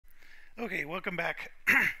Okay, welcome back.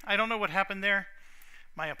 I don't know what happened there.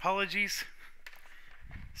 My apologies.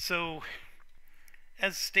 So,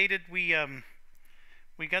 as stated, we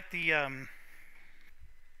got the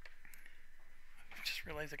just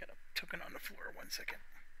realized I got a token on the floor. 1 second.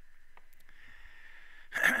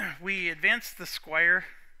 We advanced the Squire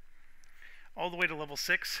all the way to level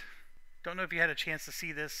 6. Don't know if you had a chance to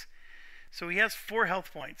see this. So he has 4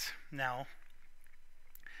 health points now.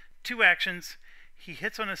 2 actions. He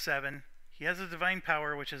hits on a 7. He has a divine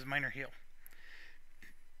power, which is minor heal.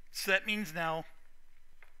 So that means now,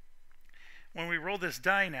 when we roll this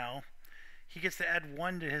die now, he gets to add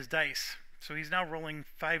 1 to his dice. So he's now rolling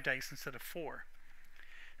 5 dice instead of 4.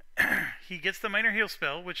 He gets the minor heal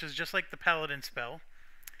spell, which is just like the paladin spell.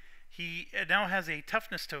 He now has a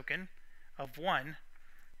toughness token of 1,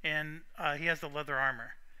 and he has the leather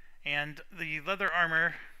armor. And the leather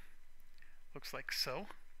armor looks like so,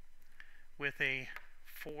 with a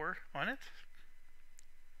 4 on it.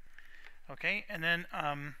 Okay, and then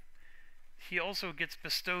he also gets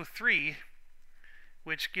Bestow 3,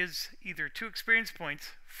 which gives either 2 experience points,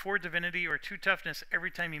 4 divinity, or 2 toughness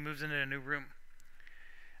every time he moves into a new room.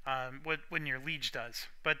 When your liege does.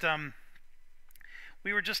 But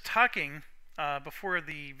we were just talking before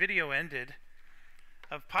the video ended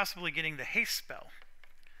of possibly getting the haste spell.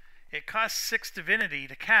 It costs 6 divinity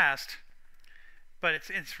to cast, but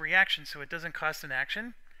it's reaction, so it doesn't cost an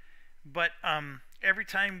action. But every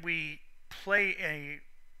time we play a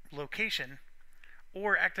location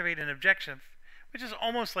or activate an objective, which is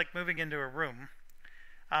almost like moving into a room,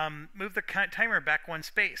 move the timer back 1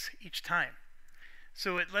 space each time.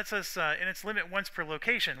 So it lets us, and it's limit once per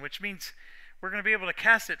location, which means we're going to be able to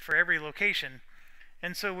cast it for every location.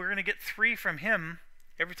 And so we're going to get 3 from him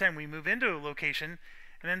every time we move into a location,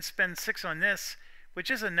 and then spend 6 on this, which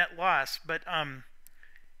is a net loss, but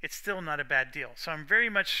it's still not a bad deal. So I'm very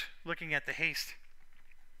much looking at the haste.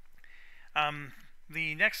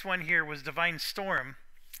 The next one here was Divine Storm,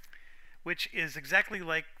 which is exactly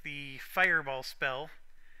like the Fireball spell.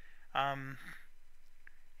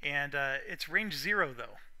 And it's range 0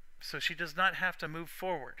 though, so she does not have to move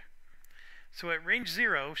forward. So at range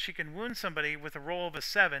 0, she can wound somebody with a roll of a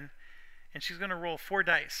 7, and she's going to roll 4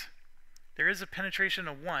 dice. There is a penetration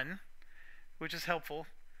of 1, which is helpful,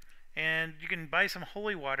 and you can buy some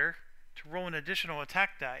holy water to roll an additional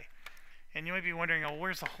attack die. And you might be wondering, oh,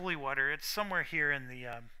 where's the holy water? It's somewhere here in the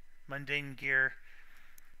mundane gear.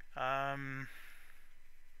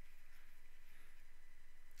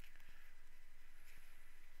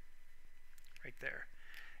 Right there.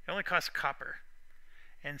 It only costs copper.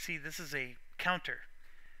 And see, this is a counter.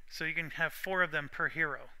 So you can have 4 of them per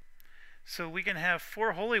hero. So we can have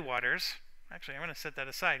 4 holy waters. Actually, I'm going to set that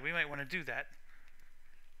aside. We might want to do that.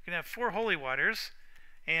 You can have 4 holy waters.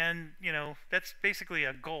 And, you know, that's basically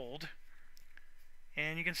a gold.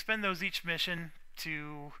 And you can spend those each mission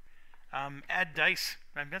to add dice.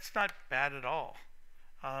 I mean, that's not bad at all.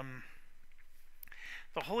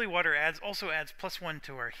 The holy water also adds +1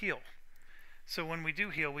 to our heal. So when we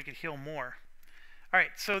do heal, we could heal more.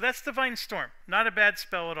 Alright, so that's Divine Storm. Not a bad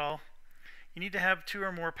spell at all. You need to have 2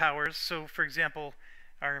 or more powers. So, for example,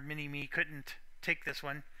 our mini-me couldn't take this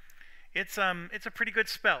one. It's a pretty good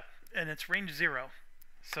spell, and it's range 0.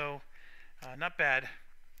 So, not bad.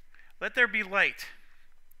 Let There Be Light.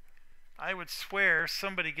 I would swear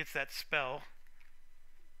somebody gets that spell.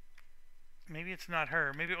 Maybe it's not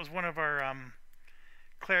her. Maybe it was one of our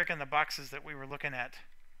cleric in the boxes that we were looking at.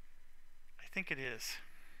 I think it is.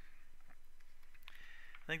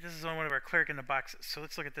 I think this is on one of our cleric in the boxes. So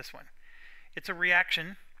let's look at this one. It's a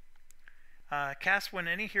reaction. Cast when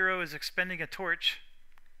any hero is expending a torch.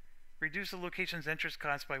 Reduce the location's entrance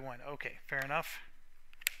cost by 1. Okay, fair enough.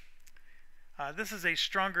 This is a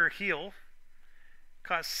stronger heal.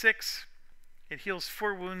 Costs 6. It heals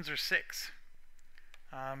 4 wounds or 6.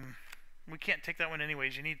 We can't take that one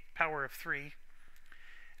anyways. You need power of 3.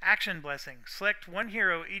 Action Blessing. Select 1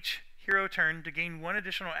 hero each hero turn to gain 1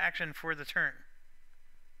 additional action for the turn.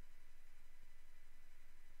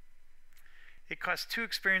 It costs 2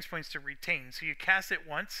 experience points to retain. So you cast it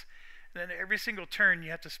once, and then every single turn you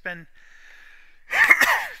have to spend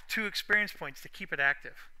 2 experience points to keep it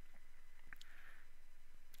active.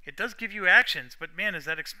 It does give you actions, but man, is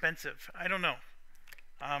that expensive. I don't know.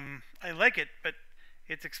 I like it, but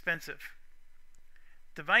it's expensive.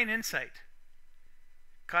 Divine Insight.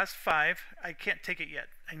 Cost 5. I can't take it yet.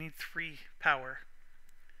 I need 3 power.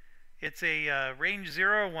 It's a range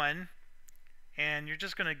 0 or 1, and you're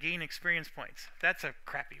just going to gain experience points. That's a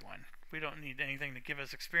crappy one. We don't need anything to give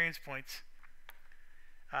us experience points.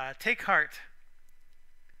 Take Heart.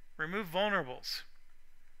 Remove vulnerables.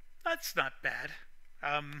 That's not bad.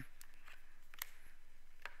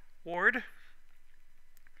 Ward.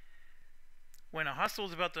 When a hostile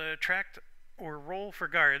is about to attract or roll for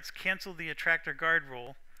guards, cancel the attract or guard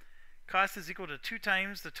roll. Cost is equal to 2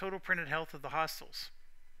 times the total printed health of the hostiles.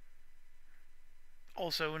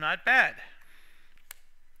 Also not bad.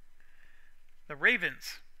 The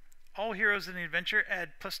Ravens. All heroes in the adventure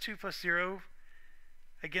add +2/+0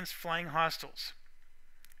 against flying hostiles.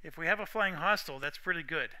 If we have a flying hostile, that's pretty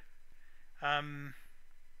good.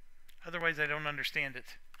 Otherwise, I don't understand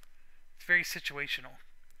it. It's very situational.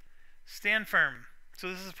 Stand firm. So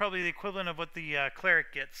this is probably the equivalent of what the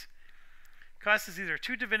cleric gets. Cost is either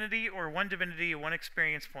 2 divinity or 1 divinity and 1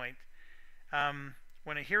 experience point.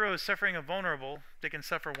 When a hero is suffering a vulnerable, they can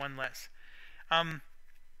suffer 1 less.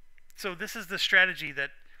 So this is the strategy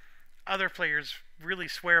that other players really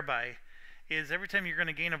swear by, is every time you're going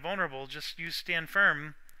to gain a vulnerable, just use stand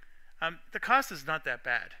firm. The cost is not that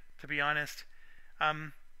bad, to be honest.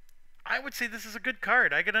 I would say this is a good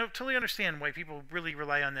card. I can totally understand why people really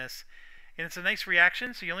rely on this. And it's a nice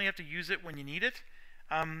reaction, so you only have to use it when you need it.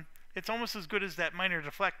 It's almost as good as that minor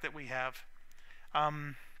deflect that we have.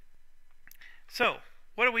 So,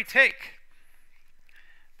 what do we take?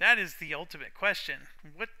 That is the ultimate question.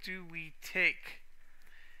 What do we take?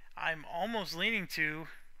 I'm almost leaning to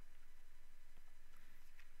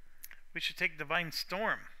we should take Divine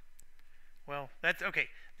Storm. Well, that's okay.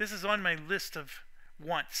 This is on my list of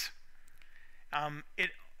wants.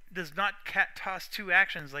 It does not toss 2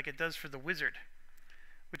 actions like it does for the Wizard,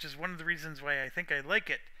 which is one of the reasons why I think I like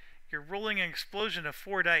it. You're rolling an explosion of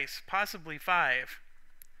 4 dice, possibly 5.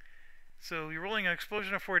 So you're rolling an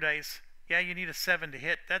explosion of 4 dice. Yeah, you need a 7 to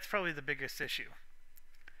hit. That's probably the biggest issue.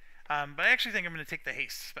 But I actually think I'm going to take the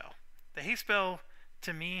haste spell. The haste spell,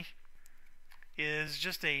 to me, is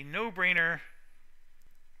just a no-brainer,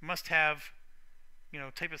 must-have,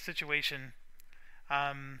 type of situation.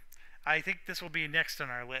 I think this will be next on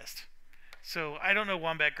our list. So I don't know,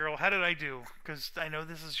 Wombat Girl, how did I do? Because I know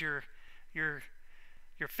this is your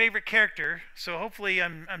favorite character. So hopefully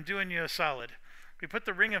I'm doing you a solid. We put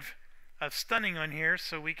the Ring of Stunning on here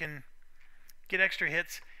so we can get extra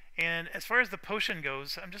hits. And as far as the potion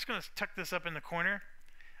goes, I'm just going to tuck this up in the corner.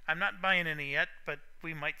 I'm not buying any yet, but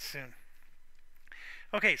we might soon.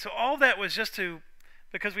 Okay, so all that was just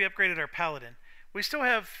because we upgraded our Paladin. We still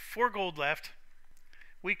have 4 gold left.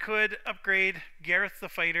 We could upgrade Gareth the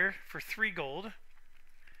Fighter for 3 gold.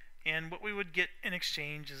 And what we would get in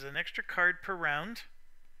exchange is an extra card per round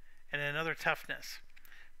and another toughness,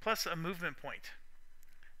 plus a movement point.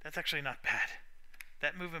 That's actually not bad.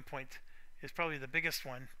 That movement point is probably the biggest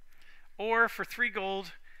one. Or for 3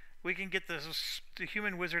 gold, we can get the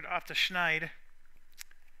human wizard off to Schneid,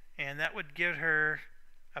 and that would give her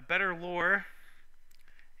a better lore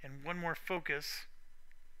and 1 more focus,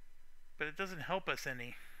 but it doesn't help us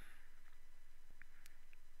any.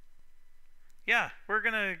 Yeah, we're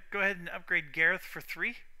going to go ahead and upgrade Gareth for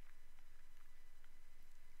 3.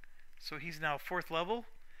 So he's now 4th level,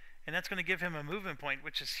 and that's going to give him a movement point,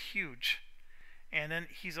 which is huge. And then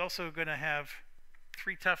he's also going to have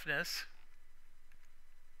 3 toughness.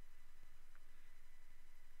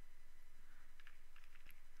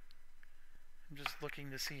 I'm just looking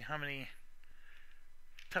to see how many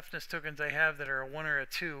toughness tokens I have that are a 1 or a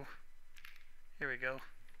 2. Here we go.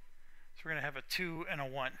 So we're going to have a 2 and a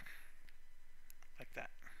 1. Like that.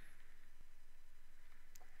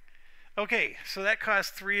 Okay, so that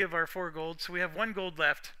costs 3 of our 4 gold, so we have 1 gold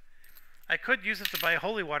left. I could use it to buy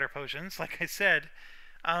holy water potions, like I said.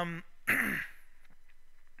 I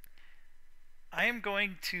am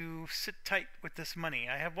going to sit tight with this money.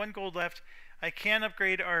 I have 1 gold left. I can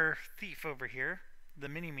upgrade our thief over here, the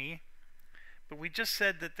mini-me, but we just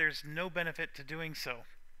said that there's no benefit to doing so.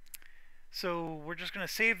 So we're just going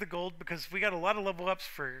to save the gold because we got a lot of level ups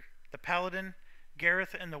for the Paladin,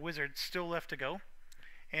 Gareth, and the Wizard still left to go.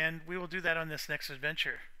 And we will do that on this next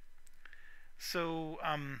adventure. So,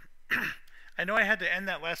 I know I had to end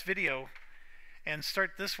that last video and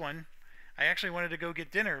start this one. I actually wanted to go get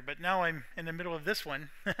dinner, but now I'm in the middle of this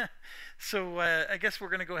one. So I guess we're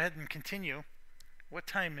going to go ahead and continue. What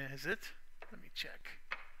time is it? Let me check.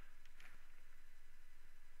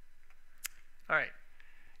 Alright.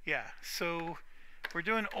 Yeah, so we're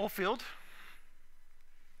doing Ullfeld.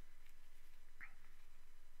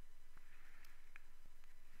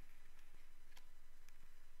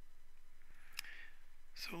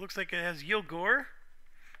 So it looks like it has Yilgor.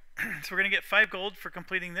 So we're going to get 5 gold for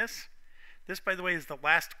completing this. This, by the way, is the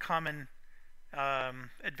last common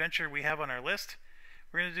adventure we have on our list.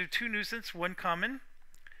 We're going to do 2 nuisance, 1 common.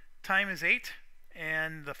 Time is 8,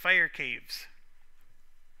 and the fire caves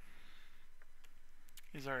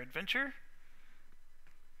is our adventure.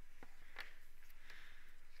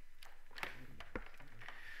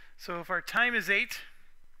 So if our time is 8,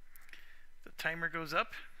 the timer goes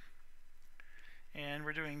up. And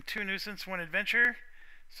we're doing 2 nuisance, 1 adventure.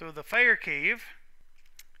 So the fire cave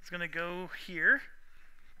is going to go here.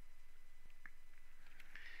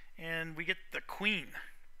 And we get the queen.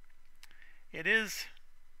 It is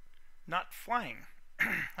not flying.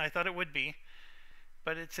 I thought it would be.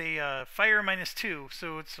 But it's a fire -2,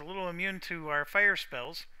 so it's a little immune to our fire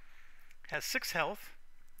spells. Has 6 health.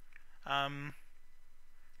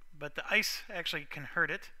 But the ice actually can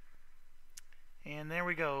hurt it. And there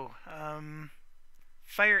we go.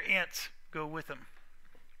 Fire ants go with them.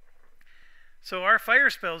 So our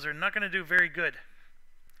fire spells are not going to do very good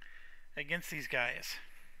against these guys.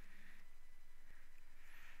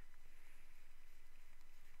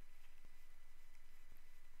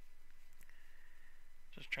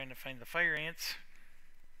 Just trying to find the fire ants.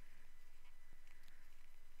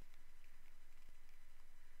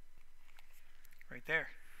 Right there.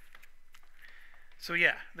 So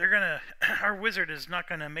yeah, they're gonna. Our wizard is not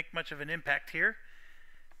gonna make much of an impact here,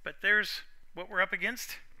 but there's what we're up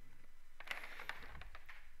against.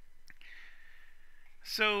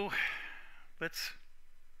 So let's.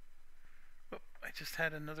 Oh, I just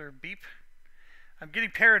had another beep. I'm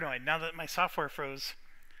getting paranoid now that my software froze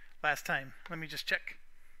last time. Let me just check.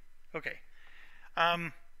 Okay.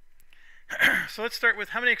 So let's start with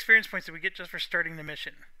how many experience points did we get just for starting the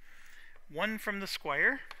mission? 1 from the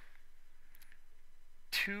squire.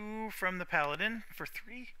 2 from the paladin for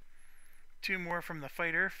 3. 2 more from the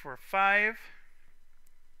fighter for 5.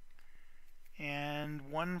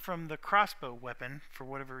 And 1 from the crossbow weapon for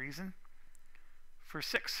whatever reason for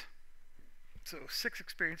 6. So 6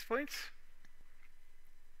 experience points.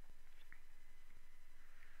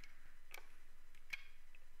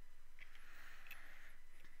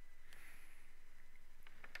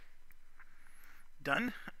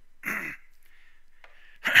 Done.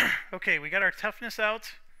 Okay, we got our toughness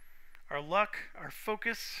out, our luck, our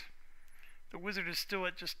focus. The wizard is still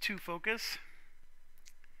at just 2 focus.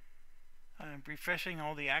 I'm refreshing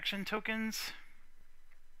all the action tokens.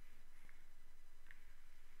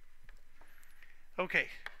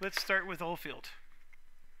 Okay, let's start with Ullfeld.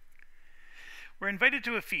 We're invited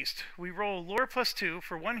to a feast. We roll lore +2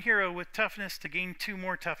 for 1 hero with toughness to gain 2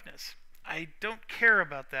 more toughness. I don't care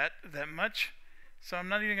about that much, so I'm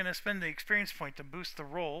not even going to spend the experience point to boost the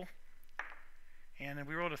roll. And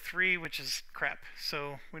we rolled a 3, which is crap,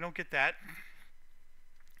 so we don't get that.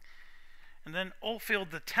 And then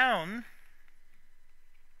Ullfeld the town.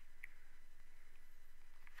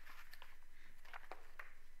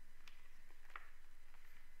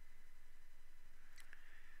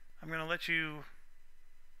 I'm going to let you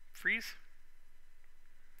freeze.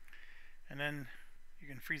 And then you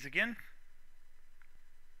can freeze again.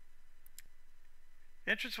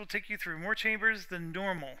 The entrance will take you through more chambers than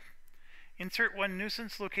normal. Insert 1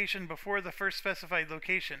 nuisance location before the first specified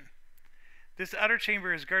location. This outer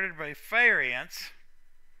chamber is guarded by fire ants.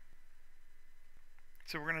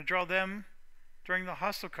 So we're going to draw them during the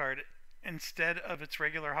hostile card instead of its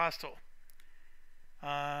regular hostile.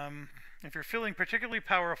 If you're feeling particularly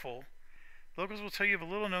powerful, locals will tell you of a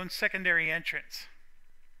little known secondary entrance.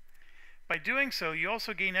 By doing so, you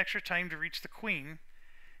also gain extra time to reach the queen.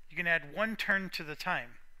 You can add 1 turn to the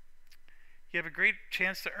time. You have a great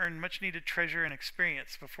chance to earn much needed treasure and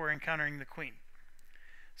experience before encountering the queen.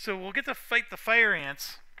 So we'll get to fight the fire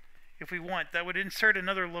ants if we want. That would insert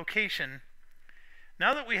another location.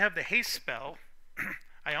 Now that we have the haste spell,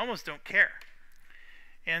 I almost don't care.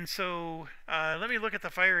 And so let me look at the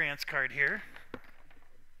fire ants card here.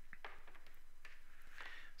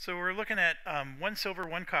 So we're looking at 1 silver,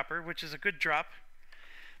 1 copper, which is a good drop.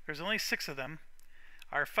 There's only 6 of them.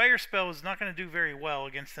 Our fire spell is not going to do very well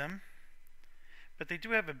against them, but they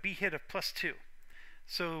do have a B hit of +2.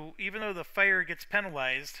 So even though the fire gets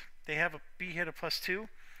penalized, they have a B hit of +2,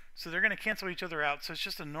 so they're going to cancel each other out, so it's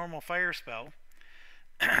just a normal fire spell.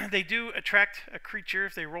 They do attract a creature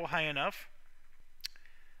if they roll high enough.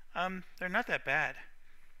 They're not that bad.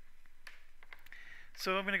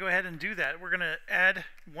 So I'm going to go ahead and do that. We're going to add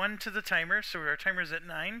 1 to the timer, so our timer is at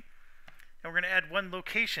 9. And we're going to add 1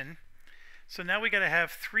 location. So now we got to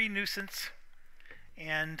have 3 nuisance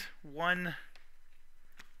and 1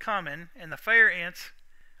 common, and the fire ants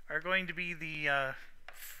are going to be the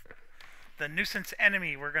nuisance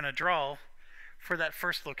enemy we're going to draw for that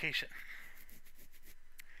first location.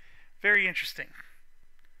 Very interesting.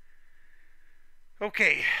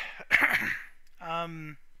 Okay. Now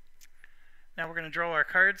we're going to draw our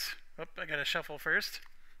cards. Oh, I got to shuffle first.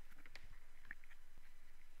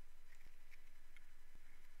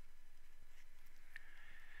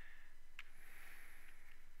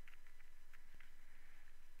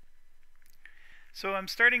 So I'm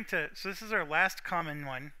starting to, so this is our last common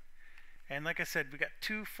one. And like I said, we got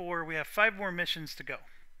 2, 4, we have 5 more missions to go.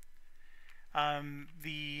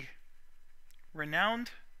 The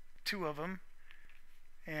Renowned, 2 of them.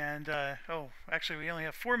 And, oh, actually we only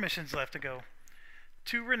have 4 missions left to go.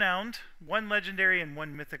 2 Renowned, 1 Legendary, and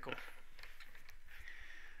 1 Mythical.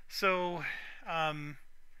 So,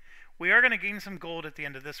 we are going to gain some gold at the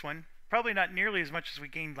end of this one. Probably not nearly as much as we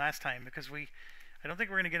gained last time, because I don't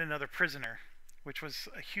think we're going to get another prisoner, which was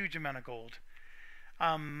a huge amount of gold.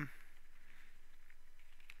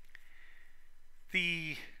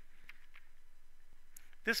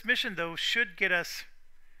 This mission, though, should get us,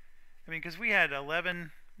 I mean, because we had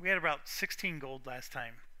about 16 gold last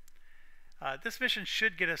time. This mission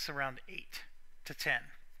should get us around 8 to 10.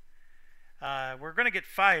 We're going to get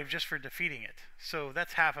 5 just for defeating it, so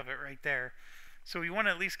that's half of it right there. So we want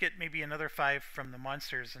to at least get maybe another 5 from the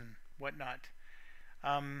monsters and whatnot.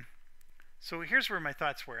 So here's where my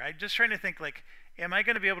thoughts were. I'm just trying to think, like, am I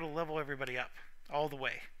going to be able to level everybody up all the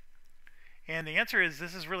way? And the answer is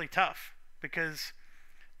this is really tough, because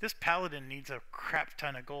this paladin needs a crap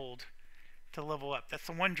ton of gold to level up. That's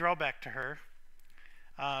the one drawback to her.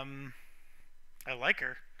 I like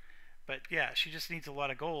her, but yeah, she just needs a lot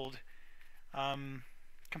of gold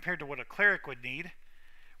compared to what a cleric would need.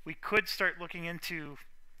 We could start looking into,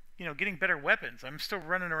 you know, getting better weapons. I'm still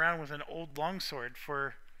running around with an old longsword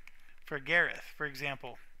for Gareth, for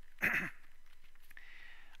example.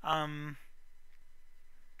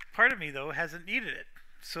 Part of me, though, hasn't needed it,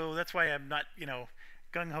 so that's why I'm not, you know,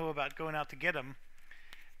 gung-ho about going out to get them.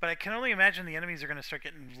 But I can only imagine the enemies are going to start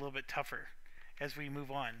getting a little bit tougher as we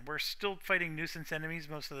move on. We're still fighting nuisance enemies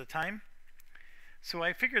most of the time, so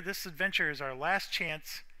I figure this adventure is our last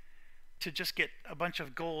chance to just get a bunch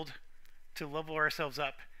of gold to level ourselves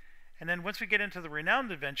up. And then once we get into the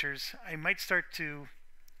Renowned adventures, I might start to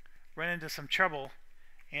run into some trouble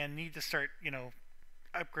and need to start, you know,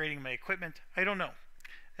 upgrading my equipment. I don't know.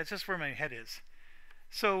 That's just where my head is.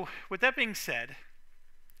 So with that being said,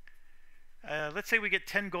 let's say we get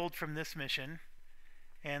 10 gold from this mission,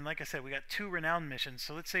 and like I said, we got 2 Renowned missions,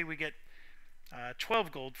 so let's say we get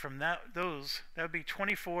 12 gold from those. That would be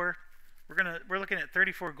 24. We're looking at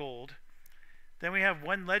 34 gold. Then we have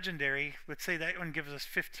 1 Legendary. Let's say that one gives us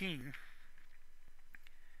 15.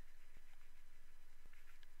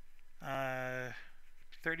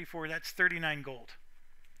 34, that's 39 gold.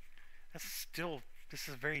 That's still, this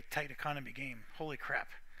is a very tight economy game. Holy crap.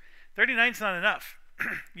 39's not enough.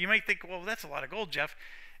 You might think, well, that's a lot of gold, Jeff.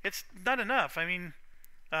 It's not enough. I mean,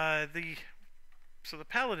 so the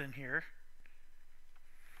paladin here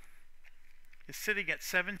is sitting at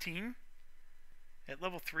 17 at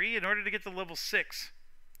level 3. In order to get to level 6,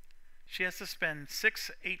 she has to spend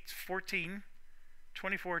 6, 8, 14,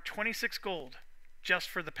 24, 26 gold just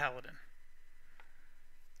for the paladin.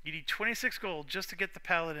 You need 26 gold just to get the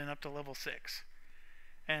paladin up to level 6.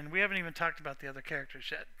 And we haven't even talked about the other characters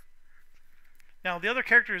yet. Now, the other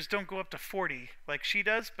characters don't go up to 40 like she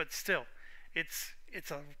does, but still, it's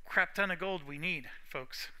a crap ton of gold we need,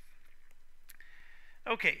 folks.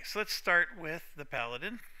 Okay, so let's start with the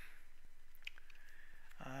paladin.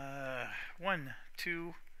 1,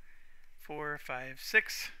 2, 4, 5,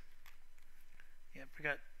 6. Yep, we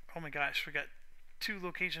got, oh my gosh, we got 2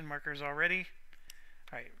 location markers already.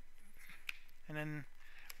 Alright, and then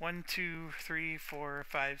 1, 2, 3, 4,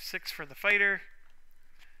 5, 6 for the fighter.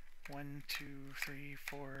 1, 2, 3,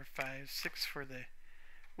 4, 5, 6 for the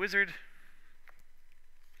wizard.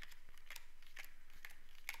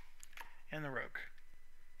 And the rogue.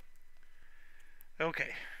 Okay.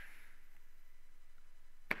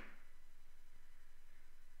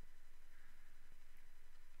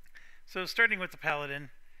 So starting with the paladin,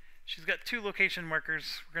 she's got 2 location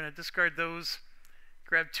markers. We're going to discard those,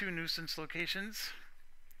 grab 2 nuisance locations,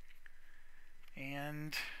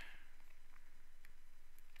 and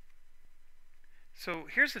so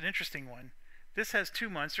here's an interesting one. This has 2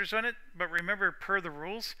 monsters on it, but remember, per the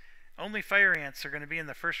rules, only fire ants are going to be in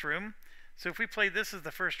the first room. So if we play this as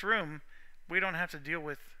the first room, we don't have to deal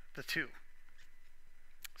with the 2.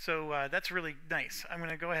 So that's really nice. I'm going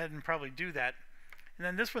to go ahead and probably do that. And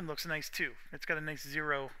then this one looks nice too. It's got a nice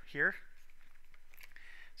 0 here.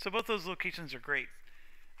 So both those locations are great.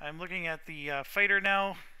 I'm looking at the fighter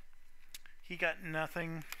now. He got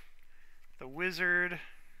nothing. The wizard,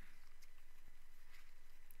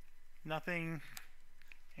 nothing.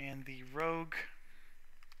 And the rogue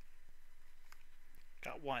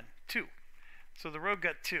got 1, 2. So the rogue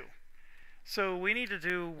got 2. So we need to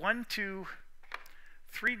do 1, 2,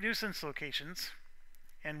 3 nuisance locations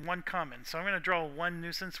and 1 common. So I'm going to draw 1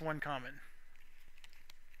 nuisance, 1 common.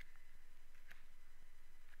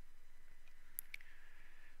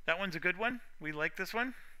 That one's a good one. We like this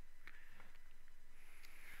one.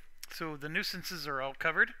 So the nuisances are all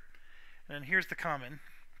covered. And here's the common.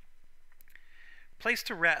 Place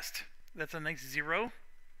to rest. That's a nice 0.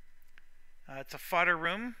 It's a fodder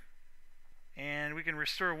room. And we can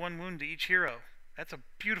restore 1 wound to each hero. That's a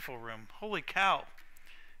beautiful room. Holy cow.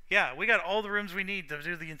 Yeah, we got all the rooms we need to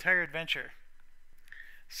do the entire adventure.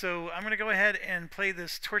 So I'm going to go ahead and play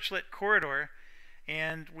this torchlit corridor.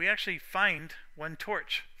 And we actually find 1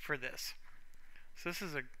 torch for this. So this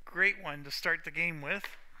is a great one to start the game with.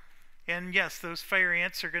 And yes, those fire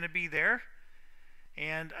ants are going to be there.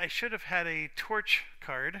 And I should have had a torch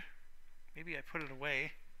card. Maybe I put it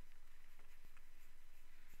away.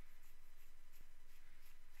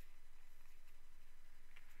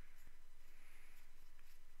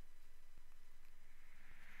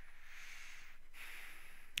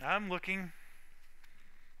 I'm looking.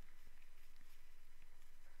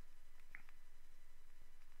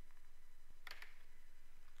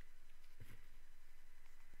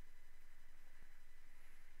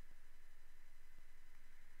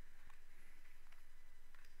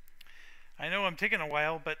 I know I'm taking a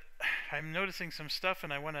while, but I'm noticing some stuff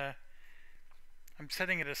and I'm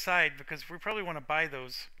setting it aside because we probably want to buy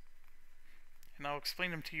those. And I'll explain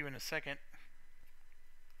them to you in a second.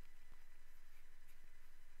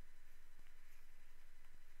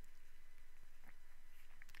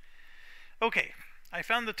 Okay, I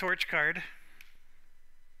found the torch card.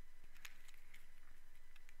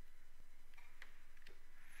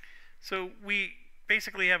 So we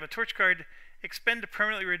basically have a torch card. Expend to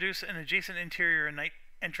permanently reduce an adjacent interior and night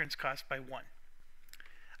entrance cost by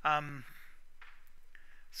 1.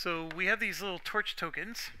 So we have these little torch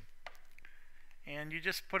tokens, and you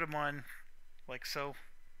just put them on like so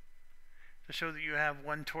to show that you have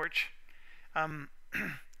 1 torch.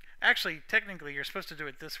 Actually, technically, you're supposed to do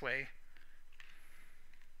it this way.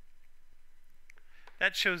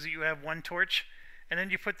 That shows that you have 1 torch, and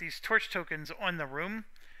then you put these torch tokens on the room,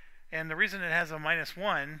 and the reason it has a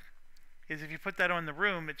 -1 is if you put that on the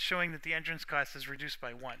room, it's showing that the entrance cost is reduced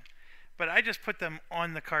by 1. But I just put them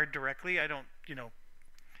on the card directly. I don't,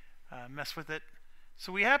 mess with it.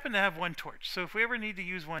 So we happen to have 1 torch. So if we ever need to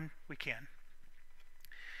use one, we can.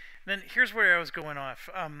 And then here's where I was going off.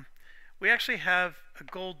 We actually have a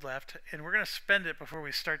gold left, and we're going to spend it before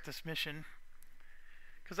we start this mission.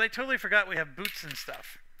 Because I totally forgot we have boots and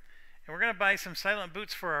stuff. And we're going to buy some silent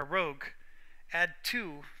boots for our rogue. Add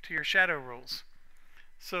 2 to your shadow rolls.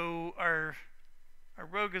 So our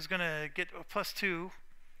rogue is going to get a +2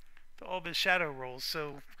 to all of his shadow rolls.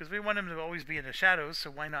 So because we want him to always be in the shadows,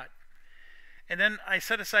 so why not? And then I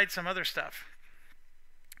set aside some other stuff.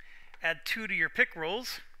 Add 2 to your pick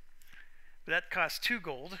rolls. That costs 2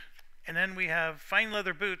 gold. And then we have fine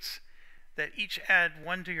leather boots that each add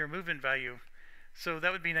 1 to your movement value. So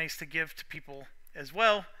that would be nice to give to people as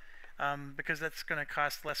well, because that's going to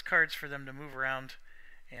cost less cards for them to move around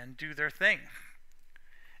and do their thing.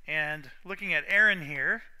 And looking at Aaron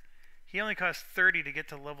here, he only costs 30 to get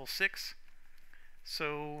to level 6.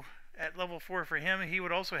 So at level 4 for him, he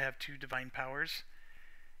would also have 2 divine powers.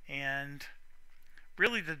 And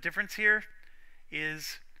really the difference here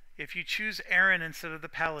is if you choose Aaron instead of the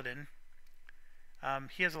paladin,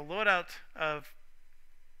 he has a loadout of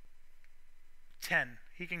 10.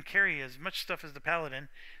 He can carry as much stuff as the paladin.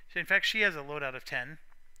 In fact, she has a loadout of 10.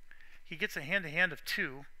 He gets a hand-to-hand of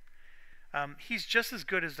 2. He's just as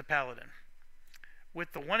good as the paladin,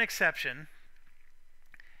 with the one exception.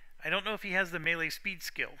 I don't know if he has the melee speed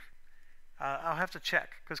skill. I'll have to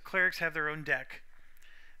check, because clerics have their own deck,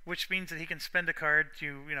 which means that he can spend a card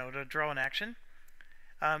to draw an action.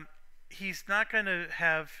 He's not going to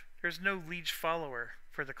have. There's no liege follower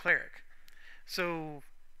for the cleric, so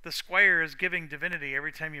the squire is giving divinity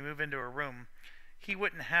every time you move into a room. He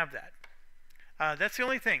wouldn't have that. That's the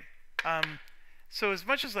only thing. So as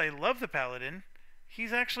much as I love the paladin,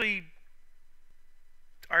 he's actually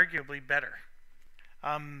arguably better,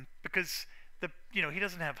 because he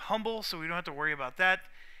doesn't have humble, so we don't have to worry about that.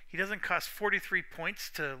 He doesn't cost 43 points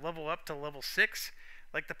to level up to level 6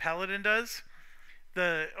 like the paladin does.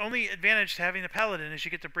 The only advantage to having the paladin is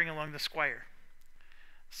you get to bring along the squire.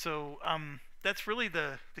 So that's really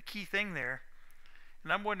the key thing there.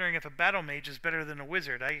 And I'm wondering if a battle mage is better than a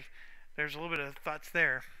wizard. There's a little bit of thoughts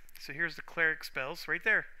there. So here's the cleric spells right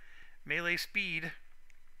there. Melee speed.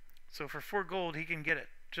 So for 4 gold he can get it,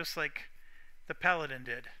 just like the paladin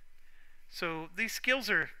did. So these skills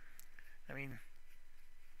are,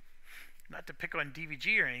 not to pick on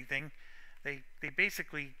DVG or anything, they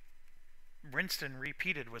basically rinsed and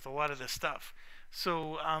repeated with a lot of this stuff.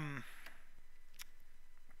 So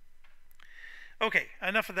okay,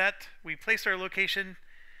 enough of that. We placed our location.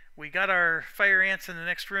 We got our fire ants in the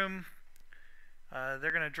next room.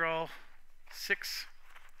 They're going to draw 6.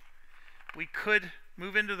 We could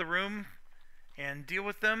move into the room and deal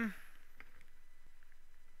with them,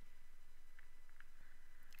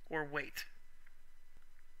 or wait.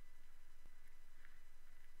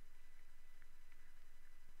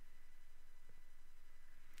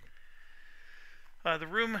 The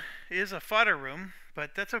room is a fodder room,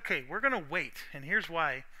 but that's okay. We're going to wait, and here's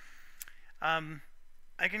why.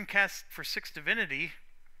 I can cast for 6 divinity,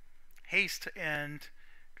 haste, and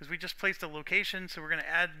because we just placed a location, so we're going to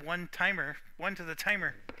add 1 to the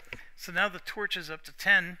timer. So now the torch is up to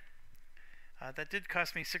 10. That did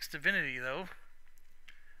cost me 6 divinity though,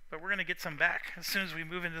 but we're going to get some back as soon as we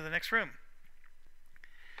move into the next room.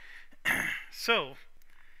 So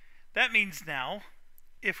that means now,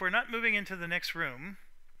 if we're not moving into the next room,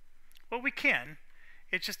 well, we can.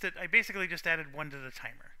 It's just that I basically just added 1 to the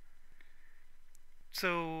timer.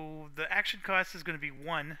 So the action cost is going to be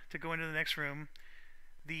 1 to go into the next room.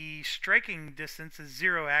 The striking distance is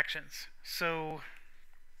 0 actions. So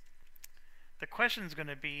the question is going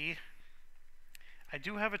to be, I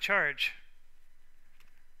do have a charge.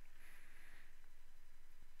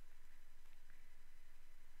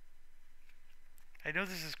 I know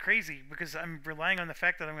this is crazy because I'm relying on the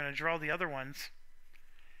fact that I'm going to draw the other ones,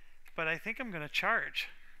 but I think I'm going to charge.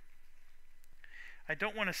 I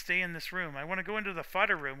don't want to stay in this room. I want to go into the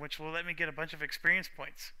fodder room, which will let me get a bunch of experience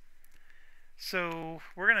points. So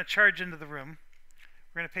we're going to charge into the room.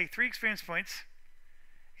 We're going to pay 3 experience points,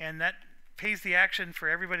 and that pays the action for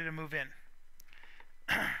everybody to move in.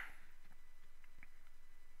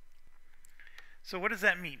 So what does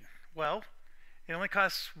that mean? Well, it only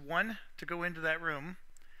costs 1 to go into that room,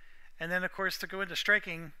 and then of course to go into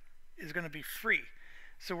striking is going to be free.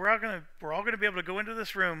 So we're all going to be able to go into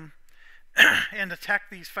this room and attack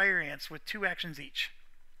these fire ants with 2 actions each,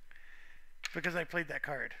 because I played that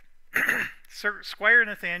card. Sir Squire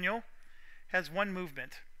Nathaniel has 1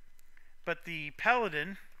 movement, but the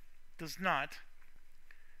paladin does not.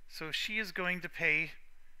 So she is going to pay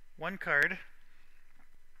 1 card.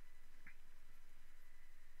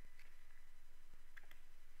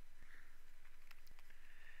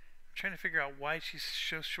 I'm trying to figure out why she's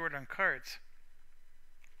so short on cards.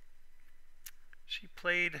 She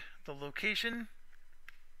played the location.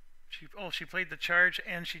 She played the charge,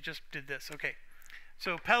 and she just did this. Okay.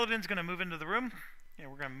 So Paladin's going to move into the room. Yeah,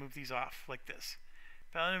 we're going to move these off like this.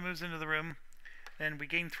 Paladin moves into the room, and we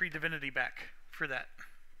gain 3 divinity back for that.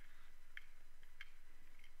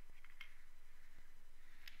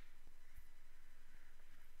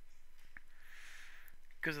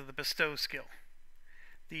 Because of the bestow skill.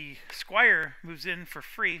 The Squire moves in for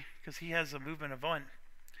free because he has a movement of 1.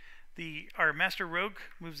 Our Master Rogue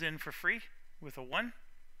moves in for free with a 1.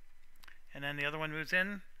 And then the other one moves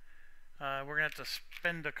in. We're going to have to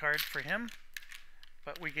spend a card for him,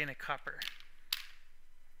 but we gain a copper.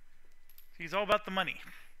 He's all about the money.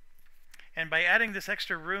 And by adding this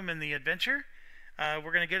extra room in the adventure,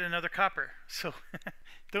 we're going to get another copper. So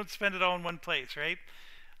don't spend it all in one place, right?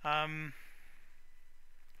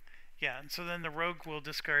 Yeah, and so then the rogue will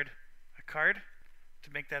discard a card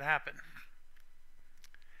to make that happen.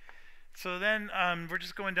 So then we're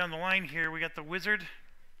just going down the line here. We got the wizard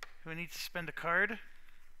who needs to spend a card.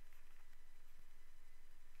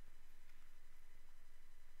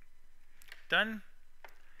 Done.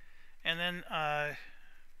 And then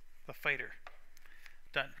the fighter.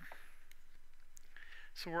 Done.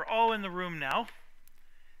 So we're all in the room now.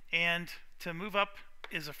 And to move up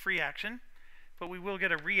is a free action, but we will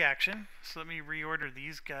get a reaction. So let me reorder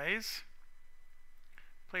these guys.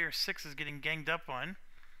 Player 6 is getting ganged up on.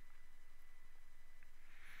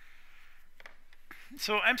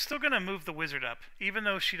 So I'm still going to move the wizard up. Even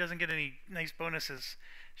though she doesn't get any nice bonuses,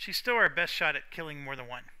 she's still our best shot at killing more than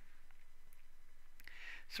 1.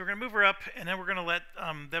 So we're going to move her up, and then we're going to let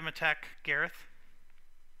them attack Gareth.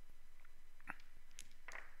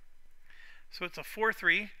 So it's a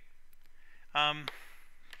 4-3.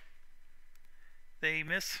 They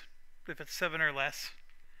miss if it's 7 or less.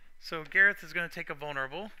 So Gareth is going to take a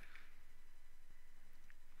vulnerable.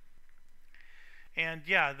 And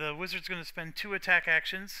yeah, the wizard's going to spend 2 attack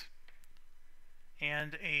actions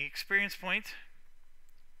and a experience point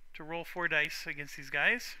to roll 4 dice against these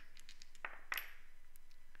guys.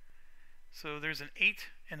 So there's an 8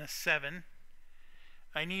 and a 7.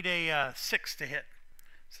 I need a 6 to hit.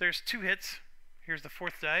 So there's 2 hits. Here's the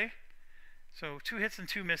 4th die. So 2 hits and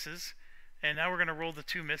 2 misses. And now we're going to roll the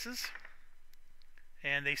 2 misses.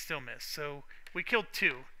 And they still miss. So we killed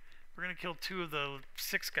 2. We're going to kill 2 of the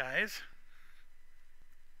 6 guys.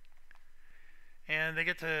 And they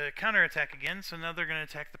get to counterattack again, so now they're going to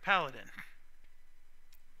attack the paladin.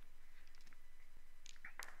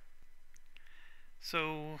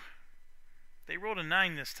 So they rolled a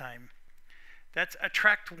 9 this time. That's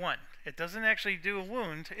attract 1. It doesn't actually do a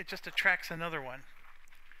wound, it just attracts another one.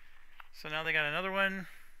 So now they got another one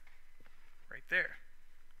right there.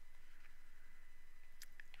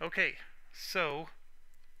 Okay, so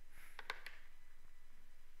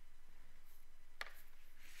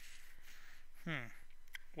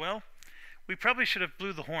well, we probably should have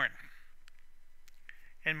blew the horn.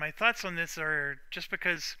 And my thoughts on this are just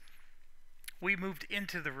because we moved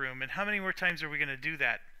into the room, and how many more times are we going to do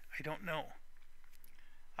that? I don't know.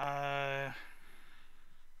 I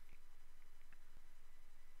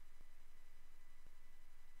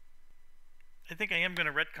think I am going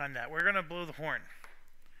to retcon that. We're going to blow the horn.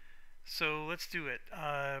 So let's do it.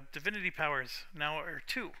 Divinity powers now are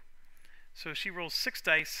 2. So she rolls 6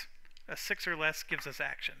 dice. A 6 or less gives us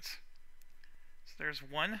actions. So there's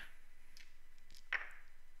 1,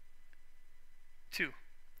 2.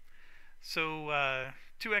 So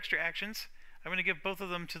 2 extra actions. I'm going to give both of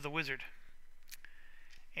them to the wizard.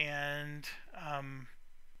 And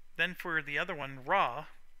then for the other one, Ra,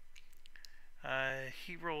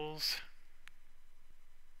 he rolls,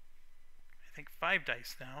 I think, 5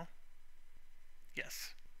 dice now.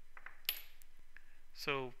 Yes.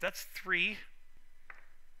 So that's 3.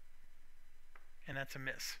 And that's a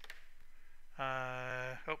miss.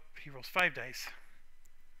 Oh, he rolls 5 dice.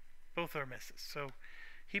 Both are misses. So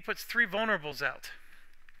he puts 3 vulnerables out.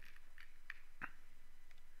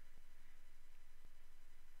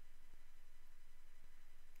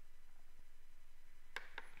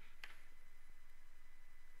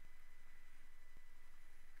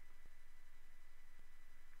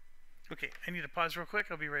 Okay, I need to pause real quick.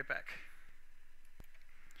 I'll be right back.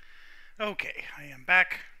 Okay, I am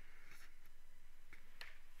back.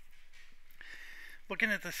 Looking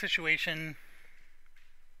at the situation,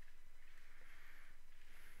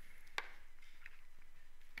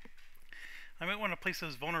 I might want to place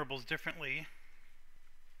those vulnerables differently.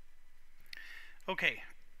 Okay,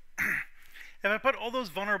 if I put all those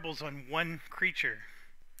vulnerables on one creature,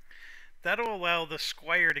 that'll allow the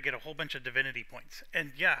squire to get a whole bunch of divinity points.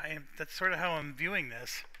 And yeah, that's sort of how I'm viewing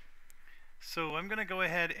this. So I'm going to go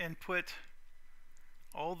ahead and put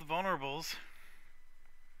all the vulnerables.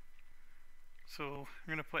 So I'm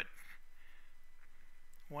going to put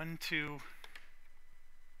 1, 2,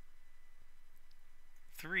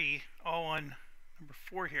 3 all on number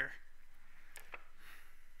 4 here.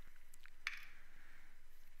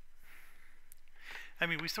 I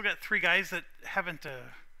mean, we still got 3 guys that haven't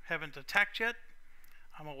attacked yet.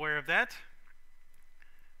 I'm aware of that.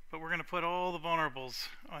 But we're going to put all the vulnerables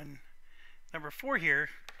on number 4 here.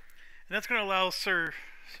 And that's going to allow Sir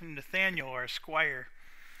Nathaniel, our squire,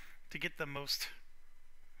 to get the most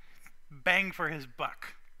bang for his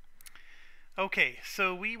buck. Okay,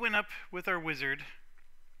 so we went up with our wizard.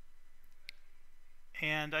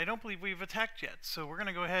 And I don't believe we've attacked yet. So we're going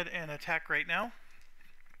to go ahead and attack right now.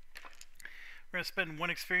 We're going to spend 1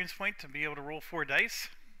 experience point to be able to roll 4 dice.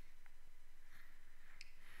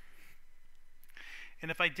 And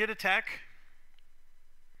if I did attack,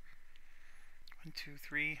 1, 2,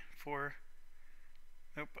 3, 4.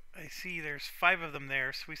 Nope, I see there's 5 of them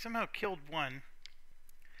there, so we somehow killed 1.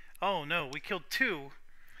 Oh no, we killed 2,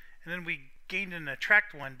 and then we gained an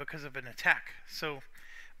attract 1 because of an attack. So,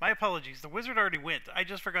 my apologies, the wizard already went. I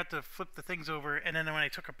just forgot to flip the things over, and then when I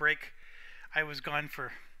took a break, I was gone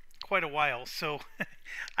for quite a while, so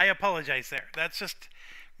I apologize there. That's just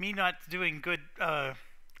me not doing good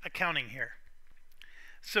accounting here.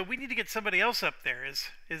 So we need to get somebody else up there is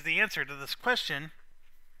the answer to this question.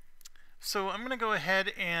 So I'm going to go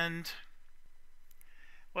ahead and,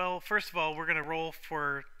 well, first of all, we're going to roll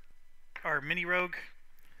for our mini rogue.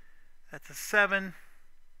 That's a 7.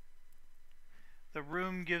 The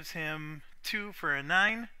room gives him 2 for a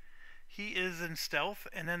 9. He is in stealth,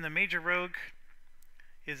 and then the major rogue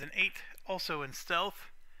is an 8, also in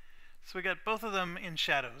stealth. So we got both of them in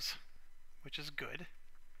shadows, which is good.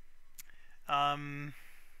 I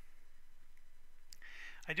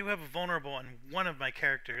do have a vulnerable on one of my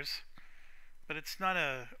characters, but it's not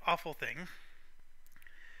an awful thing.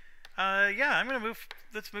 Yeah, I'm gonna move.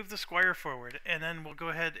 Let's move the squire forward, and then we'll go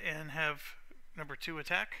ahead and have number 2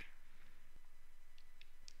 attack.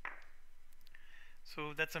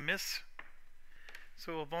 So that's a miss.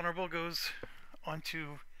 So a vulnerable goes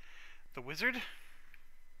onto the wizard,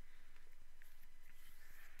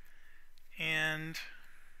 and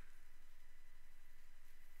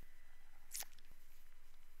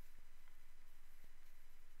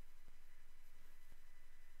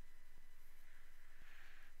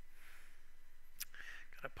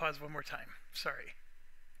pause one more time. Sorry.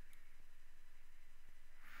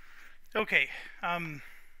 Okay.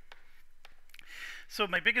 So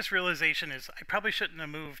my biggest realization is I probably shouldn't have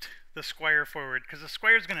moved the squire forward, because the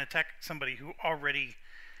squire is going to attack somebody who already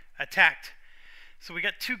attacked. So we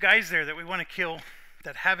got two guys there that we want to kill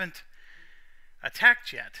that haven't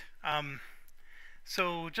attacked yet.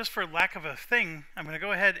 So just for lack of a thing, I'm going to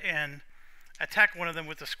go ahead and attack one of them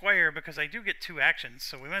with the squire, because I do get two actions,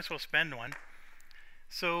 so we might as well spend one.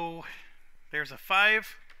 So there's a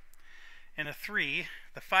 5 and a 3.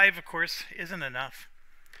 The 5, of course, isn't enough.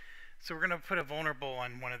 So we're going to put a vulnerable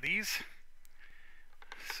on one of these.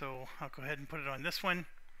 So I'll go ahead and put it on this one,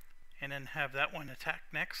 and then have that one attack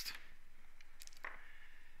next.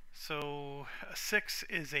 So a 6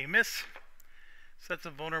 is a miss. So that's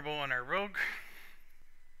a vulnerable on our rogue,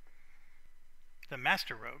 the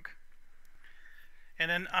master rogue. And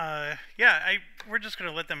then, we're just going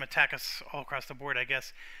to let them attack us all across the board, I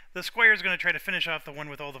guess. The squire is going to try to finish off the one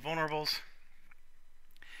with all the vulnerables.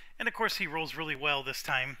 And of course he rolls really well this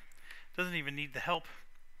time. Doesn't even need the help.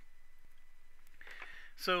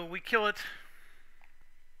 So we kill it.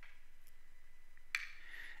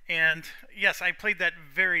 And yes, I played that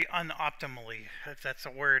very unoptimally, if that's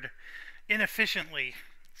a word. Inefficiently.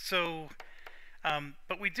 So,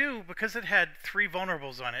 but we do, because it had 3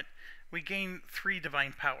 vulnerables on it, we gain 3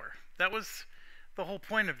 divine power. That was the whole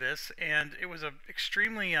point of this, and it was an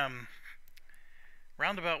extremely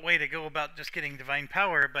roundabout way to go about just getting divine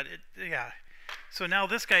power, but yeah. So now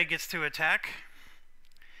this guy gets to attack,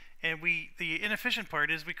 and the inefficient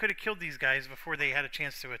part is we could have killed these guys before they had a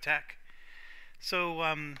chance to attack.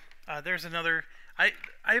 So there's another.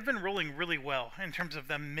 I've been rolling really well in terms of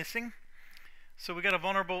them missing. So we got a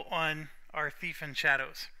vulnerable on our Thief in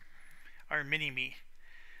Shadows, our mini-me.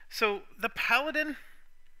 So the Paladin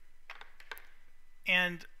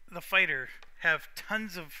and the Fighter have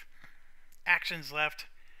tons of actions left.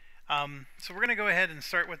 So we're going to go ahead and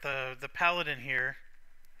start with the Paladin here.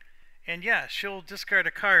 And yeah, she'll discard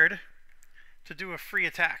a card to do a free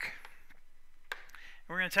attack. And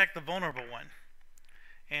we're going to attack the vulnerable one.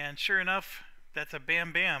 And sure enough, that's a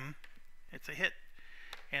bam bam. It's a hit.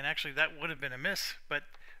 And actually that would have been a miss, but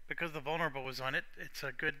because the vulnerable was on it, it's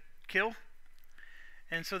a good kill.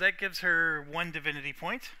 And so that gives her 1 divinity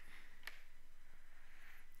point.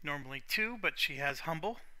 Normally 2, but she has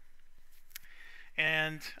Humble.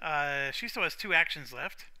 And she still has 2 actions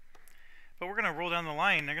left. But we're going to roll down the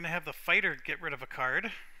line. They're going to have the Fighter get rid of a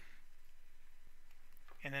card.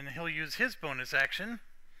 And then he'll use his bonus action.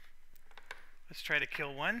 Let's try to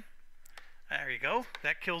kill one. There you go.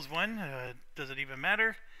 That kills one. Doesn't even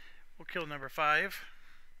matter. We'll kill number 5.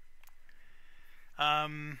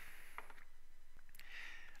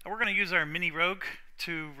 We're going to use our mini rogue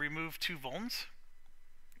to remove 2 vulns.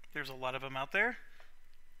 There's a lot of them out there.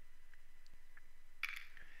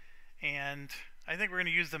 And I think we're going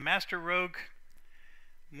to use the master rogue,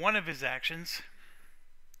 one of his actions,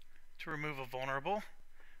 to remove a vulnerable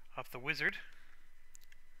off the wizard.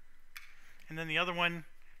 And then the other one,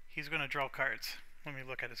 he's going to draw cards. Let me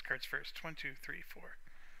look at his cards first. 1, 2, 3, 4,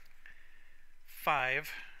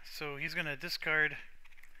 5. So he's going to discard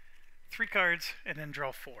 3 cards and then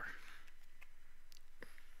draw 4.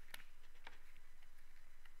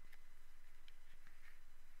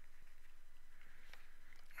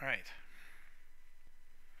 All right.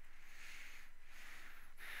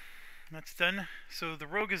 That's done. So the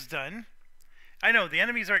rogue is done. I know the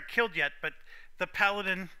enemies aren't killed yet, but the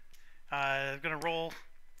paladin is going to roll.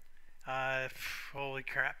 Holy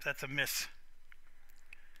crap, that's a miss.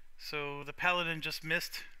 So the paladin just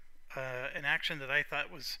missed an action that I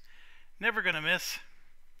thought was never going to miss.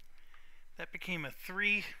 That became a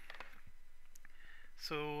 3.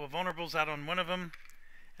 So a vulnerable's out on one of them.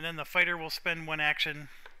 And then the fighter will spend 1 action.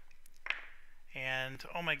 And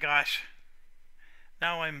oh my gosh.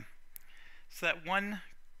 Now so that 1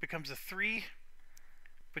 becomes a 3,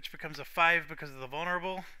 which becomes a 5 because of the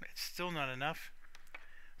vulnerable. It's still not enough.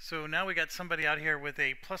 So now we got somebody out here with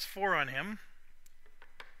a +4 on him.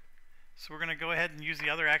 So we're going to go ahead and use the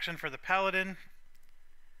other action for the paladin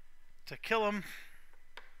to kill him.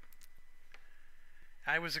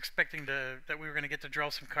 I was expecting that we were going to get to draw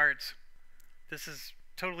some cards. This is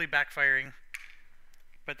totally backfiring,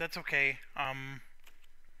 but that's okay.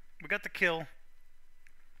 We got the kill.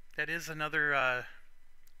 That is another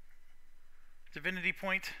divinity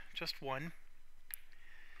point, just 1.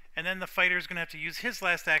 And then the fighter is going to have to use his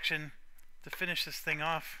last action to finish this thing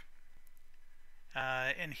off.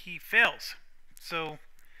 And he fails. So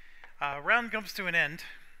round comes to an end.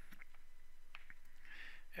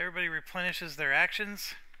 Everybody replenishes their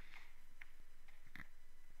actions.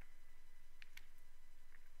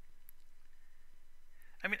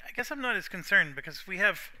 guess I'm not as concerned because we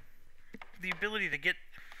have the ability to get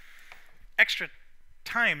extra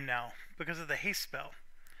time now because of the haste spell.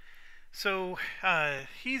 So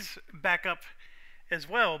he's back up as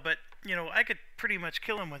well, but you know, I could pretty much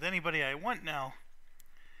kill him with anybody I want now.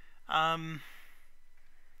 I'm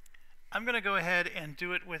gonna go ahead and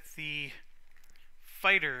do it with the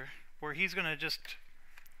fighter, where he's gonna just,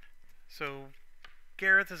 so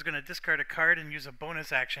Gareth is gonna discard a card and use a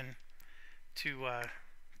bonus action to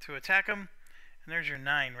attack him, and there's your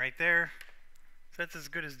 9 right there. So that's as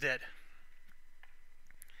good as dead.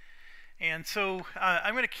 And so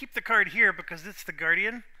I'm going to keep the card here because it's the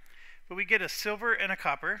Guardian, but we get a silver and a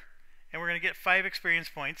copper, and we're going to get 5 experience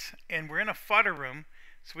points, and we're in a fodder room,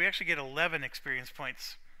 so we actually get 11 experience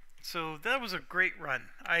points. So that was a great run.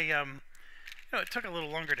 You know, it took a little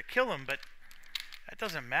longer to kill him, but that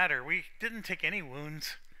doesn't matter. We didn't take any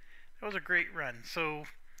wounds. That was a great run. So,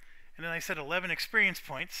 and then I said 11 experience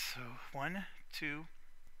points. So 1, 2,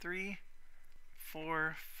 3,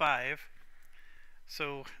 4, 5.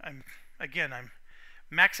 So I'm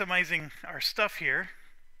maximizing our stuff here,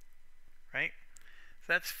 right?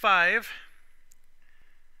 So that's 5,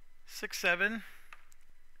 6, 7,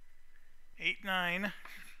 8, 9,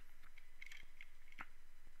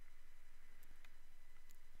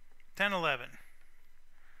 10, 11.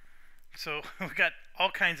 So we got all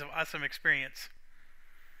kinds of awesome experience.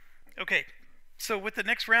 Okay, so with the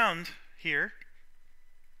next round here,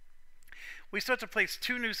 we start to place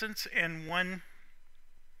 2 nuisance and 1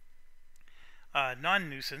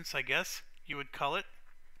 non-nuisance, I guess you would call it.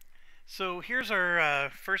 So here's our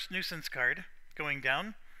first nuisance card going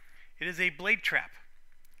down. It is a blade trap.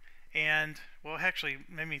 And, well, actually,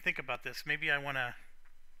 let me think about this. Maybe I want to,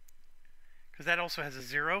 because that also has a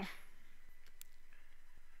 0.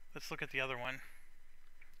 Let's look at the other one.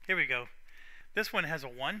 Here we go. This one has a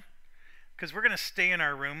 1, because we're going to stay in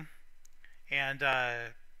our room and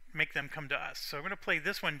make them come to us. So I'm going to play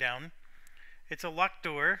this one down. It's a locked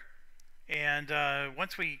door, and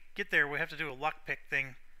once we get there, we have to do a lockpick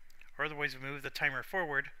thing, or otherwise we move the timer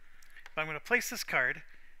forward. But I'm going to place this card.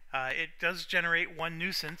 It does generate 1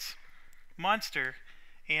 nuisance monster,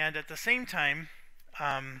 and at the same time,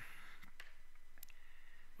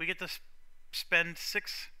 we get to spend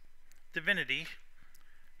 6 divinity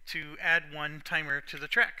to add 1 timer to the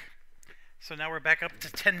track. So now we're back up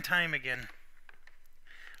to 10 time again.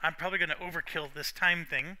 I'm probably going to overkill this time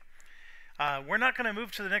thing. We're not going to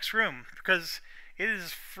move to the next room because it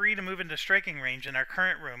is free to move into striking range in our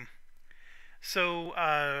current room. So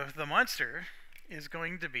the monster is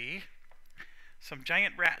going to be some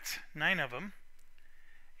giant rats, 9 of them.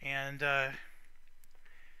 And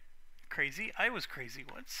crazy. I was crazy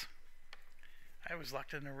once. I was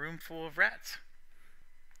locked in a room full of rats.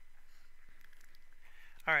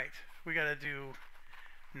 Alright, we gotta do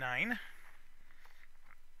 9.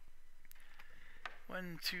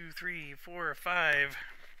 1, 2, 3, 4, 5,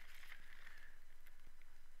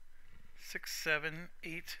 6, 7,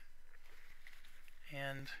 8,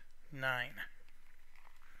 and 9.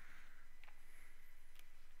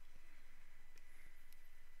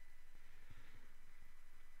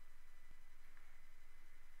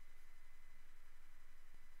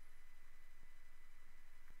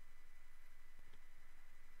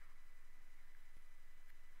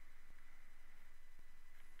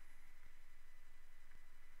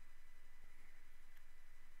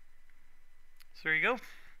 So there you go.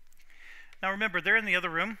 Now remember, they're in the other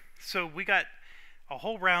room, so we got a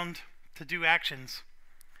whole round to do actions.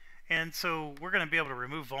 And so we're going to be able to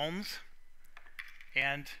remove vulns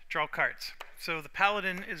and draw cards. So the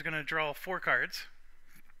paladin is going to draw 4 cards.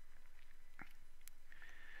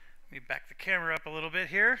 Let me back the camera up a little bit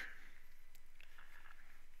here.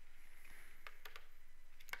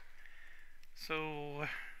 So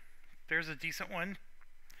there's a decent one.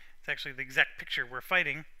 It's actually the exact picture we're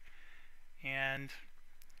fighting. And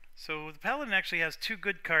so the paladin actually has 2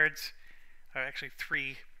 good cards, or actually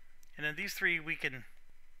 3, and then these 3 we can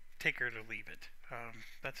take her to leave it.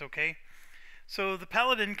 That's okay. So the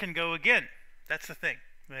paladin can go again. That's the thing.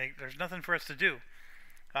 There's nothing for us to do.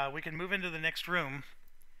 We can move into the next room,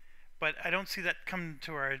 but I don't see that come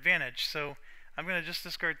to our advantage. So I'm going to just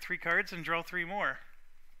discard 3 cards and draw 3 more.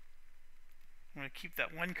 I'm going to keep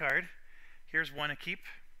that 1 card. Here's 1 to keep.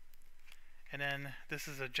 And then this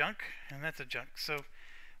is a junk, and that's a junk. So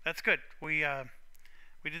that's good. We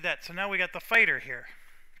did that. So now we got the fighter here.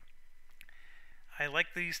 I like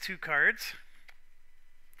these 2 cards.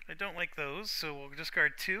 I don't like those, so we'll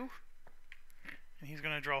discard 2. And he's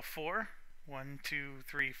going to draw 4. 1, 2,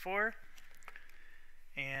 3, 4.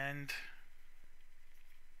 And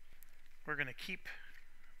we're going to keep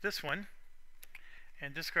this one.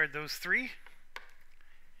 and discard those 3.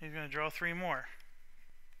 He's going to draw 3 more.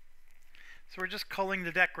 So we're just culling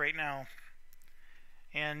the deck right now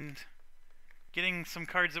and getting some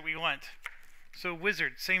cards that we want. So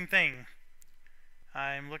Wizard, same thing.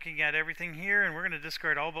 I'm looking at everything here, and we're going to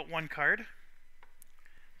discard all but 1 card.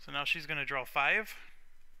 So now she's going to draw 5.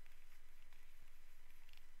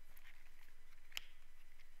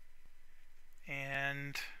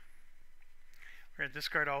 And we're going to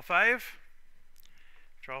discard all 5.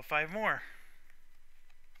 Draw 5 more.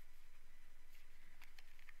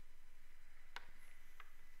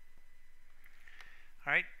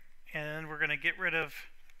 Alright, and we're going to get rid of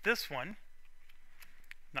this one.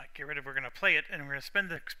 Not get rid of, we're going to play it, and we're going to spend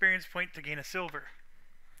the experience point to gain a silver.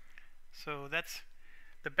 So that's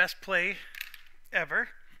the best play ever.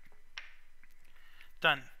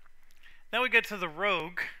 Done. Now we get to the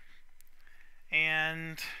rogue,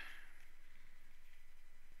 and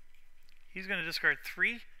he's going to discard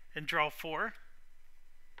 3 and draw 4.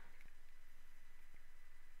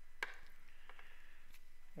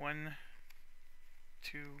 1,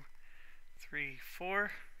 2, 3,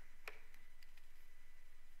 4.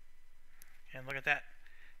 And look at that.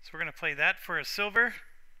 So we're going to play that for a silver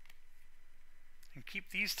and keep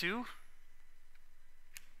these 2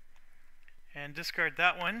 and discard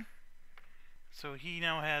that one. So he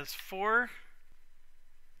now has 4.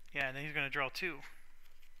 Yeah, and then he's going to draw 2.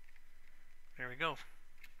 There we go.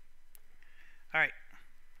 Alright,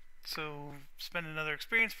 so spend another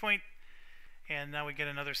experience point, and now we get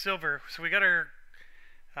another silver. So we got our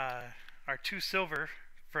 2 silver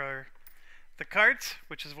for the cards,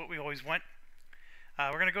 which is what we always want.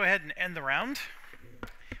 We're going to go ahead and end the round.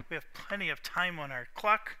 We have plenty of time on our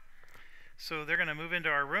clock, so they're going to move into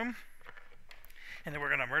our room, and then we're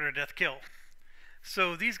going to murder, death, kill.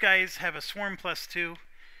 So these guys have a swarm +2,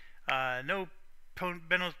 no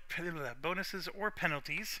bonuses or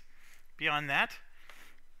penalties beyond that.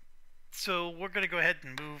 So we're going to go ahead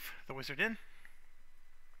and move the wizard in.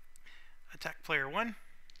 Attack player 1.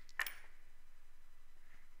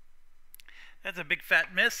 That's a big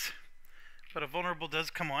fat miss, but a vulnerable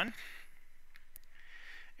does come on.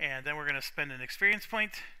 And then we're going to spend an experience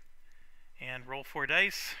point and roll 4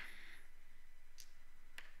 dice.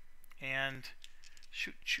 And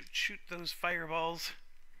shoot those fireballs.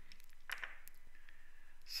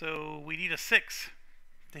 So we need a 6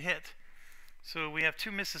 to hit. So we have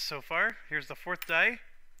 2 misses so far. Here's the 4th die.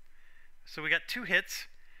 So we got 2 hits.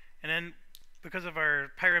 And then because of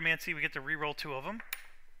our pyromancy, we get to re-roll 2 of them.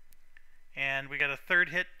 And we got a 3rd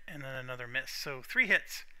hit and then another miss. So 3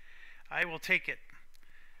 hits. I will take it.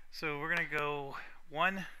 So we're going to go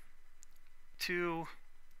 1, 2,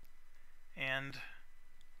 and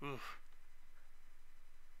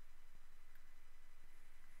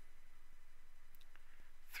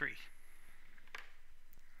 3.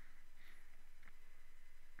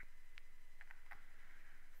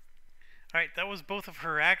 Alright, that was both of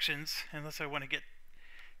her actions, unless I want to get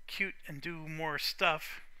cute and do more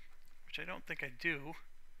stuff, which I don't think I do.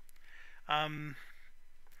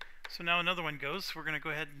 So now another one goes. We're going to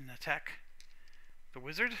go ahead and attack the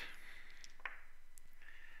wizard.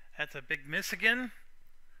 That's a big miss again,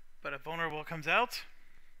 but a vulnerable comes out.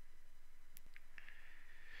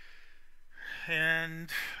 And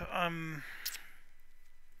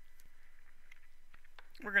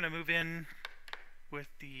we're going to move in with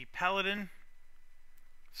the paladin.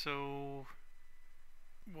 So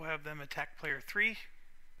we'll have them attack player 3.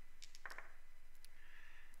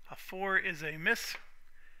 A 4 is a miss,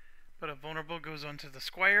 but a vulnerable goes onto the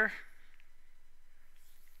squire.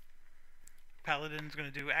 Paladin's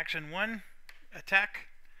going to do action 1, attack.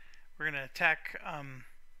 We're going to attack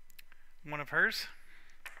one of hers.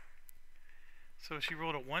 So she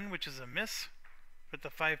rolled a 1, which is a miss, but the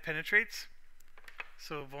 5 penetrates.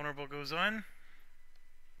 So vulnerable goes on.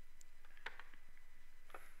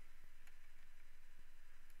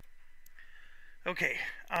 Okay,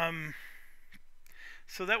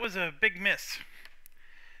 so that was a big miss.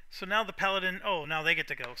 So now the paladin, now they get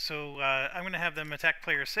to go. So I'm going to have them attack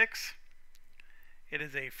player 6. It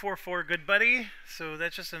is a 4/4 good buddy, so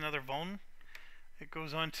that's just another vuln. It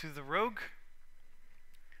goes on to the rogue.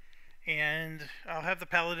 And I'll have the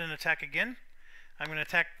paladin attack again. I'm going to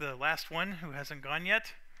attack the last one who hasn't gone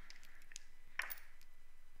yet.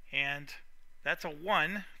 And that's a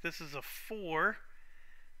 1. This is a 4.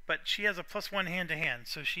 But she has a +1 hand-to-hand,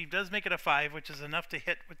 so she does make it a 5, which is enough to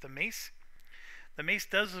hit with the mace. The mace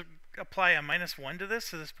does apply a -1 to this,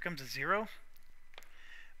 so this becomes a 0.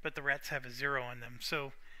 But the rats have a 0 on them.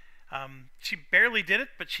 So she barely did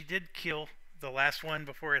it, but she did kill the last one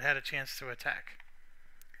before it had a chance to attack.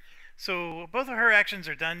 So both of her actions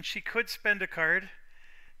are done. She could spend a card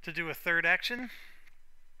to do a third action.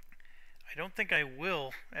 I don't think I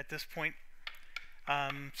will at this point.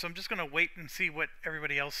 So I'm just going to wait and see what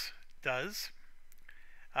everybody else does.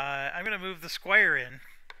 I'm going to move the squire in,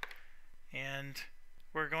 and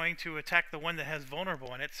we're going to attack the one that has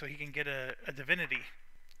vulnerable in it so he can get a divinity.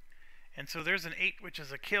 And so there's an 8, which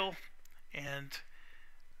is a kill, and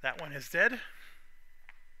that one is dead.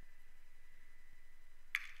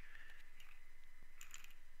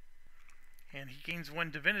 And he gains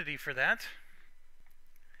 1 divinity for that.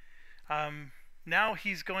 Now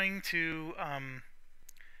he's going to,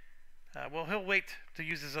 well, he'll wait to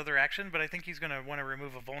use his other action, but I think he's going to want to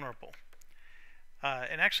remove a vulnerable.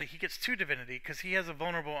 And actually, he gets 2 divinity because he has a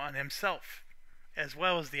vulnerable on himself, as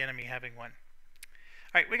well as the enemy having 1.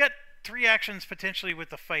 Alright, we got 3 actions potentially with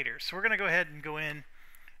the fighter. So we're going to go ahead and go in,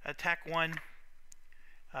 attack 1.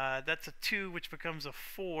 That's a 2, which becomes a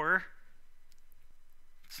 4.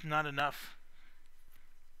 It's not enough.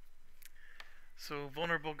 So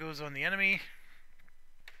vulnerable goes on the enemy.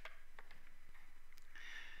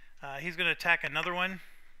 He's going to attack another one,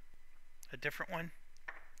 a different one.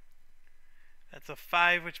 That's a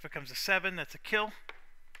 5, which becomes a 7. That's a kill.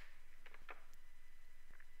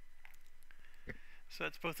 So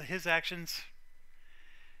that's both of his actions.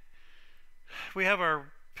 We got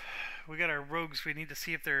our rogues. We need to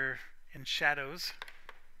see if they're in shadows.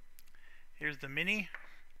 Here's the mini.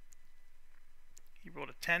 He rolled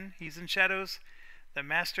a 10. He's in shadows. The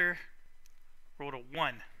master rolled a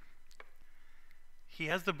 1. He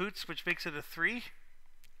has the boots, which makes it a 3.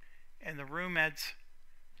 And the room adds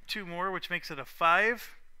 2 more, which makes it a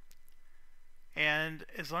 5. And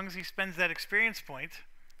as long as he spends that experience point,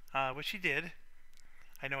 which he did.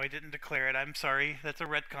 I know I didn't declare it. I'm sorry. That's a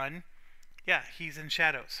retcon. Yeah, he's in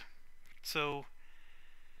shadows. So,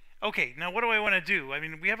 okay, now what do I want to do? I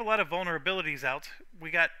mean, we have a lot of vulnerabilities out.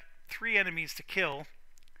 We got 3 enemies to kill.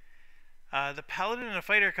 The paladin and the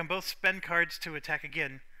fighter can both spend cards to attack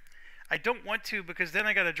again. I don't want to because then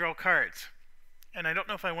I got to draw cards. And I don't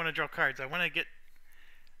know if I want to draw cards. I want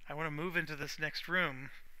to move into this next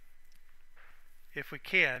room if we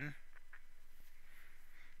can.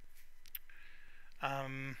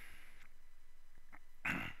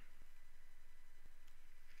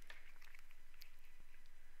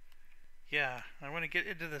 Yeah, I want to get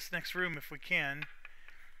into this next room if we can.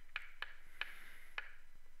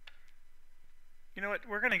 You know what?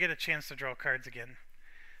 We're going to get a chance to draw cards again.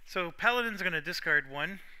 So Paladin's going to discard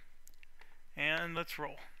 1. And let's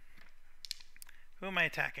roll. Who am I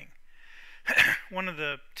attacking? One of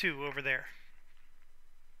the 2 over there.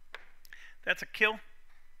 That's a kill.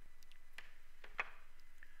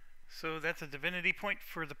 So that's a divinity point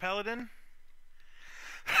for the Paladin.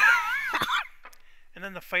 And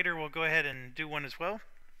then the fighter will go ahead and do 1 as well.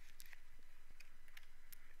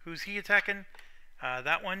 Who's he attacking?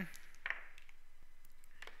 That one.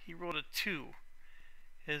 He rolled a 2.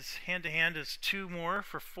 His hand-to-hand is 2 more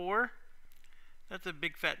for 4. That's a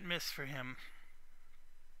big fat miss for him.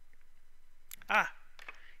 Ah!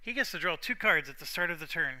 He gets to draw 2 cards at the start of the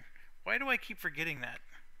turn. Why do I keep forgetting that?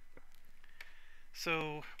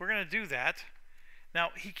 So we're going to do that. Now,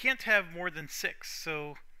 he can't have more than 6,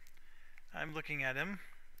 so I'm looking at him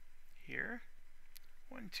here.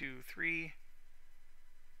 1, 2, 3.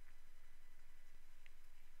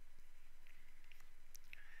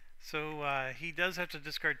 So he does have to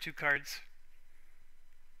discard 2 cards,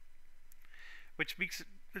 which makes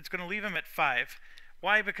it's going to leave him at 5.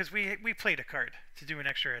 Why? Because we played a card to do an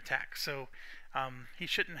extra attack, so he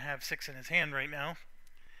shouldn't have 6 in his hand right now.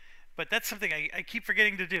 But that's something I keep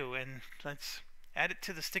forgetting to do, and let's add it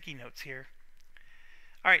to the sticky notes here.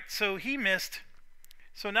 Alright, so he missed.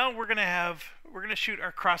 So now we're gonna shoot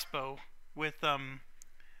our crossbow with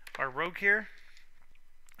our rogue here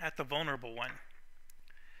at the vulnerable one.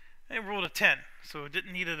 They rolled a 10, so it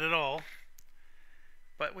didn't need it at all.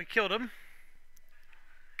 But we killed him.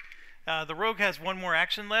 The rogue has 1 more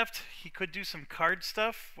action left. He could do some card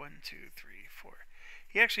stuff. 1, 2, 3, 4.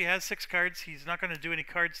 He actually has 6 cards. He's not going to do any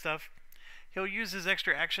card stuff. He'll use his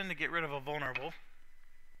extra action to get rid of a vulnerable.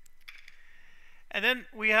 And then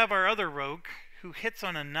we have our other rogue who hits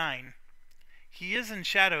on a 9. He is in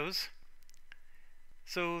shadows,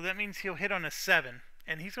 so that means he'll hit on a 7.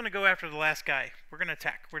 And he's going to go after the last guy. We're going to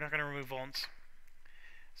attack. We're not going to remove vulns.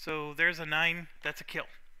 So there's a 9. That's a kill.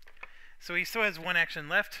 So he still has 1 action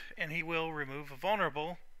left, and he will remove a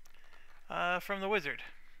vulnerable from the wizard.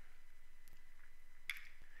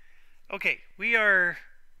 Okay, we are...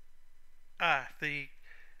 the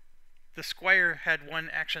squire had 1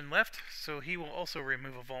 action left, so he will also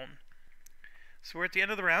remove a vuln. So we're at the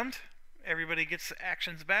end of the round. Everybody gets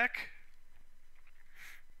actions back.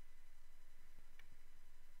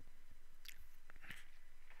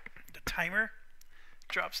 The timer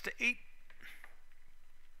drops to 8.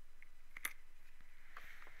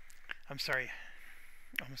 I'm sorry,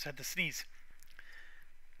 almost had to sneeze.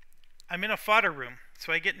 I'm in a fodder room,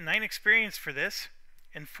 so I get 9 experience for this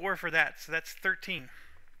and 4 for that, so that's 13.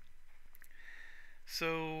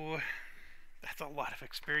 So that's a lot of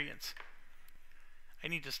experience. I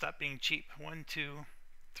need to stop being cheap. 1, 2,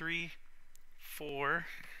 3, 4,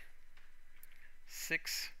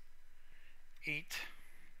 6, 8,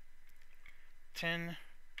 10,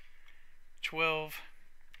 12.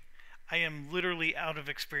 I am literally out of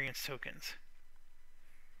experience tokens.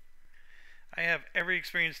 I have every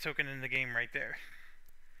experience token in the game right there.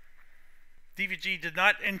 DVG did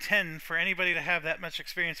not intend for anybody to have that much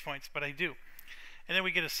experience points, but I do. And then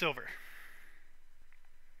we get a silver.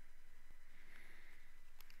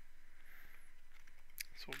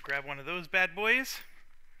 So we'll grab one of those bad boys.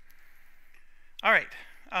 Alright.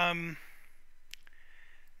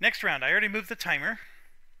 Next round. I already moved the timer.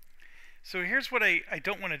 So here's what I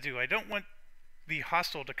don't want to do. I don't want the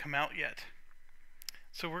hostile to come out yet.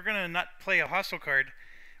 So we're going to not play a hostile card.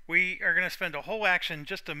 We are going to spend a whole action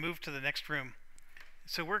just to move to the next room.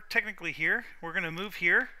 So we're technically here. We're going to move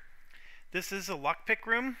here. This is a lockpick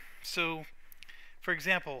room. So, for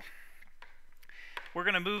example, we're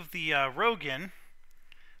going to move the rogue in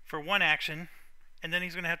for one action, and then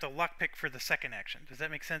he's going to have to lockpick for the second action. Does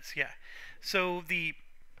that make sense? Yeah. So the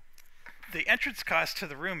entrance cost to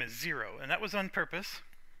the room is 0, and that was on purpose.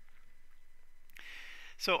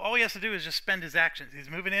 So all he has to do is just spend his actions. He's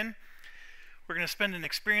moving in. We're going to spend an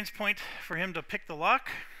experience point for him to pick the lock.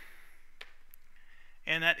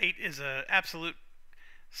 And that 8 is an absolute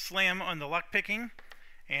slam on the lock picking.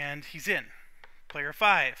 And he's in. Player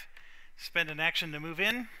 5. Spend an action to move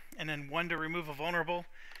in, and then 1 to remove a vulnerable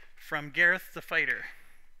from Gareth the fighter.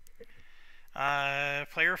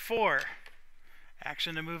 Player 4.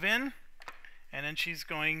 Action to move in. And then she's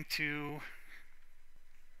going to...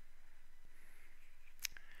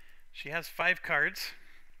 She has 5 cards.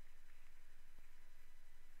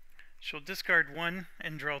 She'll discard 1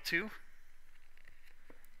 and draw 2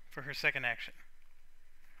 for her second action.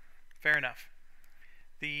 Fair enough.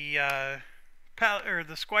 The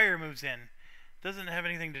squire moves in. Doesn't have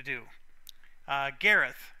anything to do.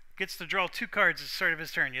 Gareth gets to draw 2 cards at the start of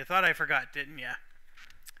his turn. You thought I forgot, didn't ya?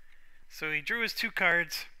 So he drew his 2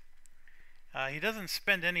 cards. He doesn't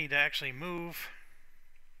spend any to actually move.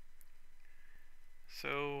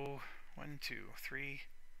 So 1, 2, 3,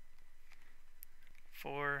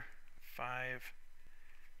 4, 5. I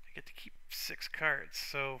get to keep 6 cards.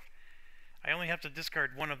 So I only have to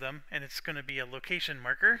discard 1 of them, and it's going to be a location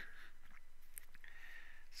marker.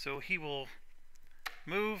 So he will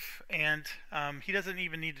move, and he doesn't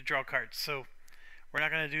even need to draw cards. So we're not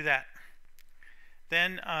going to do that.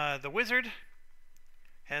 Then the wizard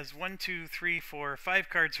has 1, 2, 3, 4, 5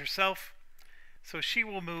 cards herself. So she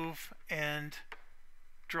will move and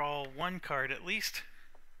draw 1 card at least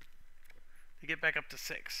to get back up to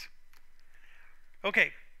 6.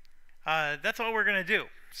 Okay, that's all we're going to do.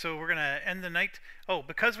 So we're going to end the night. Oh,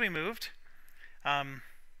 because we moved 3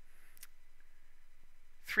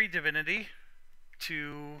 divinity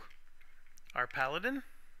to our paladin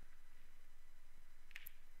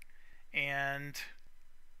and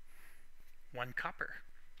 1 copper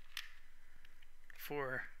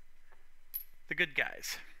for the good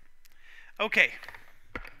guys. Okay,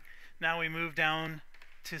 now we move down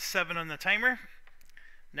to 7 on the timer.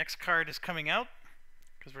 Next card is coming out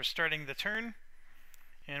because we're starting the turn,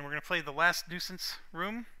 and we're going to play the last nuisance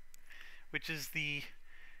room, which is the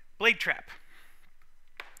blade trap.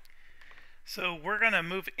 So we're going to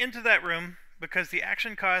move into that room because the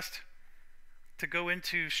action cost to go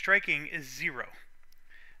into striking is 0.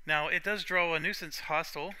 Now it does draw a nuisance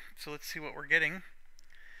hostile, so let's see what we're getting.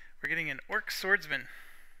 We're getting an orc swordsman.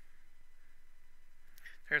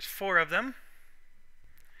 There's 4 of them.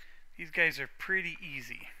 These guys are pretty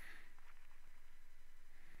easy.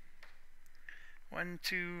 1,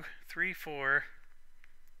 2, 3, 4.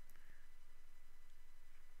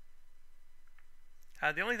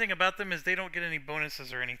 The only thing about them is they don't get any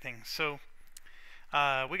bonuses or anything. So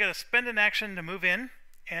we got to spend an action to move in,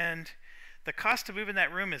 and the cost to move in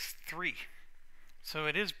that room is 3. So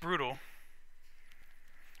it is brutal.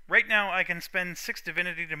 Right now I can spend 6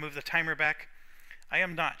 divinity to move the timer back. I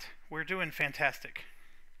am not. We're doing fantastic.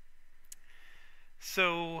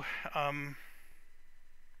 So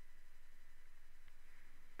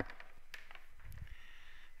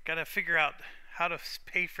got to figure out how to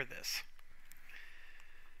pay for this.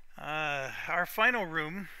 Our final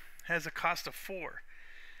room has a cost of 4.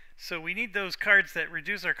 So we need those cards that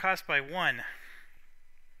reduce our cost by 1.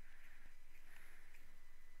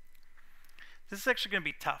 This is actually going to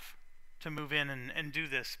be tough to move in and do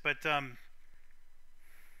this, but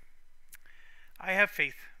I have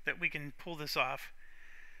faith that we can pull this off.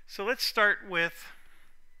 So let's start with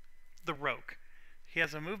the rogue. He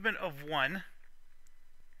has a movement of 1.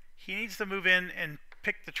 He needs to move in and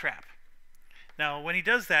pick the trap. Now, when he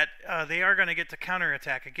does that, they are going to get to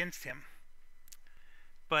counterattack against him.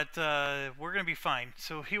 But we're going to be fine.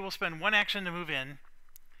 So he will spend 1 action to move in.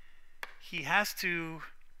 He has to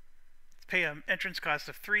pay an entrance cost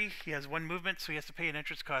of 3. He has 1 movement, so he has to pay an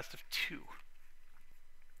entrance cost of 2.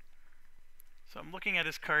 So I'm looking at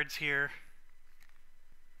his cards here.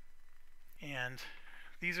 And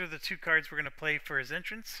these are the 2 cards we're going to play for his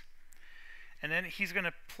entrance. And then he's going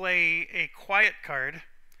to play a quiet card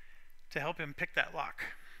to help him pick that lock.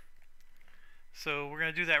 So we're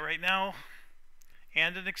going to do that right now.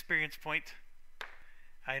 And an experience point.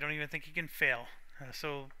 I don't even think he can fail.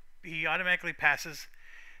 So he automatically passes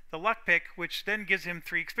the lock pick, which then gives him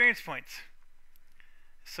 3 experience points.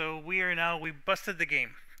 So we busted the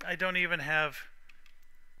game. I don't even have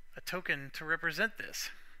a token to represent this.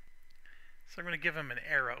 So I'm going to give him an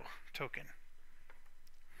arrow token.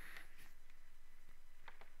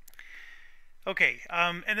 Okay,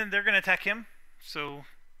 and then they're going to attack him. So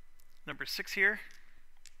number 6 here.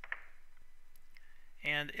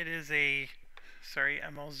 And it is a, sorry,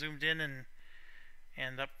 I'm all zoomed in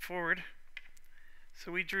and up forward.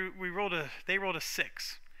 So they rolled a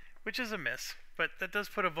 6, which is a miss, but that does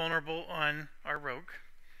put a vulnerable on our rogue.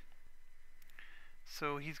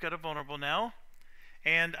 So he's got a vulnerable now.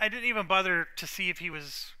 And I didn't even bother to see if he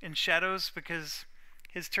was in shadows because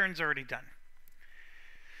his turn's already done.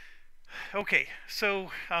 Okay, so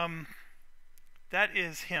that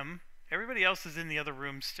is him. Everybody else is in the other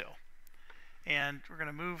room still. And we're going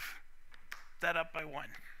to move that up by 1.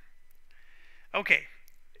 Okay,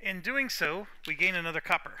 in doing so, we gain another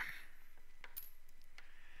copper.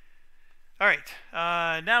 Alright,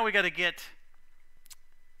 now we got to get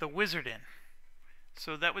the wizard in.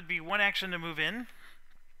 So that would be 1 action to move in.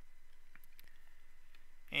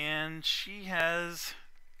 And she has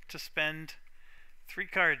to spend 3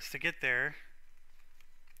 cards to get there.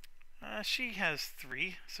 She has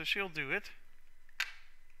 3, so she'll do it.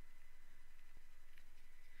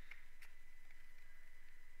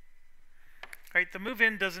 Alright, the move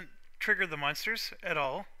in doesn't trigger the monsters at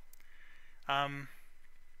all.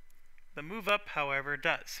 The move up, however,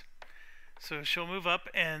 does. So she'll move up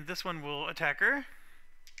and this one will attack her.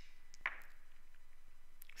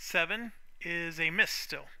 7 is a miss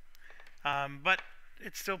still. But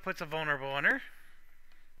it still puts a vulnerable on her.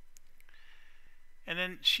 And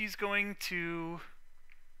then she's going to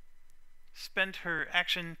spend her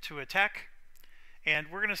action to attack. And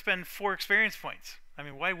we're going to spend 4 experience points. I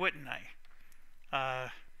mean, why wouldn't I?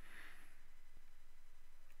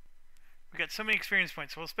 We got so many experience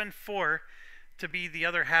points, so we'll spend 4 to be the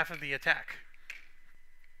other half of the attack.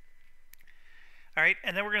 Alright,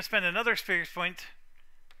 and then we're going to spend another experience point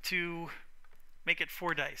to make it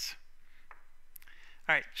 4 dice.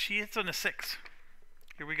 Alright, she hits on a 6.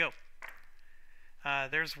 Here we go.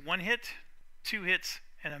 There's 1 hit, 2 hits,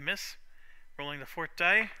 and a miss. Rolling the 4th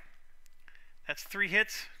die. That's 3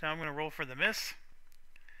 hits. Now I'm going to roll for the miss.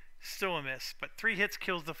 Still a miss, but 3 hits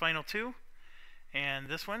kills the final 2. And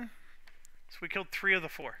this one. So we killed 3 of the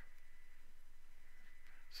 4.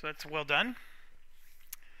 So that's well done.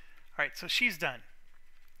 Alright, so she's done.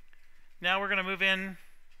 Now we're going to move in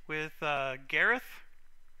with Gareth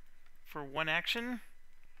for 1 action.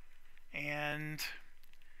 And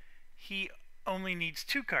he only needs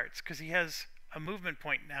 2 cards because he has a movement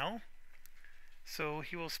point now. So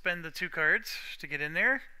he will spend the 2 cards to get in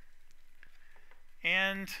there.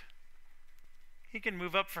 And he can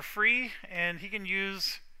move up for free, and he can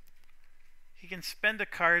spend a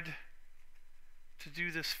card to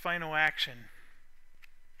do this final action.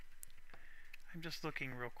 I'm just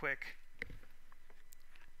looking real quick.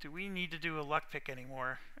 Do we need to do a luck pick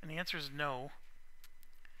anymore? And the answer is no.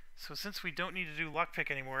 So since we don't need to do luck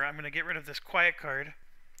pick anymore, I'm going to get rid of this quiet card,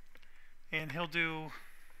 and he'll do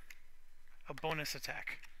a bonus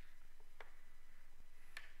attack.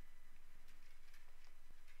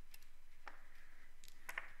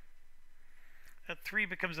 That 3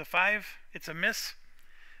 becomes a 5. It's a miss,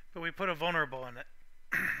 but we put a vulnerable in it.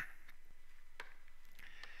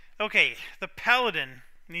 Okay, the paladin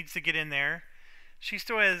needs to get in there. She has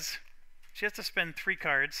to spend 3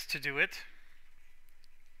 cards to do it.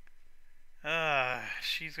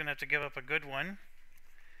 She's going to have to give up a good one.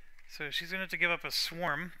 So she's going to have to give up a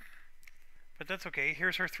swarm. But that's okay.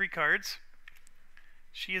 Here's her 3 cards.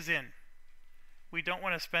 She is in. We don't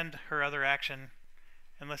want to spend her other action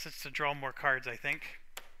unless it's to draw more cards, I think.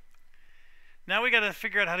 Now we got to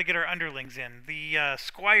figure out how to get our underlings in. The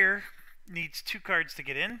squire needs 2 cards to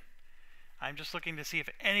get in. I'm just looking to see if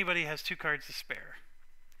anybody has 2 cards to spare.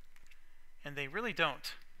 And they really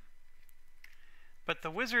don't. But the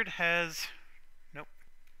wizard has... Nope.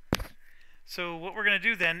 So what we're going to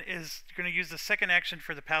do then is you're going to use the second action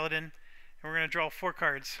for the paladin, and we're going to draw 4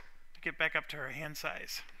 cards to get back up to our hand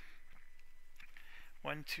size.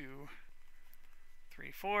 1, 2,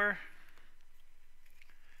 3, 4.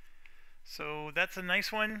 So that's a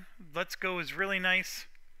nice one. Let's Go is really nice.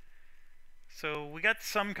 So we got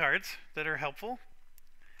some cards that are helpful.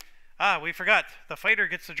 Ah, we forgot. The fighter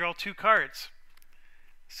gets to draw 2 cards.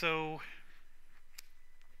 So,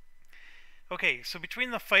 okay, so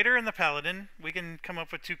between the fighter and the paladin, we can come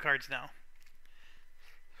up with 2 cards now.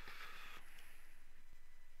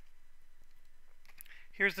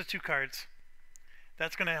 Here's the 2 cards.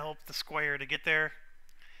 That's going to help the squire to get there.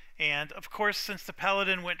 And, of course, since the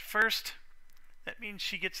paladin went first, that means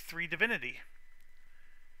she gets 3 divinity.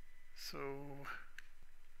 So,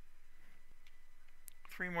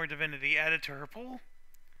 3 more divinity added to her pool.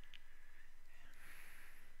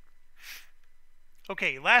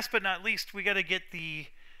 Okay, last but not least, we got to get the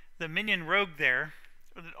minion rogue there.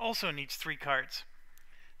 It also needs 3 cards.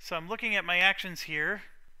 So I'm looking at my actions here.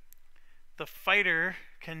 The fighter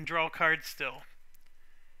can draw cards still.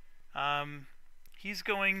 He's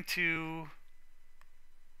going to...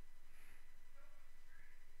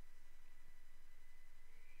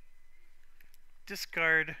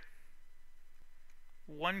 discard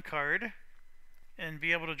 1 card and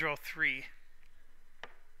be able to draw 3.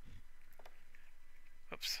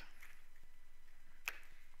 Oops.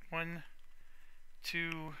 1,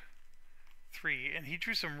 2, 3. And he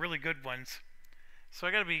drew some really good ones. So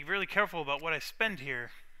I gotta be really careful about what I spend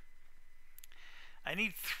here. I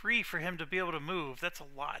need 3 for him to be able to move. That's a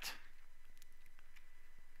lot.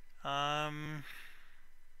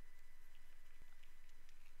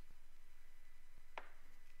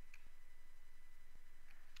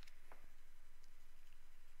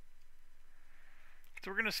 So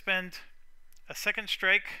we're going to spend a second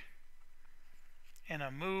strike and a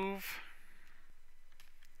move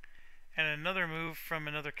and another move from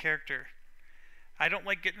another character. I don't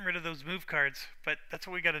like getting rid of those move cards, but that's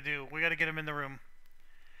what we got to do. We got to get them in the room.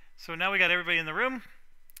 So now we got everybody in the room,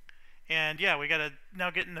 and yeah, we got to now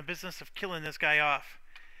get in the business of killing this guy off.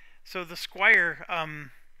 So the squire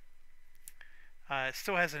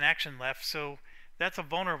still has an action left, so that's a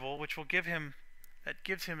vulnerable, which will give him, that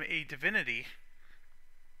gives him a divinity.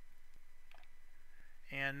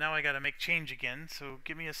 And now I got to make change again, so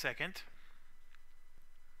give me a second.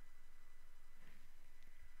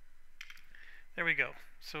 There we go.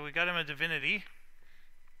 So we got him a divinity.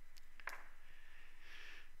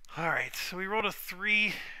 Alright, so we rolled a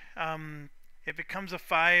 3. It becomes a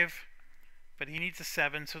 5, but he needs a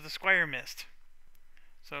 7, so the squire missed.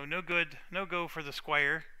 So no good, no go for the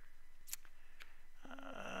squire.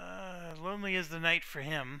 Lonely is the night for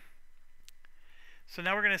him. So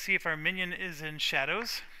now we're going to see if our minion is in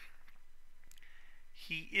shadows.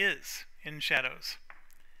 He is in shadows.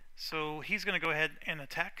 So he's going to go ahead and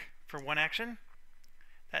attack for 1 action.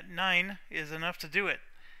 That 9 is enough to do it.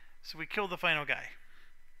 So we kill the final guy.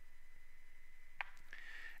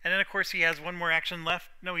 And then of course he has 1 more action left.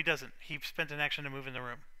 No, he doesn't. He spent an action to move in the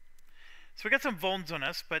room. So we got some vulns on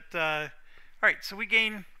us, but alright, so we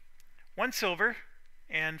gain 1 silver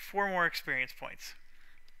and 4 more experience points.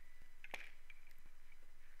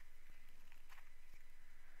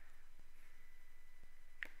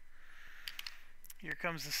 Here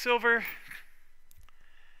comes the silver,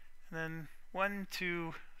 and then 1,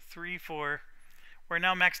 2, 3, 4. We're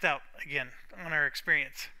now maxed out again on our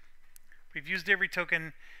experience. We've used every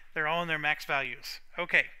token. They're all in their max values.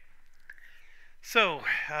 Okay. So,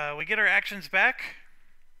 we get our actions back.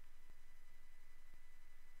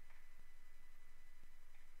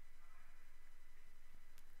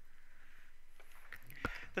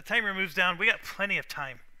 The timer moves down. We got plenty of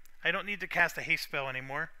time. I don't need to cast a haste spell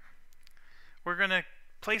anymore. We're going to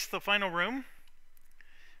place the final room,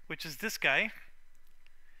 which is this guy.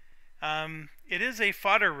 It is a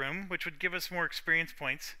fodder room, which would give us more experience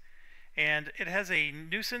points. And it has a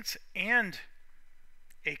nuisance and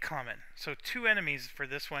a common. So 2 enemies for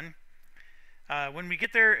this one. When we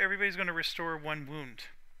get there, everybody's going to restore 1 wound.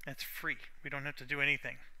 That's free. We don't have to do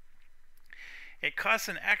anything. It costs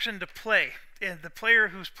an action to play. And the player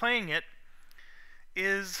who's playing it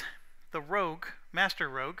is the rogue, master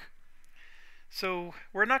rogue. So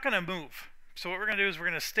we're not going to move. So what we're going to do is we're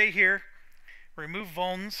going to stay here, remove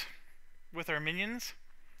vulns with our minions.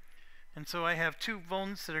 And so I have 2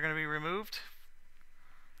 vulns that are going to be removed.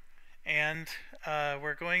 And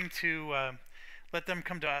we're going to let them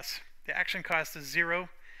come to us. The action cost is 0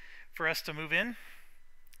 for us to move in.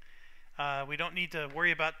 We don't need to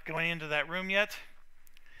worry about going into that room yet.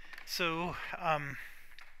 So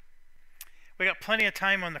we got plenty of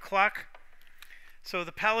time on the clock. So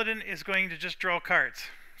the paladin is going to just draw cards.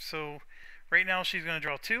 So right now she's going to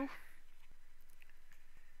draw 2.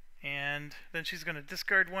 And then she's going to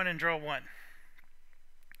discard 1 and draw 1.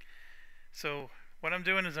 So what I'm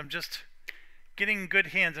doing is I'm just getting good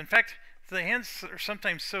hands. In fact, the hands are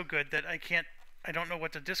sometimes so good that I don't know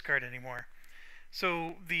what to discard anymore.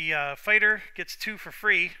 So the fighter gets 2 for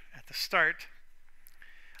free at the start.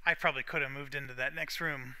 I probably could have moved into that next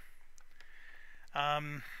room.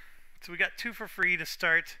 So we got 2 for free to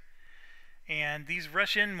start, and these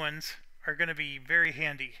rush in ones are going to be very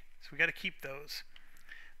handy. So we got to keep those.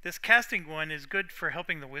 This casting one is good for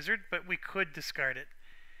helping the wizard, but we could discard it.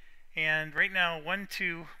 And right now, 1,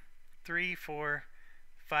 2, 3, 4,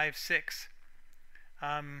 5, 6.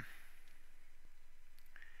 I'm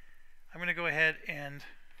going to go ahead and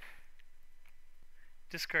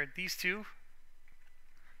discard these 2.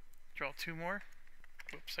 Draw 2 more.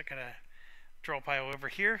 Whoops, I got a draw pile over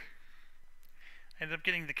here. I ended up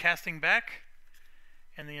getting the casting back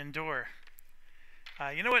and the endure.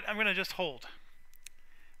 You know what? I'm going to just hold.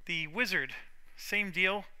 The wizard, same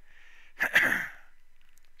deal.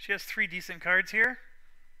 She has 3 decent cards here.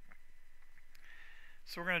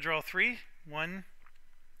 So we're going to draw 3. 1,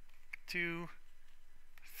 2,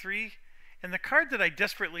 3. And the card that I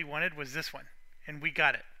desperately wanted was this one, and we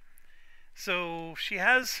got it. So she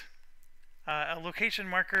has a location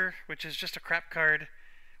marker, which is just a crap card.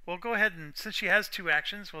 We'll go ahead and, since she has 2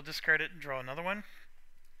 actions, we'll discard it and draw another one.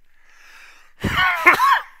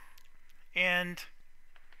 And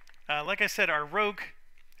like I said, our rogue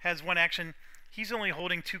has 1 action. He's only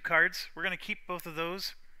holding 2 cards. We're going to keep both of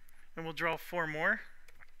those, and we'll draw 4 more.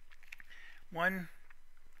 1,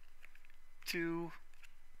 2,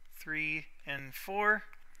 3, and 4.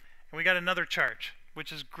 And we got another charge,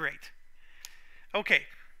 which is great. Okay,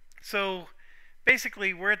 so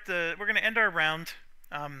basically we're going to end our round.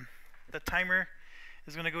 The timer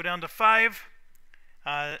is going to go down to 5.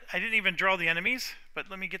 I didn't even draw the enemies, but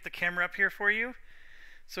let me get the camera up here for you.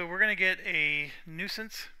 So we're going to get a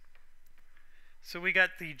nuisance. So we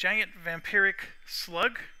got the giant vampiric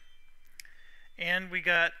slug, and we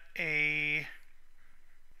got a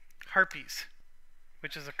harpies,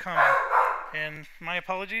 which is a common. And my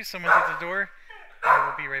apologies, someone's at the door. I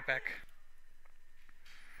will be right back.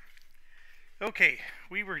 Okay,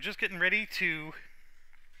 we were just getting ready to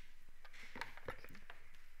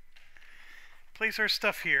place our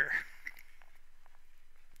stuff here.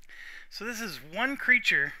 So this is 1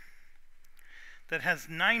 creature that has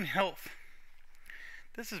 9 health.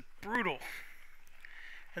 This is brutal.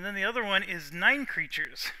 And then the other one is 9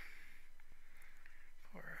 creatures.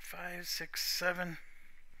 4, 5, 6, 7,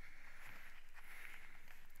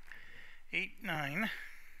 8, 9.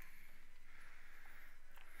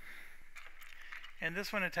 And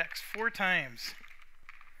this one attacks 4 times.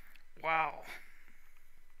 Wow.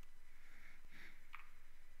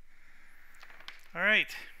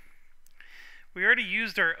 Alright. We already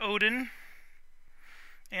used our Odin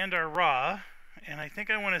and our Ra, and I think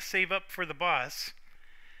I want to save up for the boss.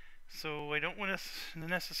 So I don't want to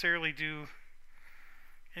necessarily do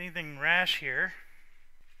anything rash here.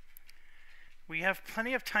 We have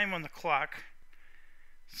plenty of time on the clock,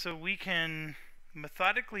 so we can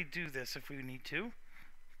methodically do this if we need to,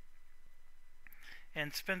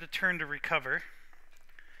 and spend a turn to recover.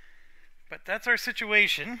 But that's our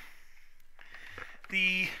situation.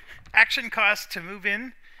 The action cost to move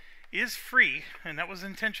in is free, and that was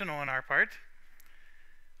intentional on our part.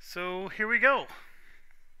 So here we go.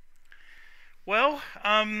 Well,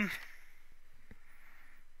 alright,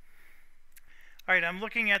 I'm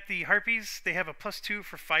looking at the harpies. They have a +2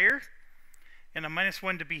 for fire and a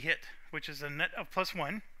 -1 to be hit, which is a net of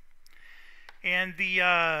 +1. And the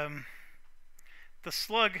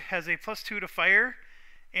slug has a +2 to fire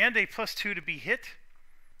and a +2 to be hit,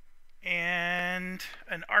 and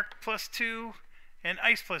an arc +2 and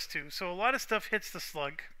ice +2. So a lot of stuff hits the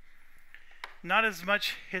slug. Not as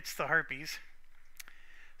much hits the harpies.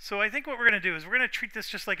 So I think what we're going to do is we're going to treat this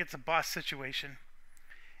just like it's a boss situation.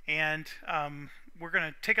 And we're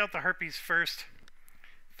going to take out the harpies first,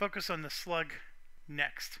 focus on the slug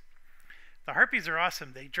next. The harpies are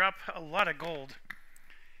awesome. They drop a lot of gold.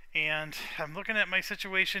 And I'm looking at my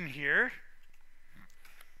situation here,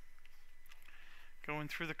 going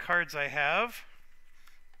through the cards I have.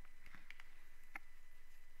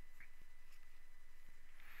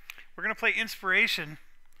 We're going to play Inspiration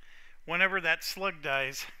whenever that slug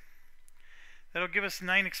dies. That'll give us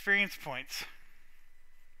 9 experience points.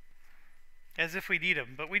 as if we need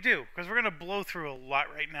them, but we do, because we're going to blow through a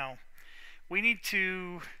lot right now. We need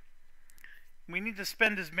to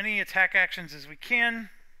spend as many attack actions as we can.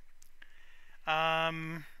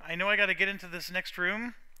 I know I got to get into this next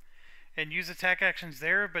room and use attack actions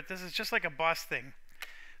there, but this is just like a boss thing.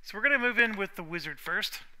 So we're going to move in with the wizard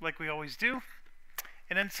first, like we always do,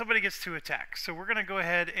 and then somebody gets to attack. So we're going to go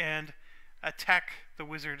ahead and attack the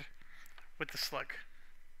wizard with the slug.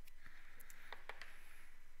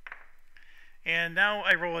 And now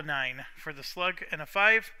I roll a 9 for the slug and a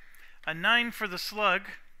 5. A 9 for the slug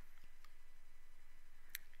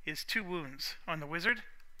is 2 wounds on the wizard.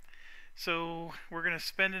 So we're going to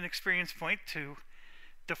spend an experience point to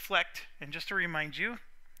deflect. And just to remind you,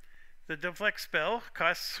 the deflect spell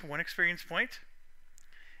costs 1 experience point.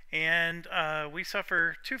 And we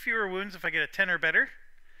suffer 2 fewer wounds if I get a 10 or better.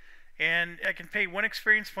 And I can pay 1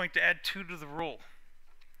 experience point to add 2 to the roll.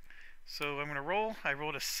 So I'm going to roll. I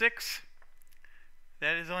rolled a 6.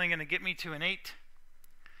 That is only going to get me to an 8.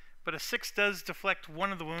 But a 6 does deflect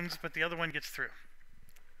 1 of the wounds, but the other one gets through.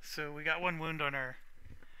 So we got 1 wound on our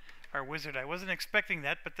wizard. I wasn't expecting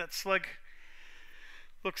that, but that slug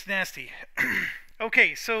looks nasty.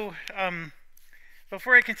 Okay, so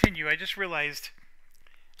before I continue, I just realized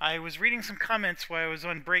I was reading some comments while I was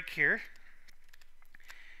on break here,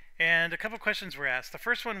 and a couple questions were asked. The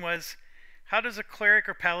first one was, how does a cleric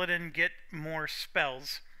or paladin get more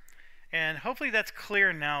spells? And hopefully that's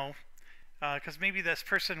clear now, because maybe this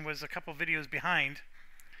person was a couple videos behind.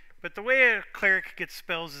 But the way a cleric gets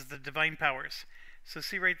spells is the divine powers. So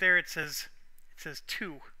see right there, it says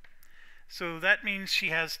 2. So that means she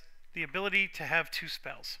has the ability to have 2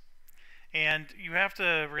 spells, and you have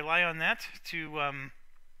to rely on that to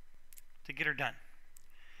get her done.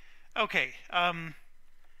 Okay.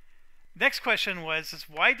 Next question was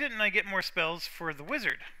why didn't I get more spells for the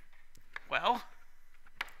wizard? Well,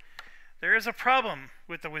 there is a problem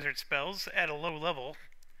with the wizard spells at a low level,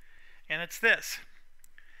 and it's this.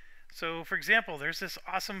 So, for example, there's this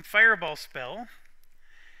awesome fireball spell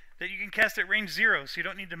that you can cast at range 0, so you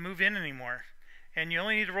don't need to move in anymore. And you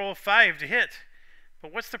only need to roll a 5 to hit.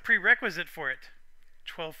 But what's the prerequisite for it?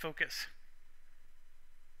 12 focus.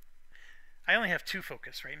 I only have 2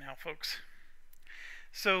 focus right now, folks.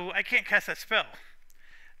 So I can't cast that spell.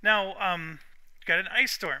 Now, got an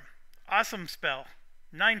ice storm. Awesome spell.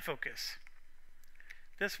 9 focus.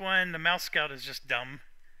 This one, the mouse scout, is just dumb.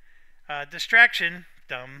 Distraction,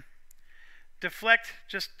 dumb. Deflect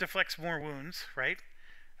just deflects more wounds, right?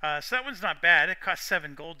 So that one's not bad. It costs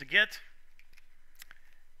 7 gold to get.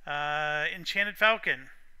 Enchanted Falcon.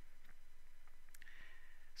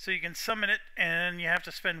 So you can summon it, and you have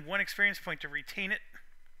to spend 1 experience point to retain it.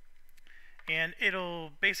 And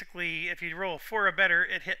it'll basically, if you roll a 4 or better,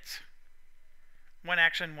 it hits. 1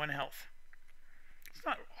 action, 1 health. It's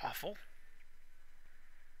not awful.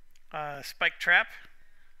 Spike Trap.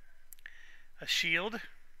 A shield.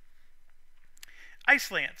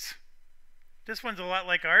 Ice Lance. This one's a lot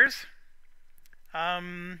like ours.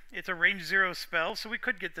 It's a range 0 spell, so we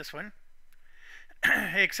could get this one.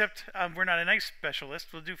 Except we're not an ice specialist.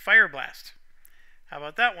 We'll do Fire Blast. How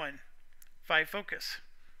about that one? 5 focus.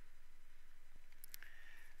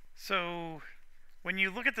 So when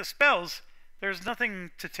you look at the spells, there's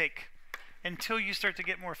nothing to take until you start to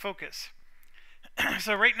get more focus.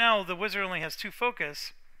 So right now the wizard only has 2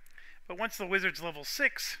 focus, but once the wizard's level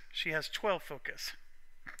 6, she has 12 focus.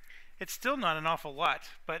 It's still not an awful lot,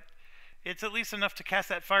 but it's at least enough to cast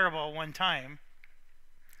that fireball 1 time.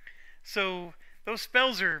 So those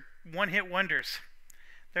spells are one-hit wonders.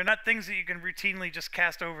 They're not things that you can routinely just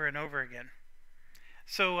cast over and over again.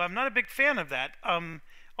 So I'm not a big fan of that,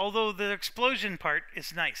 although the explosion part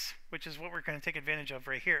is nice, which is what we're going to take advantage of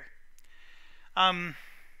right here. There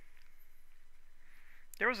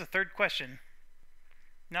was a third question.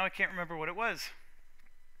 Now I can't remember what it was.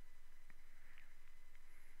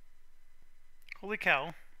 Holy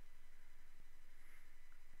cow.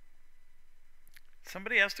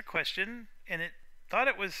 Somebody asked a question, and it thought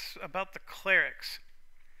it was about the clerics.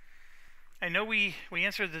 I know we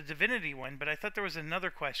answered the divinity one, but I thought there was another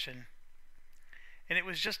question. And it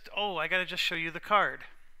was just, oh, I gotta just show you the card.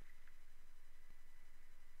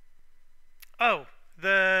 Oh,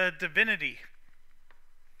 the divinity.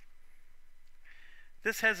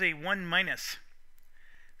 This has a 1-.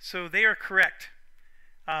 So they are correct.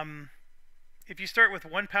 If you start with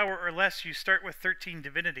 1 power or less, you start with 13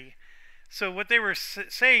 divinity. So what they were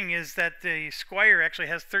saying is that the squire actually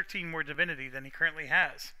has 13 more divinity than he currently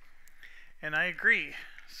has. And I agree.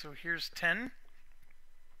 So here's 10.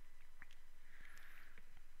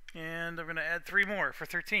 And I'm going to add 3 more for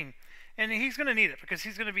 13. And he's going to need it because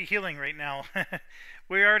he's going to be healing right now.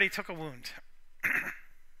 We already took a wound.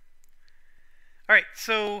 Alright,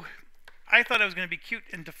 so I thought I was going to be cute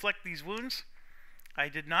and deflect these wounds. I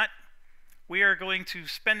did not. We are going to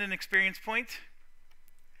spend an experience point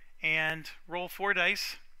and roll 4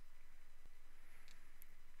 dice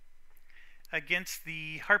against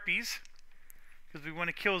the harpies because we want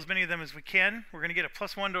to kill as many of them as we can. We're going to get a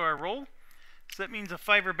 +1 to our roll, so that means a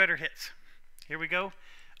 5 or better hits. Here we go.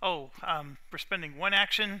 Oh, we're spending 1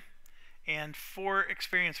 action and 4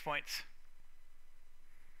 experience points.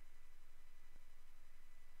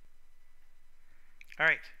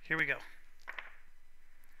 Alright, here we go.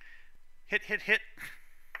 Hit, hit, hit.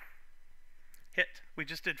 Hit. We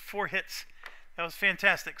just did 4 hits. That was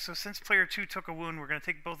fantastic. So since player 2 took a wound, we're going to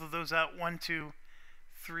take both of those out. 1, 2,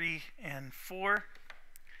 3, and 4.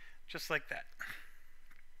 Just like that.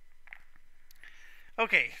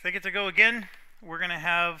 Okay, they get to go again. We're going to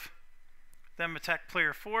have them attack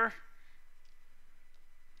player 4,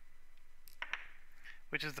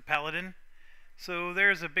 which is the paladin. So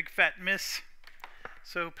there's a big fat miss.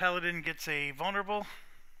 So paladin gets a vulnerable.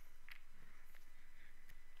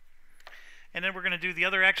 And then we're going to do the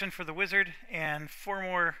other action for the wizard and 4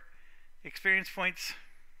 more experience points.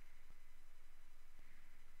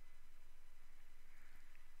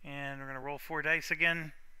 And we're going to roll 4 dice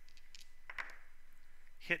again.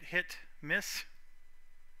 Hit, hit, miss.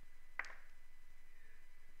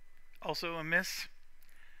 Also a miss.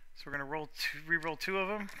 So we're going to re-roll 2 of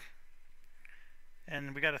them.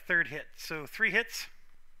 And we got a 3rd hit. So 3 hits.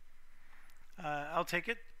 I'll take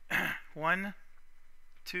it. 1,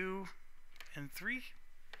 2, and 3.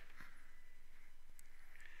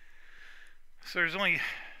 So there's only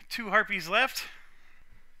 2 harpies left.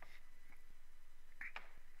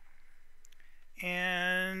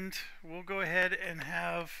 And we'll go ahead and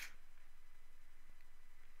have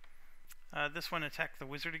this one attack the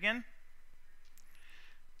wizard again.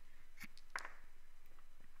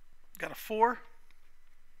 Got a 4.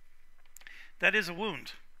 That is a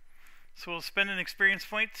wound. So we'll spend an experience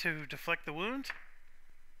point to deflect the wound.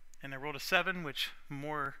 And I rolled a 7, which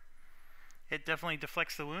it definitely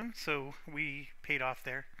deflects the wound, so we paid off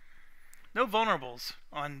there. No vulnerables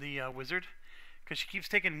on the wizard, because she keeps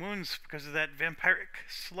taking wounds because of that vampiric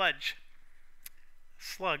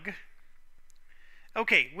slug.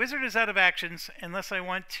 Okay, wizard is out of actions unless I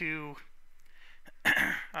want to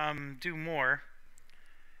do more.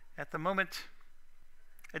 At the moment,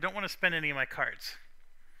 I don't want to spend any of my cards.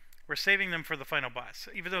 We're saving them for the final boss,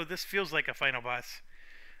 even though this feels like a final boss.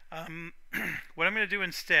 What I'm going to do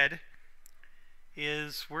instead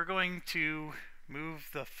is we're going to move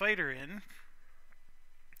the fighter in,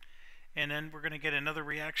 and then we're going to get another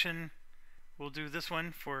reaction. We'll do this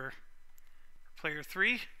one for player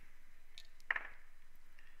 3.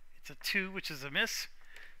 It's a 2, which is a miss.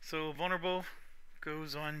 So vulnerable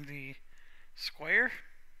goes on the squire.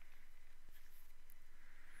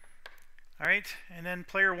 Alright, and then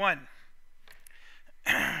player 1.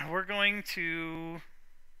 We're going to...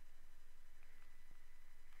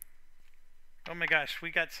 Oh my gosh,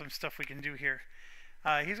 we got some stuff we can do here.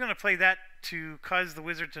 He's going to play that to cause the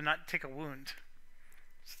wizard to not take a wound.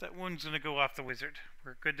 So that wound's going to go off the wizard.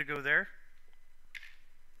 We're good to go there.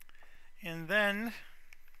 And then...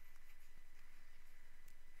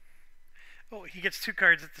 Oh, he gets 2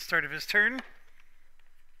 cards at the start of his turn.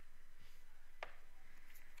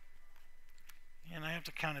 And I have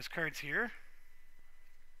to count his cards here.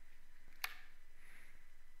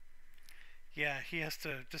 Yeah, he has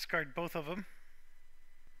to discard both of them.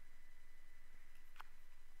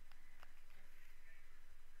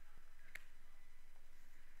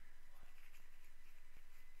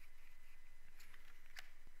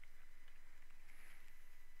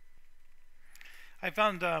 I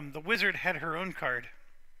found the wizard had her own card.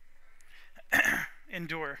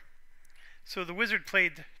 Endure. So the wizard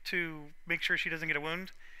played to make sure she doesn't get a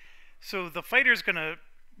wound. So the fighter's going to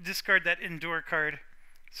discard that endure card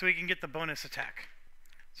so he can get the bonus attack.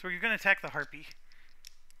 So you're going to attack the harpy.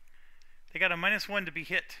 They got a -1 to be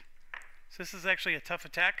hit. So this is actually a tough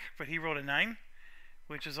attack, but he rolled a 9,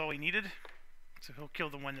 which is all he needed. So he'll kill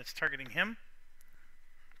the one that's targeting him.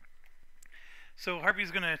 So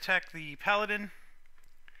harpy's going to attack the paladin.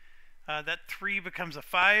 That 3 becomes a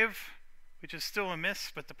 5, which is still a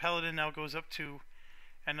miss, but the paladin now goes up to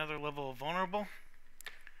another level of vulnerable.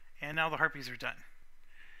 And now the harpies are done.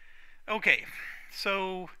 Okay,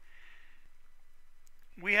 so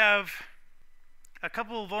we have a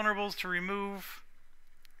couple of vulnerables to remove.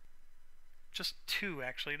 Just 2,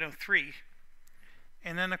 actually. No, 3.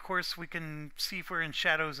 And then, of course, we can see if we're in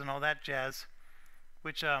shadows and all that jazz,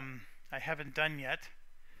 which I haven't done yet.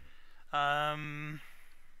 Sure,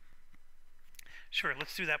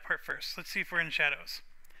 let's do that part first. Let's see if we're in shadows.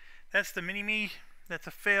 That's the mini-me. That's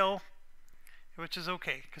a fail, which is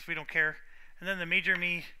okay, because we don't care. And then the major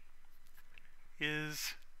me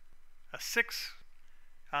is a 6.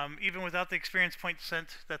 Even without the experience point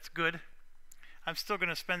sent, that's good. I'm still going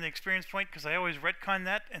to spend the experience point, because I always retcon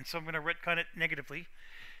that, and so I'm going to retcon it negatively,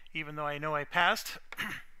 even though I know I passed.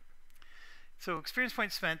 So experience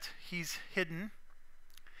point spent, he's hidden.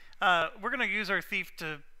 We're going to use our thief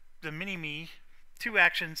to the mini-me, 2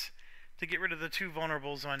 actions to get rid of the 2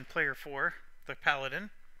 vulnerables on player 4, the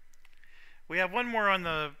paladin. We have 1 more on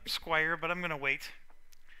the squire, but I'm going to wait.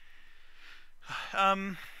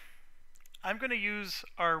 I'm going to use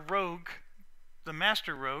our rogue, the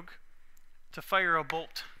master rogue, to fire a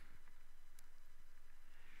bolt.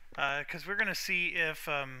 Because we're going to see if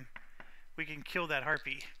we can kill that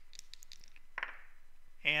harpy.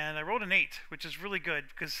 And I rolled an 8, which is really good,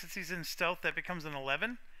 because since he's in stealth, that becomes an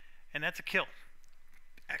 11, and that's a kill.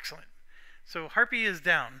 Excellent. So harpy is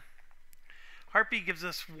down. Harpy gives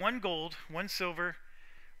us 1 gold, 1 silver,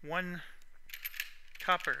 1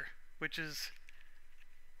 copper, which is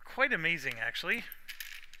quite amazing, actually.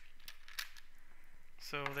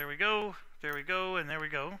 So there we go, and there we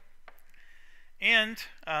go. And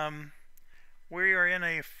we are in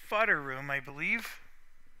a fodder room, I believe.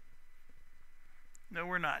 No,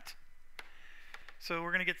 we're not. So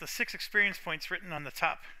we're going to get the 6 experience points written on the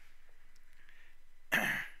top.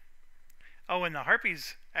 Oh, and the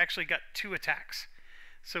harpies actually got 2 attacks.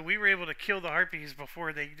 So we were able to kill the harpies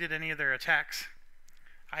before they did any of their attacks.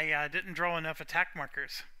 I didn't draw enough attack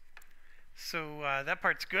markers. So that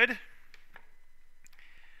part's good.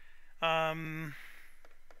 I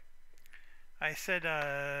said,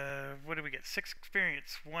 what did we get? 6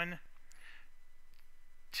 experience. 1,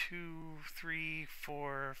 2, 3,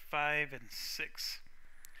 4, 5, and 6.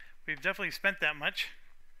 We've definitely spent that much.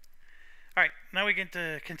 Alright, now we get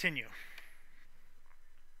to continue.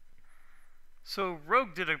 So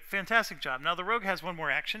Rogue did a fantastic job. Now the Rogue has 1 more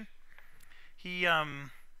action. He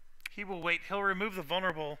will wait. He'll remove the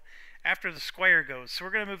vulnerable after the Squire goes. So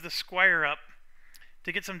we're going to move the Squire up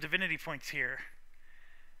to get some divinity points here.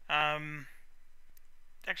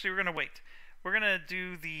 Actually, we're going to wait. We're going to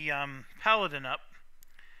do the Paladin up.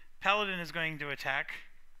 Paladin is going to attack.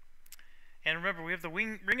 And remember, we have the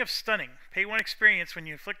Ring of Stunning. Pay 1 experience when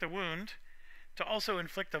you inflict a wound to also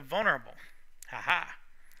inflict a vulnerable. Haha.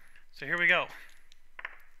 So here we go.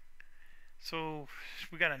 So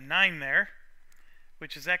we got a 9 there,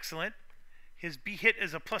 which is excellent. His B hit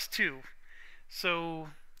is a +2. So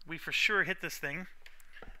we for sure hit this thing.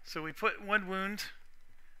 So we put 1 wound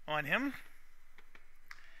on him.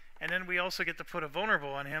 And then we also get to put a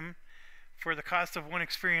vulnerable on him for the cost of 1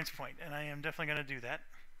 experience point. And I am definitely going to do that.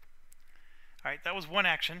 Alright, that was 1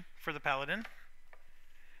 action for the Paladin.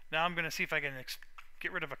 Now I'm going to see if I can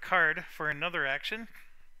get rid of a card for another action.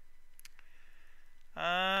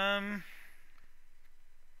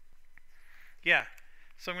 Yeah,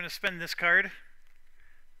 so I'm going to spend this card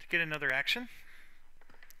to get another action.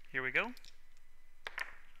 Here we go.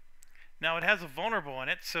 Now it has a vulnerable on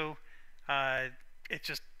it, so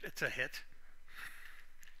it's a hit.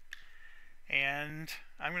 And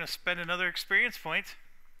I'm going to spend another experience point,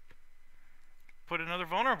 put another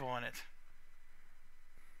vulnerable on it.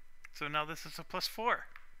 So now this is a +4.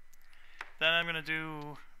 Then I'm going to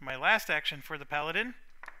do my last action for the Paladin,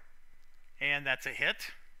 and that's a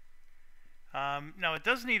hit. Now it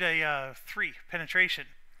does need a 3 penetration.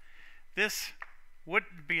 This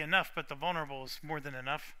wouldn't be enough, but the vulnerable is more than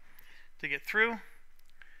enough to get through.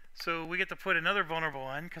 So we get to put another vulnerable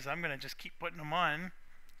on, because I'm going to just keep putting them on.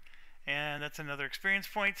 And that's another experience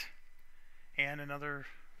point and another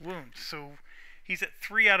wound. So he's at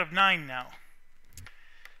 3 out of 9 now.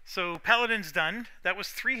 So Paladin's done. That was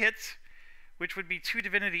 3 hits, which would be 2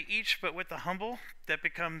 divinity each, but with the humble, that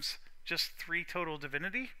becomes just 3 total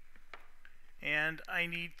divinity. And I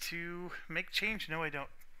need to make change. No, I don't.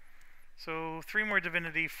 So 3 more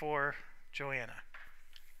divinity for Joanna.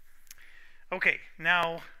 Okay,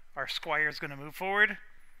 now our Squire is going to move forward,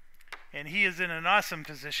 and he is in an awesome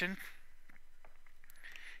position.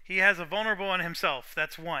 He has a vulnerable on himself.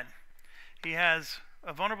 That's 1. He has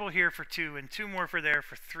a vulnerable here for 2, and 2 more for there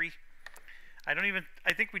for 3. I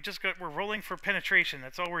think we're rolling for penetration.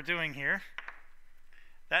 That's all we're doing here.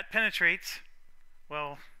 That penetrates.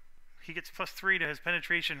 Well, he gets +3 to his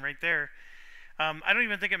penetration right there. I don't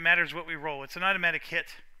even think it matters what we roll. It's an automatic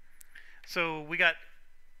hit. So we got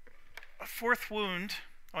a 4th wound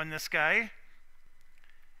on this guy.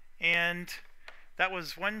 And that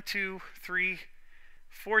was 1, 2, 3,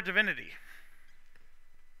 4 divinity.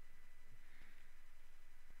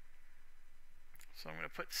 So I'm going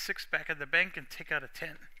to put 6 back in the bank and take out a 10.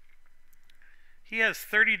 He has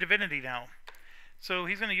 30 divinity now. So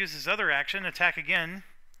he's going to use his other action, attack again.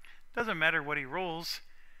 Doesn't matter what he rolls.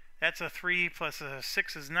 That's a 3 plus a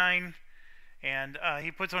 6 is 9. And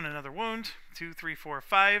he puts on another wound. 2, 3, 4,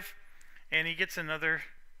 5. And he gets another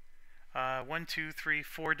 1, 2, 3,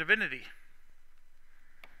 4 divinity.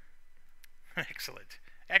 Excellent.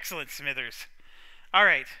 Excellent, Smithers.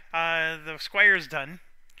 Alright, the Squire's done.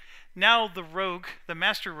 Now the Rogue, the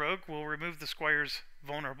Master Rogue, will remove the Squire's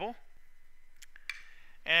vulnerable.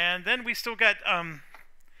 And then we still got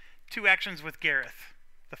 2 actions with Gareth,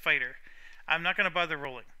 the fighter. I'm not going to bother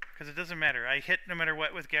rolling, because it doesn't matter. I hit no matter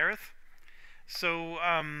what with Gareth. So,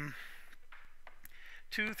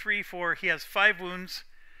 2, 3, 4, he has 5 wounds.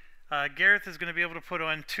 Gareth is going to be able to put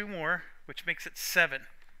on 2 more, which makes it 7.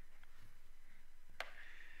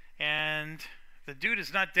 And the dude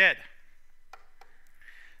is not dead.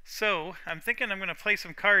 So, I'm thinking I'm going to play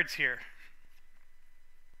some cards here.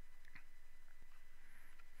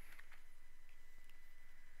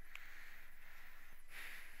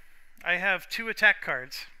 I have 2 attack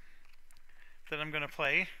cards that I'm going to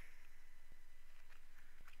play.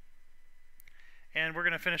 And we're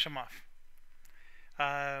going to finish them off.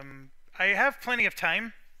 I have plenty of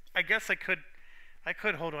time. I guess I could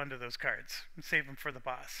hold on to those cards and save them for the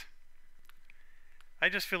boss. I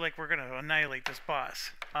just feel like we're going to annihilate this boss.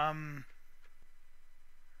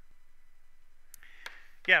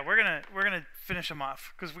 Yeah, we're gonna finish him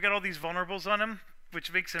off because we got all these vulnerables on him,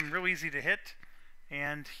 which makes him real easy to hit.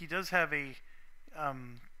 And he does have a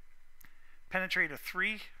penetrate of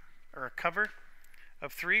 3, or a cover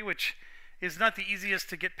of 3, which is not the easiest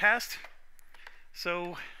to get past.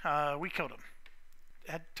 So we killed him.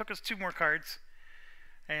 It took us 2 more cards,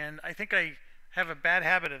 and I think I have a bad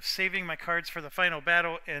habit of saving my cards for the final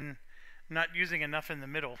battle and not using enough in the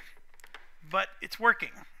middle. But it's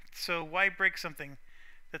working, so why break something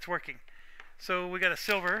that's working? So we got a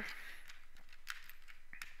silver.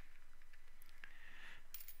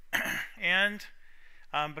 And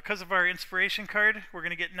because of our inspiration card, we're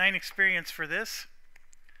going to get 9 experience for this.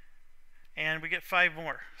 And we get 5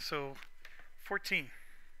 more, so 14.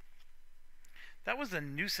 That was a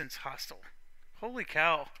nuisance hostile. Holy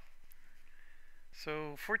cow.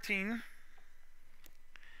 So 14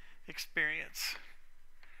 experience.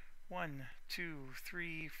 1, 2,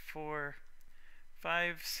 3, 4,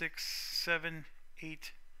 5, 6, 7,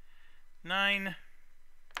 8, 9.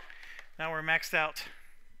 Now we're maxed out.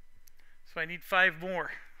 So I need 5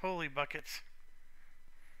 more. Holy buckets.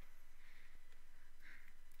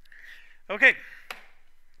 Okay.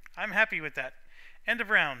 I'm happy with that. End of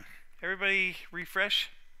round. Everybody refresh.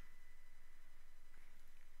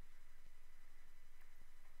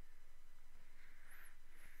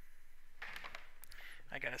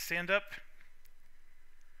 I gotta stand up.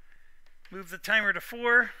 Move the timer to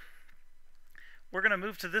 4. We're gonna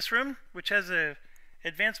move to this room, which has a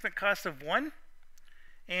advancement cost of 1.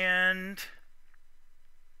 And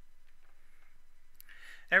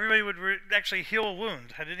everybody would actually heal a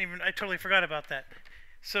wound. I totally forgot about that.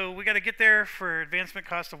 So we got to get there for advancement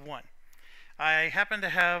cost of 1. I happen to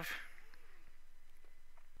have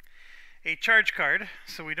a charge card,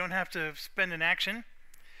 so we don't have to spend an action.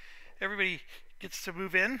 Everybody gets to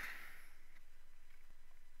move in.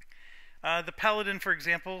 The paladin, for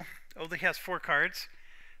example, only has 4 cards,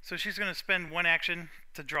 so she's going to spend 1 action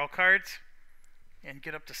to draw cards and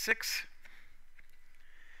get up to 6.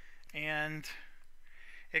 And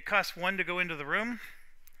it costs 1 to go into the room,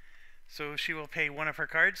 so she will pay 1 of her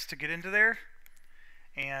cards to get into there.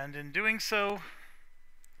 And in doing so,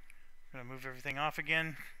 I'm going to move everything off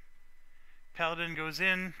again. Paladin goes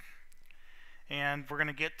in, and we're going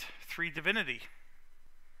to get 3 divinity.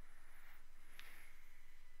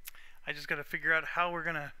 I just got to figure out how we're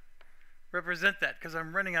going to represent that, because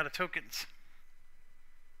I'm running out of tokens.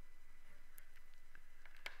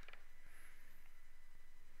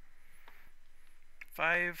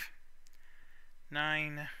 Five,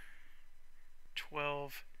 9,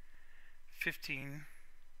 12, 15.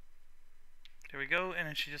 There we go, and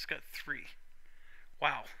then she just got 3.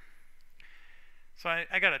 Wow. So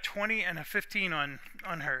I got a 20 and a 15 on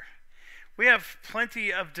her. We have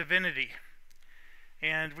plenty of divinity.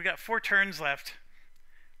 And we got 4 turns left.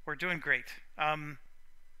 We're doing great.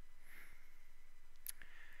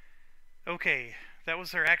 Okay, that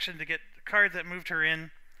was her action to get the card that moved her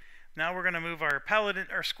in. Now we're going to move our paladin,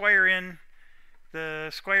 our squire in. The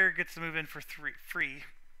squire gets to move in for free.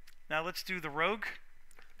 Now let's do the rogue.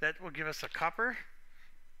 That will give us a copper.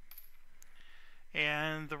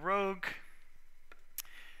 And the rogue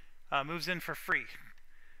moves in for free.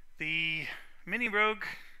 The mini rogue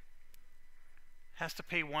has to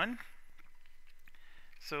pay 1.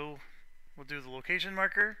 So we'll do the location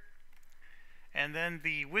marker. And then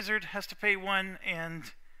the wizard has to pay 1, and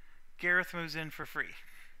Gareth moves in for free.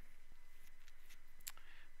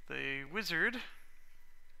 The wizard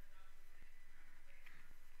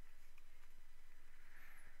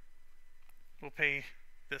will pay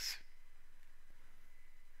this.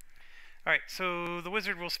 Alright, so the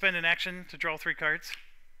wizard will spend an action to draw 3 cards.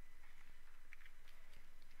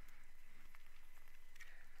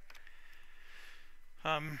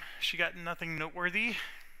 She got nothing noteworthy.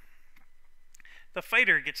 The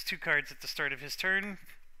fighter gets 2 cards at the start of his turn.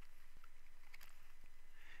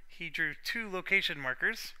 He drew 2 location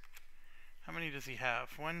markers. How many does he have?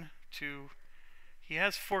 1, 2. He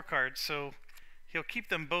has 4 cards, so he'll keep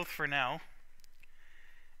them both for now.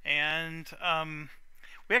 And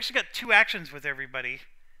we actually got 2 actions with everybody.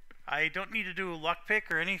 I don't need to do a lockpick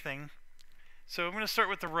or anything. So I'm going to start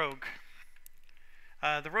with the rogue.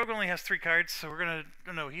 The rogue only has 3 cards, so we're going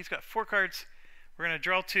to... No, he's got 4 cards. We're going to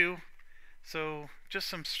draw 2. So just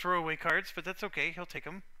some throwaway cards, but that's okay. He'll take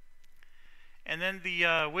them. And then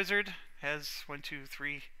the wizard has 1, 2,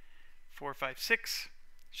 3, 4, 5, 6.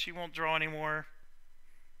 She won't draw anymore.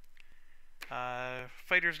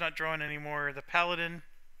 Fighter's not drawing anymore. The paladin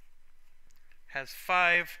has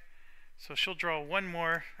 5, so she'll draw 1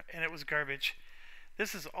 more, and it was garbage.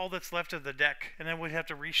 This is all that's left of the deck, and then we'd have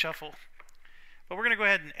to reshuffle. But we're going to go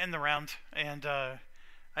ahead and end the round, and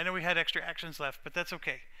I know we had extra actions left, but that's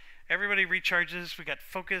okay. Everybody recharges, we got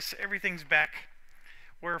focus, everything's back.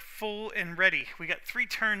 We're full and ready. We got 3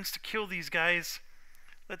 turns to kill these guys.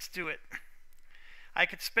 Let's do it. I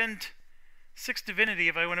could spend 6 divinity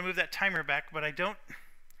if I want to move that timer back, but I don't.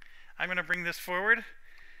 I'm going to bring this forward.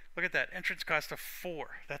 Look at that, entrance cost of 4.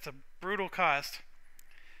 That's a brutal cost.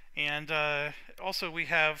 And also we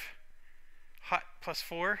have hot plus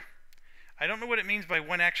 4. I don't know what it means by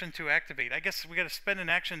 1 action to activate. I guess we got to spend an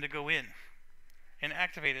action to go in and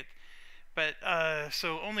activate it. But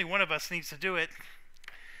so only one of us needs to do it.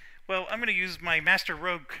 Well, I'm going to use my Master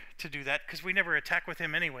Rogue to do that because we never attack with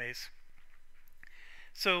him anyways.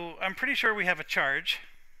 So I'm pretty sure we have a charge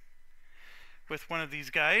with one of these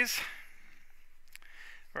guys.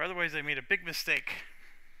 Or otherwise I made a big mistake.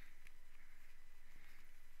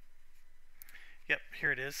 Yep,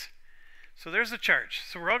 here it is. So there's the charge.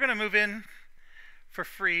 So we're all going to move in for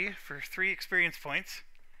free for 3 experience points.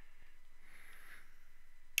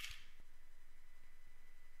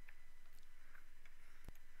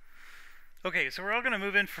 Okay, so we're all going to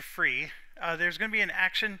move in for free. There's going to be an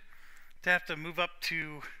action to have to move up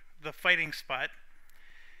to the fighting spot.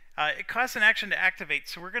 It costs an action to activate,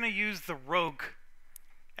 so we're going to use the rogue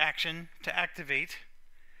action to activate.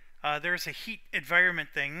 There's a heat environment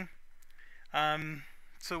thing.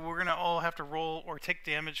 So we're going to all have to roll or take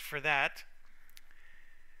damage for that.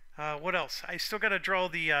 What else? I still got to draw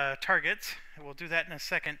the targets. We'll do that in a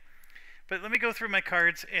second. But let me go through my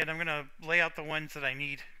cards, and I'm going to lay out the ones that I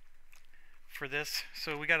need for this.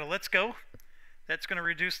 So we got a let's go. That's going to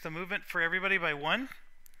reduce the movement for everybody by 1.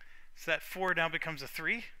 So that 4 now becomes a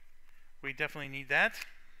 3. We definitely need that.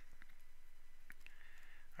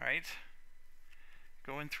 Alright.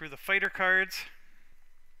 Going through the fighter cards.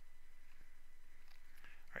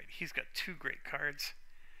 Alright, he's got 2 great cards.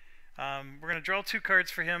 We're going to draw 2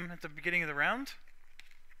 cards for him at the beginning of the round.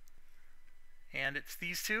 And it's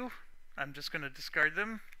these 2. I'm just going to discard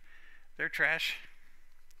them. They're trash.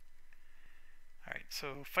 Alright,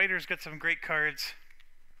 so fighter's got some great cards.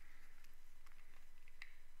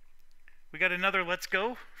 We got another let's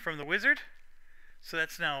go from the wizard. So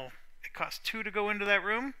that's now, it costs 2 to go into that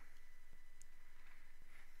room.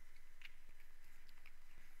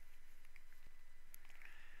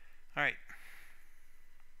 Alright.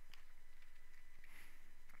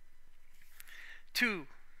 2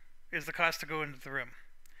 is the cost to go into the room.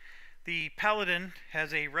 The paladin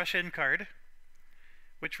has a rush in card,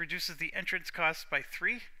 which reduces the entrance cost by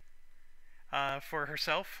 3 for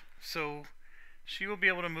herself. So she will be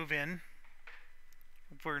able to move in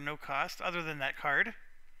for no cost other than that card.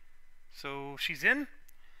 So she's in,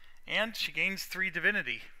 and she gains 3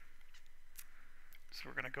 divinity. So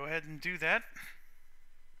we're going to go ahead and do that.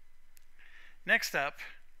 Next up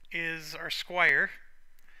is our squire,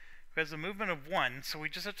 who has a movement of 1, so we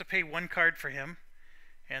just have to pay 1 card for him.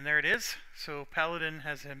 And there it is. So paladin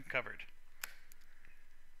has him covered.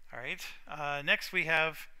 Alright, next we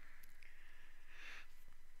have,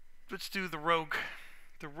 let's do the rogue.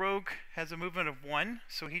 The rogue has a movement of 1,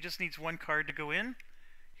 so he just needs 1 card to go in.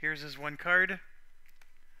 Here's his 1 card.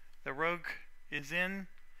 The rogue is in,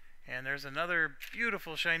 and there's another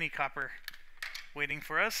beautiful shiny copper waiting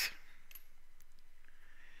for us.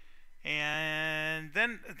 And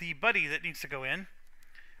then the buddy that needs to go in,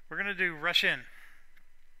 we're going to do rush in.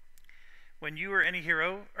 When you or any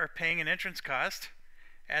hero are paying an entrance cost,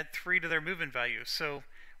 add 3 to their movement value. So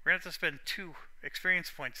we're going to have to spend 2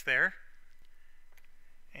 experience points there.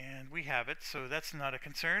 And we have it, so that's not a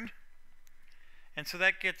concern. And so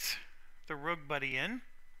that gets the rogue buddy in.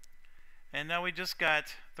 And now we just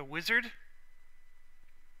got the wizard.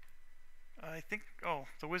 I think, oh,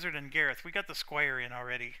 the wizard and Gareth. We got the squire in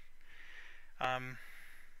already.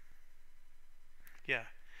 Yeah.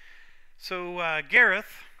 So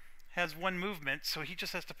Gareth has 1 movement, so he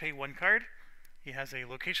just has to pay 1 card. He has a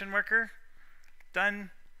location marker.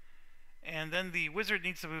 Done. And then the wizard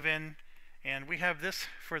needs to move in, and we have this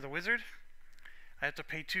for the wizard. I have to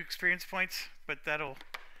pay 2 experience points, but that'll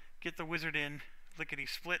get the wizard in lickety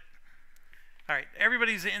split. Alright,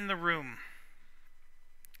 everybody's in the room.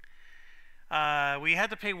 We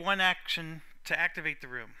had to pay 1 action to activate the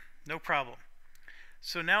room. No problem.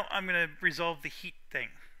 So now I'm going to resolve the heat thing.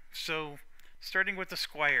 So, starting with the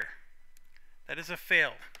squire. That is a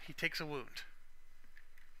fail. He takes a wound.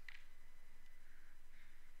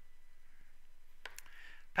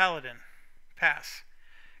 Paladin, pass.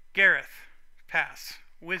 Gareth, pass.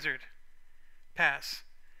 Wizard, pass.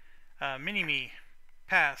 Mini-me,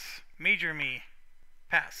 pass. Major-me,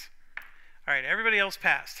 pass. Alright, everybody else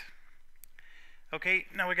passed. Okay,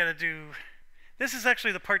 now we gotta do... This is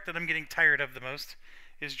actually the part that I'm getting tired of the most,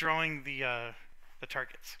 is drawing the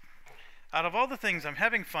targets. Out of all the things, I'm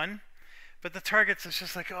having fun, but the targets is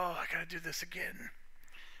just like, oh, I gotta do this again.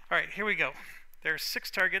 Alright, here we go. There are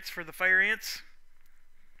 6 targets for the fire ants.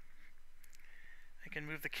 I can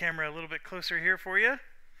move the camera a little bit closer here for you.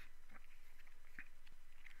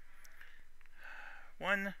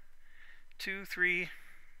 1, 2, 3,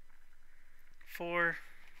 4,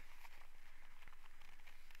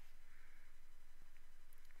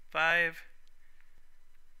 5,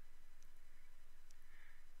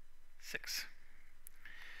 6.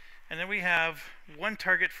 And then we have 1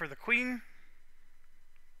 target for the queen,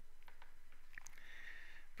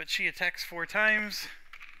 but she attacks 4 times.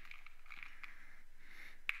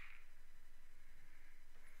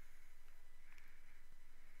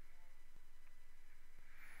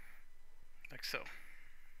 Like so.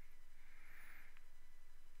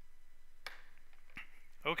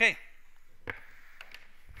 Okay.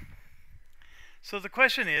 So the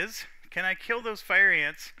question is, can I kill those fire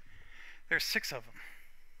ants? There's 6 of them.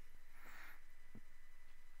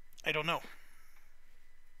 I don't know.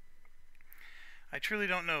 I truly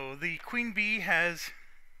don't know. The queen bee has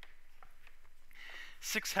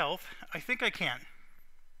 6 health. I think I can.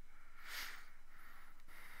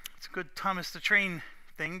 It's a good Thomas the Train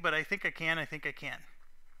thing, but I think I can.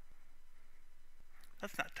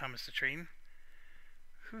 That's not Thomas the Train.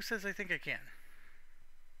 Who says I think I can?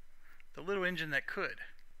 The little engine that could.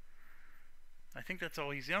 I think that's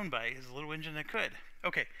all he's owned by, is the little engine that could.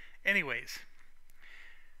 Okay, anyways.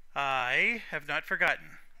 I have not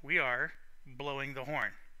forgotten. We are blowing the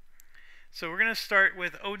horn. So we're going to start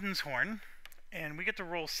with Odin's horn, and we get to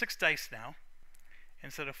roll 6 dice now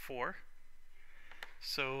instead of 4.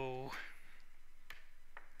 So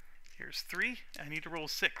here's 3. I need to roll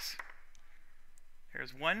 6.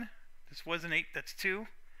 There's 1. This was an 8. That's 2.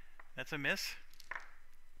 That's a miss.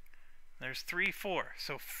 There's 3, 4.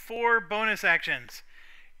 So 4 bonus actions.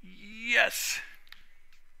 Yes!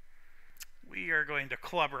 We are going to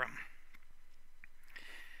clobber them.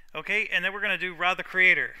 Okay, and then we're going to do Ra the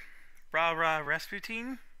Creator. Ra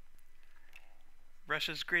Rasputin.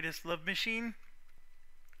 Russia's greatest love machine.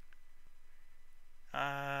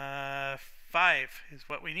 5 is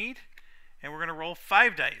what we need. And we're going to roll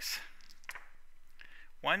 5 dice.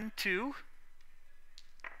 1, 2,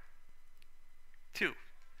 2.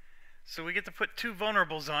 So we get to put 2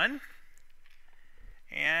 vulnerables on.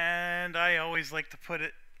 And I always like to put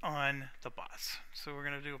it on the boss. So we're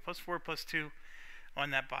going to do a +4, +2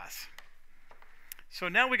 on that boss. So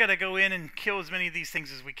now we got to go in and kill as many of these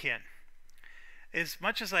things as we can. As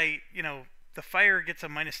much as the fire gets a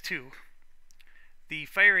 -2, the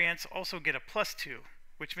fire ants also get a +2,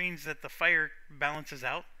 which means that the fire balances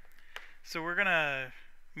out. So we're going to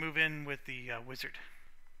move in with the wizard.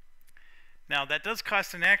 Now that does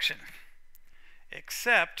cost an action,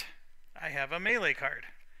 except I have a melee card.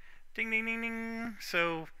 Ding, ding, ding, ding.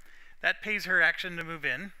 So that pays her action to move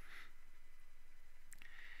in.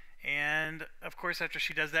 And of course, after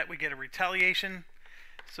she does that, we get a retaliation.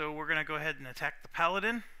 So we're going to go ahead and attack the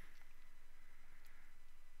paladin.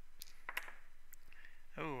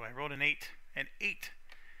 Oh, I rolled an 8. An 8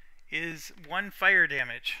 is 1 fire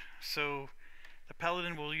damage. So the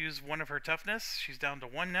paladin will use 1 of her toughness. She's down to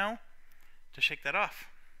 1 now to shake that off.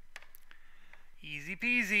 Easy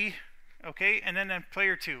peasy. Okay, and then on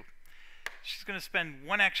player 2, she's going to spend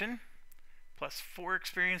 1 action plus 4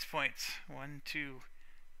 experience points. 1, 2,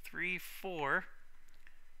 3, 4.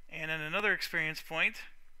 And then another experience point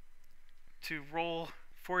to roll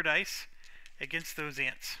 4 dice against those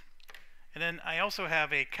ants. And then I also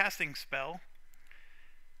have a casting spell.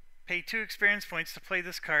 Pay 2 experience points to play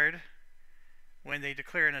this card when they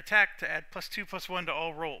declare an attack to add +2/+1 to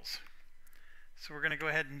all rolls. So we're going to go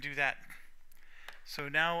ahead and do that. So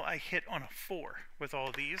now I hit on a 4 with all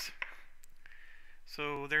of these.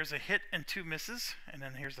 So there's a hit and 2 misses, and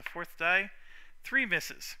then here's the 4th die, 3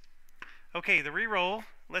 misses. Okay, the reroll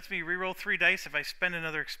lets me reroll 3 dice if I spend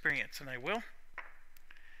another experience, and I will.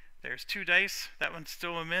 There's 2 dice, that one's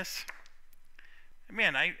still a miss.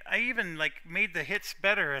 Man, I even like made the hits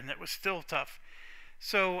better, and it was still tough.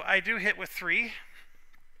 So I do hit with 3.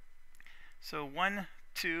 So 1,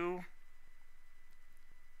 2,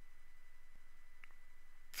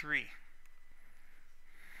 3.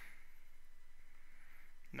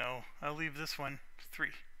 No, I'll leave this one 3.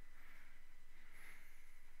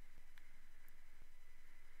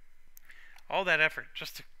 All that effort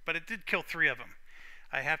just to, but it did kill 3 of them.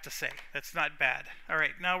 I have to say, that's not bad. All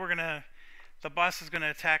right, now we're gonna, the boss is gonna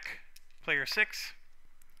attack player 6.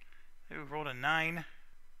 Who rolled a 9.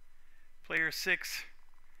 Player 6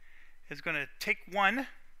 is gonna take 1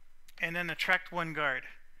 and then attract 1 guard.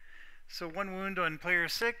 So 1 wound on player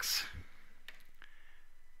 6.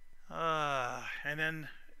 And then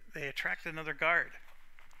they attract another guard.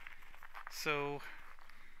 So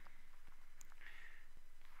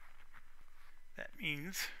that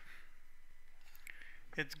means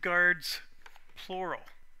it's guards plural.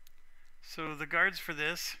 So the guards for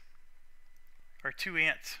this are 2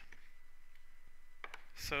 ants.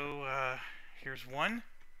 So here's 1.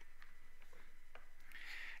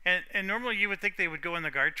 And normally you would think they would go in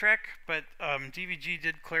the guard track, but DVG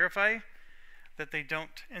did clarify that they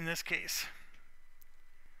don't in this case.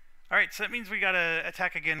 Alright, so that means we gotta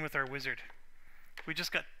attack again with our wizard. We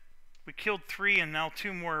killed 3 and now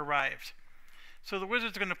 2 more arrived. So the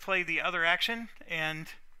wizard's gonna play the other action, and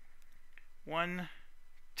 1,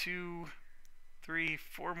 2, 3,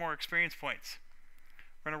 4 more experience points.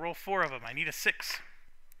 We're gonna roll 4 of them. I need a 6.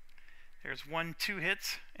 There's 1, 2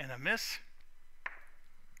 hits and a miss.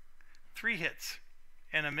 3 hits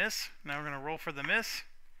and a miss. Now we're gonna roll for the miss.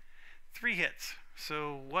 3 hits.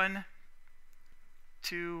 So 1,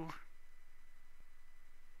 2,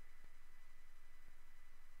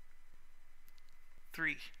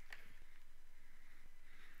 3.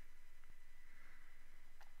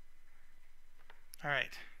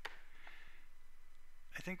 Alright.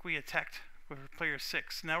 I think we attacked with player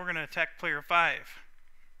 6. Now we're going to attack player 5.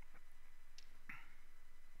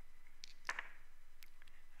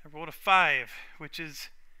 I rolled a 5, which is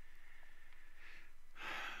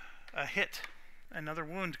a hit. Another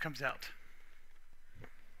wound comes out.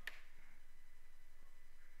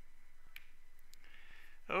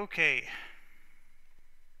 Okay.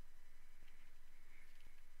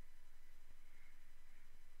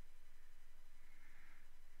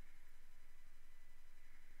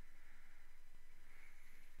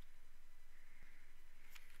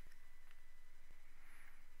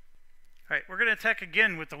 Alright, we're going to attack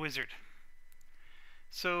again with the wizard.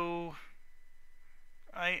 So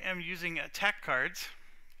I am using attack cards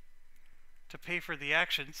to pay for the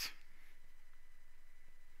actions.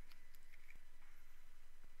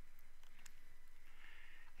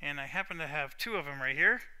 And I happen to have 2 of them right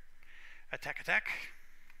here. Attack, attack.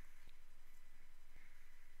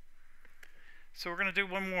 So we're going to do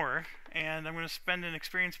 1 more, and I'm going to spend an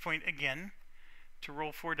experience point again to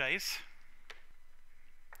roll 4 dice.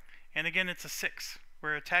 And again, it's a 6.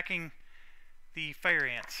 We're attacking the fire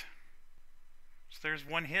ants. So there's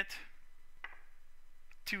 1 hit,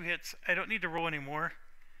 2 hits. I don't need to roll anymore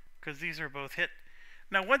because these are both hit.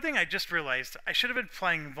 Now, one thing I just realized, I should have been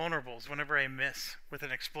playing vulnerables whenever I miss with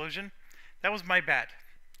an explosion. That was my bad.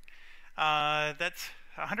 That's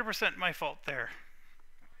 100% my fault there.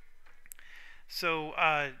 So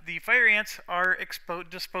the fire ants are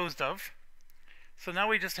disposed of. So now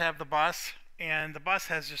we just have the boss. And the boss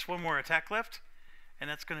has just 1 more attack left, and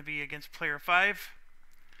that's going to be against player 5.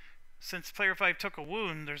 Since player 5 took a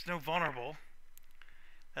wound, there's no vulnerable.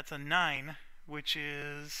 That's a 9, which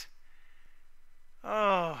is...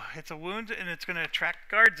 oh, it's a wound, and it's going to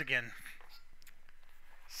attract guards again.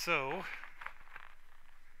 So,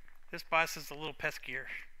 this boss is a little peskier.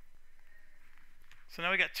 So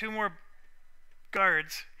now we got 2 more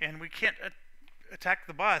guards, and we can't attack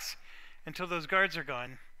the boss until those guards are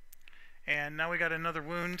gone. And now we got another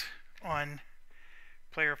wound on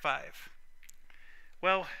player 5.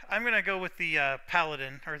 Well, I'm going to go with the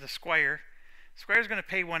Paladin, or the Squire. Squire's going to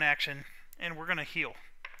pay 1 action, and we're going to heal.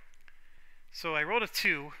 So I rolled a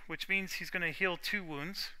 2, which means he's going to heal 2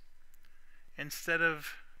 wounds instead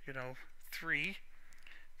of, 3.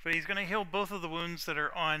 But he's going to heal both of the wounds that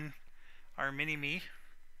are on our mini-me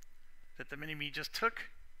that the mini-me just took.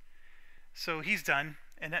 So he's done,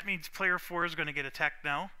 and that means player 4 is going to get attacked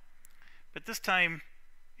now. But this time,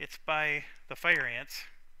 it's by the fire ants.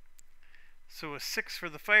 So a 6 for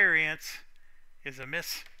the fire ants is a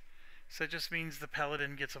miss. So it just means the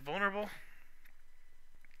Paladin gets a vulnerable.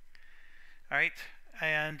 Alright,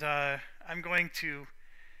 and I'm going to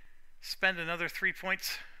spend another 3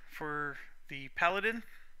 points for the Paladin.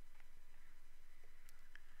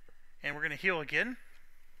 And we're going to heal again.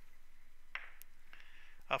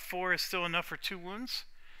 A 4 is still enough for 2 wounds.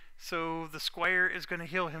 So the Squire is going to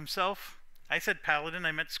heal himself. I said Paladin,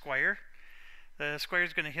 I meant Squire. The Squire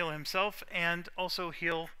is going to heal himself and also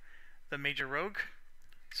heal the Major Rogue.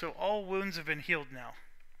 So all wounds have been healed now.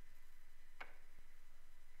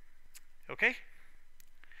 Okay?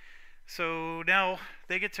 So now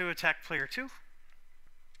they get to attack player 2.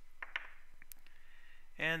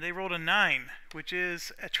 And they rolled a 9, which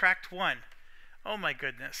is attract 1. Oh my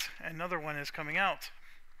goodness, another one is coming out.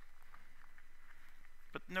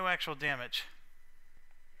 But no actual damage.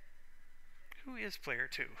 Who is player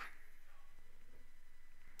 2?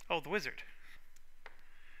 Oh, the wizard.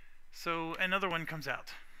 So another one comes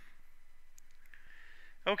out.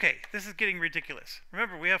 Okay, this is getting ridiculous.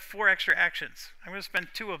 Remember, we have 4 extra actions. I'm going to spend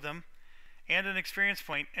 2 of them and an experience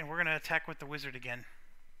point, and we're going to attack with the wizard again.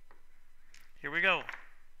 Here we go.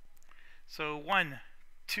 So 1,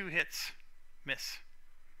 2 hits, miss.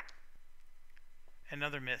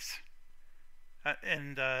 Another miss.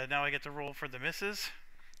 And now I get to roll for the misses.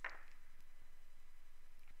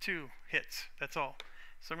 2 hits, that's all.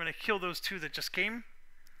 So I'm going to kill those 2 that just came.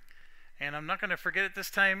 And I'm not going to forget it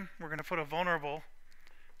this time. We're going to put a vulnerable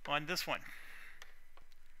on this one.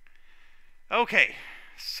 Okay,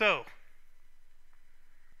 so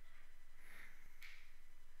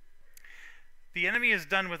the enemy is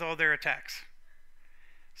done with all their attacks.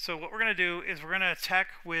 So what we're going to do is we're going to attack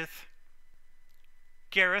with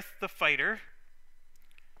Gareth the fighter.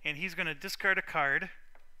 And he's going to discard a card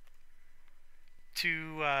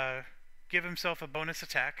to give himself a bonus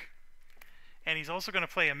attack. And he's also going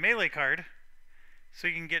to play a melee card so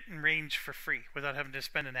he can get in range for free without having to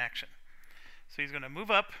spend an action. So he's going to move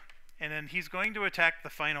up, and then he's going to attack the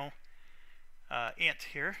final ant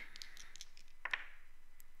here.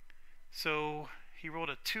 So he rolled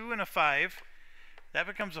a 2 and a 5. That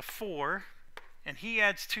becomes a 4, and he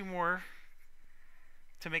adds 2 more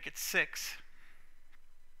to make it 6.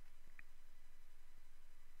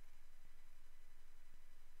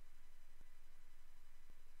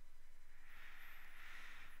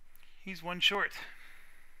 He's 1 short.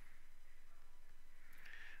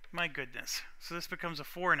 My goodness. So this becomes a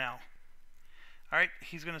 4 now. Alright,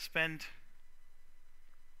 he's going to spend...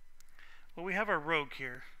 Well, we have our rogue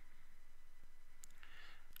here.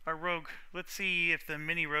 Our rogue, let's see if the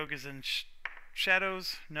mini rogue is in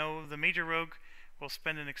shadows. No, the major rogue will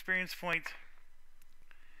spend an experience point.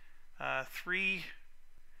 3,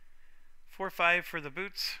 4, 5 for the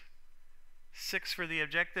boots. 6 for the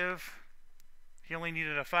objective. He only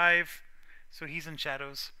needed a 5, so he's in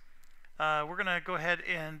shadows. We're going to go ahead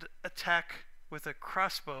and attack with a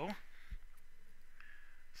crossbow.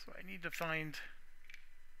 So I need to find...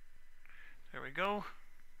 There we go.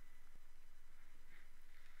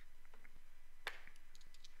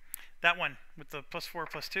 That one with the +4,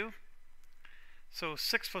 +2. So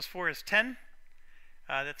 6 + 4 is 10.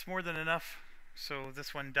 That's more than enough, so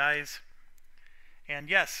this one dies. And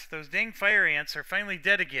yes, those dang fire ants are finally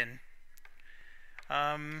dead again.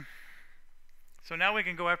 So now we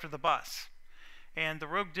can go after the boss. And the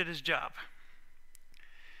rogue did his job.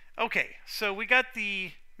 Okay, so we got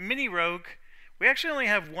the mini rogue. We actually only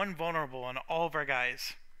have 1 vulnerable on all of our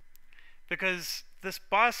guys, because this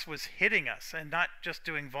boss was hitting us and not just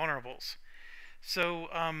doing vulnerables. So,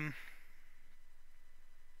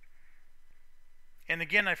 and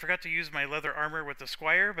again, I forgot to use my leather armor with the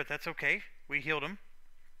Squire, but that's okay. We healed him.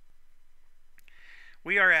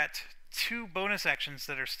 We are at 2 bonus actions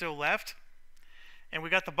that are still left, and we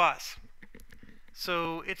got the boss.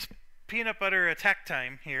 So it's peanut butter attack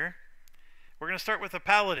time here. We're going to start with the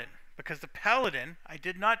Paladin, because the Paladin, I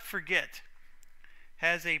did not forget,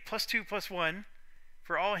 has a +2, +1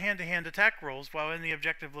 for all hand-to-hand attack rolls while in the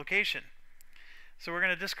objective location. So we're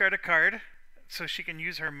going to discard a card so she can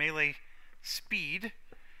use her melee speed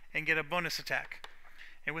and get a bonus attack.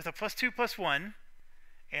 And with a +2, +1,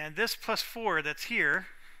 and this +4 that's here,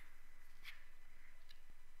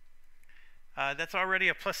 That's already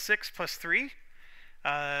a +6, +3.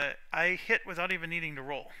 I hit without even needing to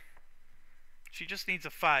roll. She just needs a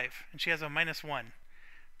 5, and she has a -1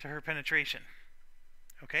 to her penetration.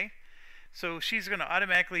 Okay? So she's going to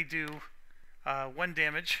automatically do 1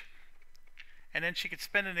 damage, and then she could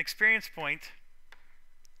spend an experience point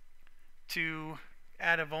to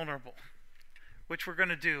add a vulnerable, which we're going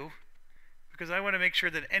to do because I want to make sure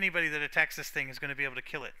that anybody that attacks this thing is going to be able to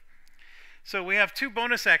kill it. So we have 2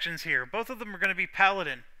 bonus actions here. Both of them are going to be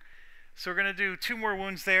Paladin. So we're going to do 2 more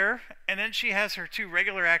wounds there, and then she has her 2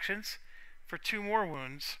 regular actions for 2 more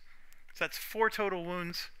wounds. So that's 4 total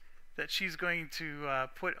wounds that she's going to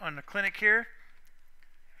put on the clinic here.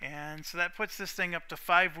 And so that puts this thing up to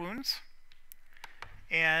 5 wounds.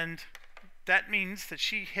 And that means that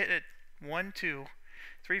she hit it 1, 2,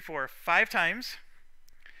 3, 4, 5 times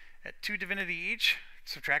at 2 divinity each.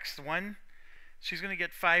 Subtracts the 1. She's going to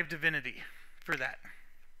get 5 divinity for that.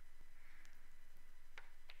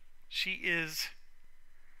 She is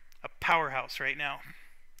a powerhouse right now.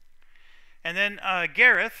 And then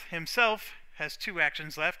Gareth himself has 2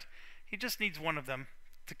 actions left. He just needs 1 of them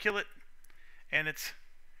to kill it, and it's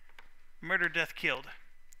murder, death, killed.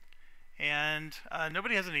 And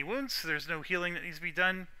nobody has any wounds, so there's no healing that needs to be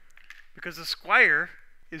done because the Squire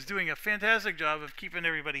is doing a fantastic job of keeping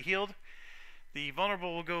everybody healed. The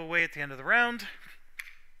vulnerable will go away at the end of the round.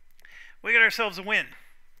 We got ourselves a win.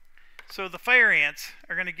 So the fire ants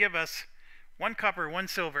are going to give us 1 copper, 1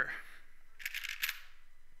 silver.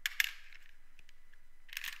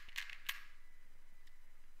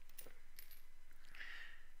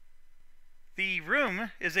 The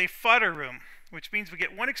room is a fodder room, which means we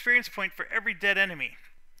get 1 experience point for every dead enemy.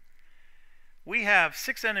 We have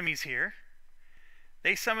 6 enemies here.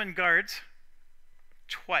 They summon guards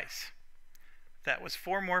twice. That was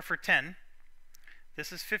 4 more for 10.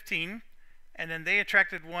 This is 15. And then they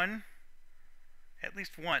attracted 1 at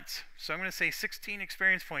least once. So I'm going to say 16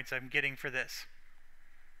 experience points I'm getting for this.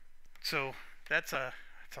 So that's a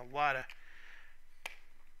lot of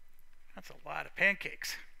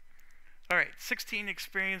pancakes. All right, 16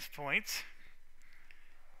 experience points.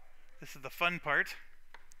 This is the fun part.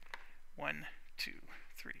 1, 2,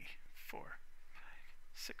 3, 4, 5,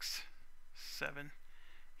 6, 7,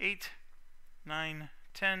 8, 9,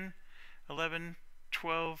 10, 11,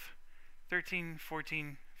 12, 13,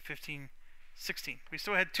 14, 15, 16. We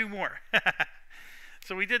still had 2 more.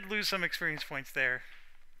 So we did lose some experience points there.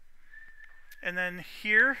 And then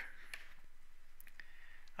here,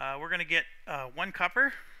 we're going to get 1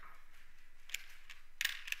 copper.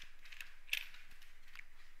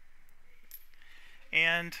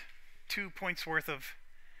 And 2 points worth of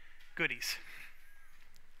goodies.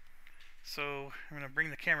 So I'm going to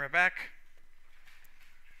bring the camera back.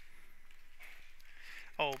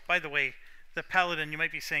 Oh, by the way, the Paladin, you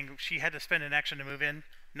might be saying she had to spend an action to move in.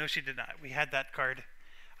 No, she did not. We had that card.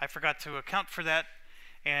 I forgot to account for that.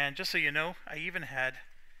 And just so you know, I even had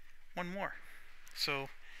 1 more. So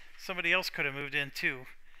somebody else could have moved in too.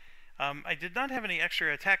 I did not have any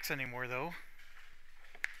extra attacks anymore though.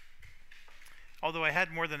 Although I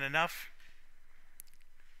had more than enough.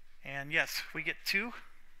 And yes, we get 2.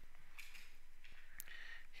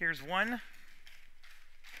 Here's 1.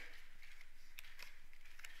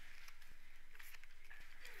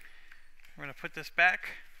 We're going to put this back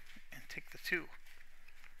and take the 2.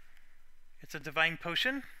 It's a divine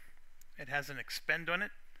potion. It has an expend on it.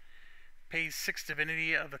 Pays 6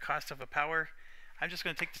 divinity of the cost of a power. I'm just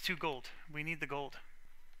going to take the 2 gold. We need the gold.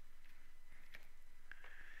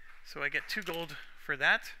 So I get 2 gold for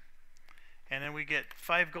that. And then we get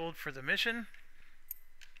 5 gold for the mission.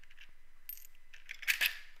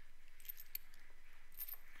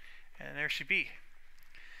 And there she be.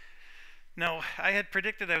 Now, I had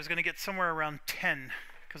predicted I was going to get somewhere around 10,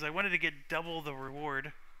 because I wanted to get double the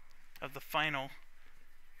reward of the final.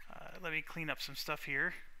 Let me clean up some stuff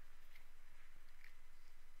here.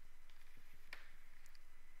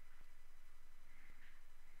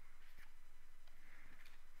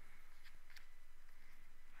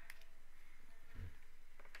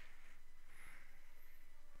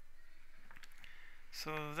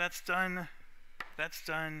 So that's done. That's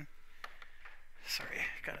done. Sorry,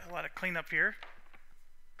 got a lot of cleanup here.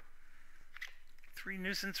 3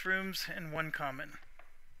 nuisance rooms and 1 common.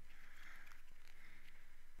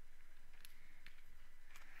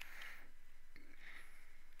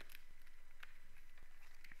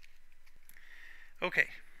 Okay.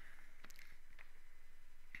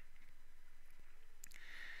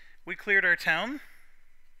 We cleared our town.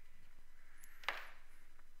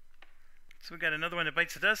 So we got another one that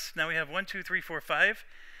bites the dust. Now we have 1, 2, 3, 4, 5.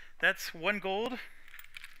 That's 1 gold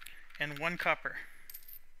and 1 copper.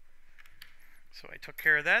 So I took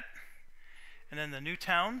care of that. And then the new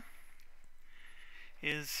town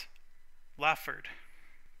is Lafford.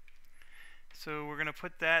 So we're going to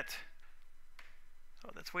put that,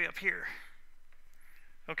 oh, that's way up here.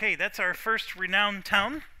 Okay, that's our first renowned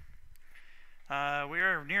town. We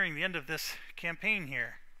are nearing the end of this campaign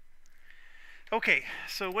here. Okay,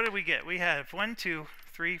 so what did we get? We have 1, 2,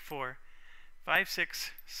 3, 4, 5,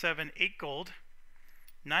 6, 7, 8 gold,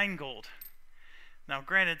 9 gold. Now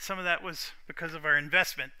granted, some of that was because of our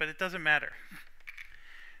investment, but it doesn't matter.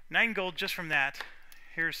 9 gold just from that.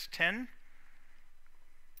 Here's 10,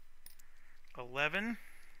 11,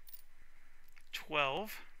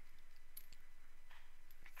 12,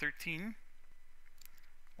 13,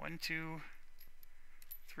 1, 2,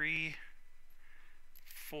 3,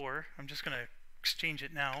 4. I'm just going to exchange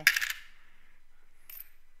it now.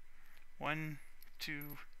 1,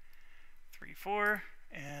 2, 3, 4,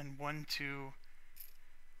 and 1, 2,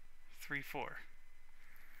 3, 4.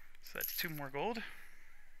 So that's 2 more gold.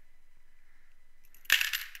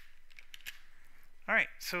 Alright,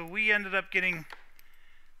 so we ended up getting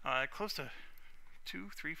close to 2,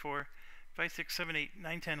 3, 4, 5, 6, 7, 8,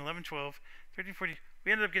 9, 10, 11, 12, 13, 14.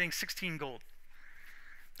 We ended up getting 16 gold.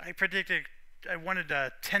 I predicted I wanted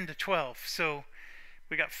 10 to 12, so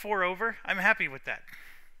we got 4 over. I'm happy with that.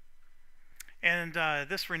 And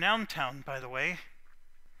this renowned town, by the way,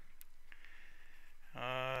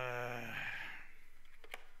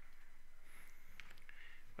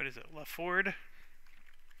 what is it, Lafford?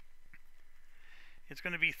 It's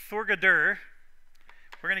going to be Thorgadur.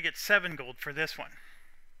 We're going to get 7 gold for this one.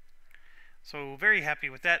 So very happy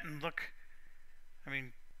with that. And look, I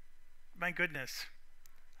mean, my goodness.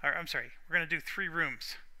 I'm sorry, we're going to do 3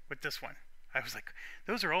 rooms with this one. I was like,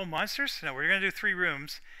 those are all monsters? No, we're going to do 3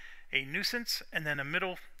 rooms. A nuisance, and then a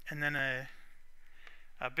middle, and then a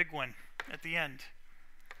big one at the end.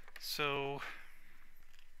 So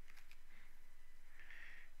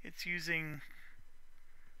it's using,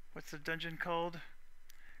 what's the dungeon called?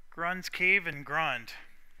 Grand's Cave and Grand.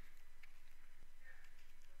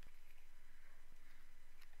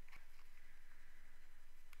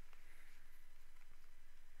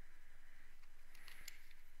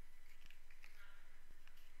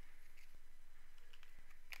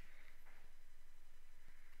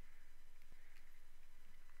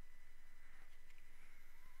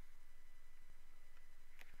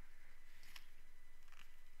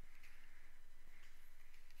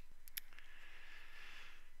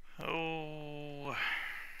 Oh.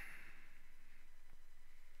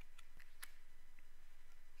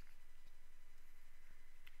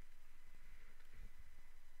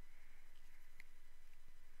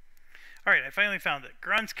 Alright, I finally found it.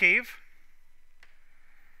 Grand's Cave.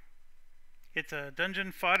 It's a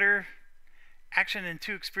dungeon fodder. Action and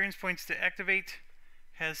 2 experience points to activate.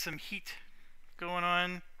 Has some heat going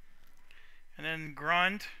on. And then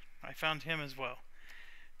Grand, I found him as well.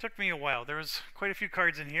 Took me a while. There was quite a few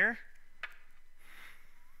cards in here.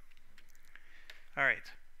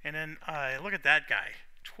 Alright, and then look at that guy.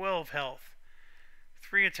 12 health.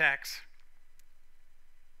 3 attacks.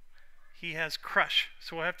 He has Crush,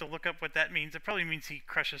 so we'll have to look up what that means. It probably means he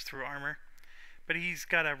crushes through armor. But he's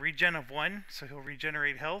got a regen of 1, so he'll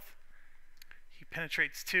regenerate health. He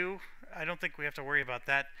penetrates 2. I don't think we have to worry about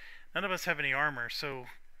that. None of us have any armor, so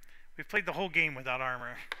we've played the whole game without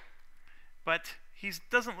armor. But he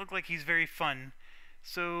doesn't look like he's very fun.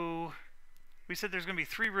 So we said there's going to be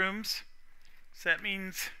 3 rooms. So that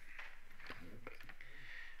means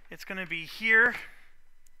it's going to be here.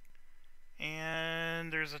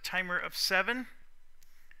 And there's a timer of 7.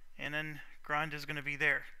 And then Grand is going to be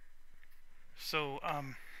there. So,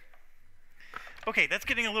 okay, that's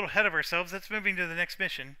getting a little ahead of ourselves. That's moving to the next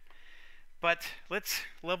mission. But let's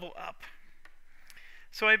level up.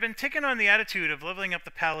 So I've been taking on the attitude of leveling up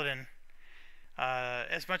the Paladin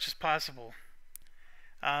as much as possible.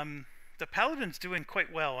 The Paladin's doing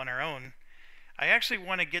quite well on our own. I actually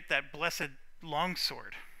want to get that blessed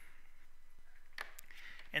longsword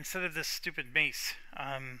instead of this stupid mace.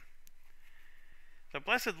 The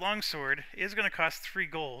blessed longsword is going to cost 3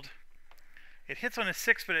 gold. It hits on a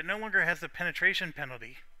 6, but it no longer has the penetration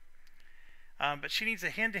penalty. But she needs a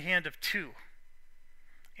hand-to-hand of 2.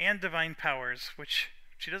 And divine powers, which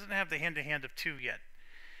she doesn't have the hand-to-hand of 2 yet.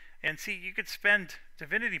 And see, you could spend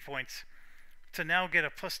divinity points to now get a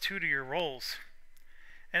 +2 to your rolls.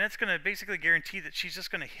 And that's going to basically guarantee that she's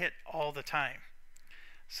just going to hit all the time.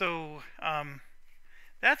 So,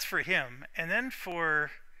 that's for him. And then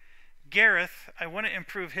for Gareth, I want to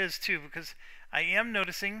improve his too, because I am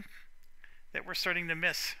noticing that we're starting to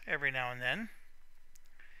miss every now and then.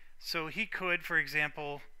 So he could, for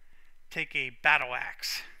example, take a battle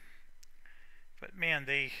axe But man,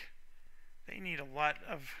 they need a lot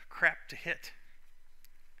of crap to hit.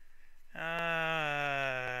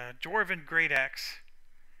 Dwarven Great Axe.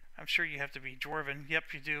 I'm sure you have to be Dwarven. Yep,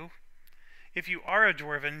 you do. If you are a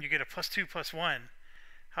Dwarven, you get a +2/+1.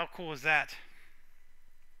 How cool is that?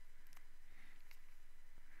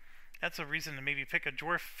 That's a reason to maybe pick a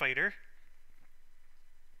Warfighter.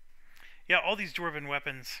 Yeah, all these Dwarven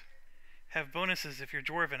weapons have bonuses if you're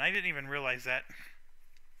Dwarven. I didn't even realize that.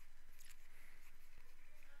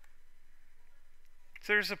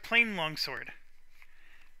 So there's a plain longsword.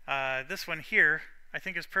 This one here, I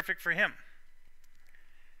think, is perfect for him.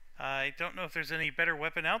 I don't know if there's any better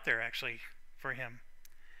weapon out there, actually, for him.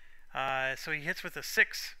 So he hits with a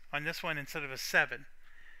 6 on this one instead of a 7.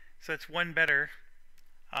 So it's one better.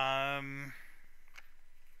 I'm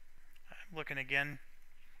looking again.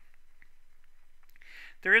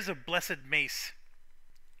 There is a Blessed Mace.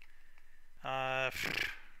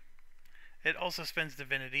 It also spends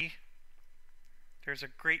Divinity. There's a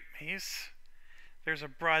Great Mace. There's a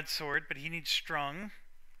Broadsword, but he needs Strong.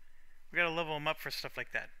 We gotta level him up for stuff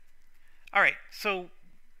like that. Alright, so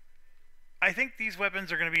I think these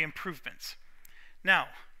weapons are going to be improvements. Now,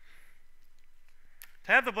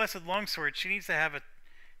 to have the Blessed Longsword, she needs to have a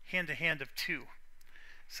hand-to-hand of 2.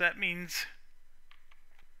 So that means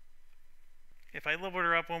if I leveled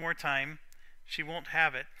her up one more time, she won't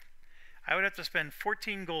have it. I would have to spend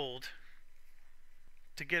 14 gold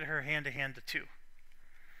to get her hand-to-hand to 2.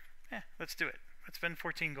 Let's do it. Let's spend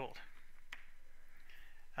 14 gold.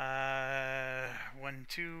 1,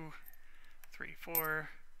 2, 3, 4,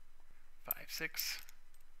 5, 6,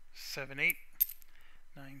 7, 8,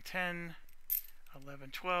 9, 10,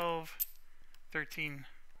 11, 12, 13,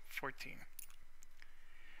 14.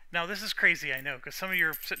 Now this is crazy, I know, because some of you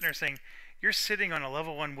are sitting there saying, you're sitting on a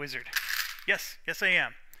level 1 wizard. Yes, yes I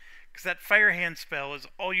am. Because that Fire Hand spell is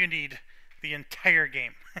all you need the entire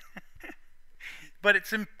game. But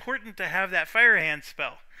it's important to have that Fire Hand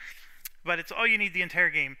spell. But it's all you need the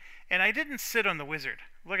entire game. And I didn't sit on the wizard.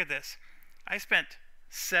 Look at this. I spent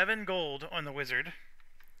 7 gold on the wizard.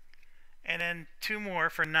 And then 2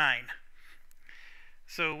 more for 9.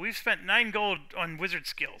 So we've spent 9 gold on wizard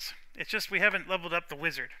skills. It's just we haven't leveled up the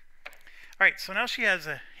wizard. Alright, so now she has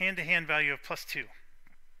a hand-to-hand value of +2.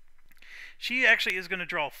 She actually is going to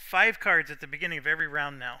draw 5 cards at the beginning of every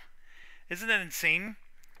round now. Isn't that insane?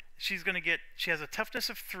 She has a toughness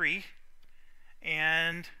of 3,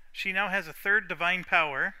 and she now has a 3rd divine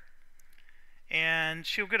power, and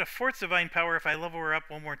she'll get a 4th divine power if I level her up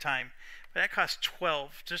one more time. But that costs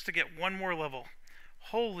 12 just to get one more level.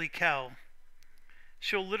 Holy cow.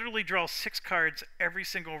 She'll literally draw 6 cards every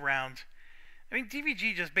single round. I mean,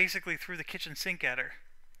 DVG just basically threw the kitchen sink at her.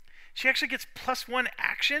 She actually gets +1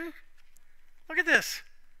 action? Look at this.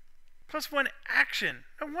 +1 action.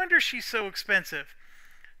 No wonder she's so expensive.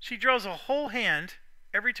 She draws a whole hand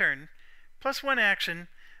every turn, +1 action,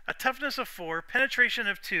 a toughness of 4, penetration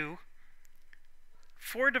of 2,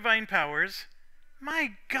 4 divine powers.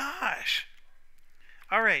 My gosh!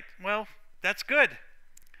 Alright, well, that's good.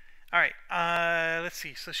 Alright, let's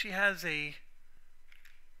see. So she has 3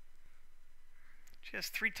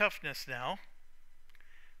 toughness now.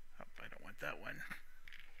 Oh, I don't want that one.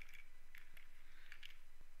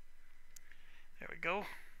 There we go.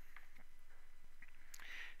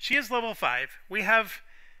 She is level 5. We have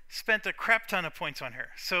spent a crap ton of points on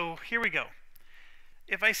her. So here we go.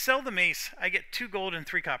 If I sell the mace, I get 2 gold and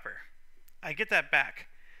 3 copper. I get that back.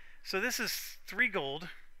 So this is 3 gold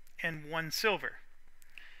and 1 silver.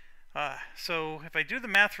 So if I do the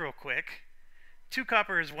math real quick, 2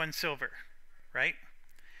 copper is 1 silver, right?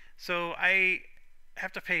 So I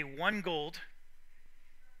have to pay 1 gold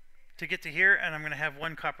to get to here, and I'm going to have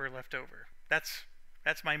 1 copper left over. That's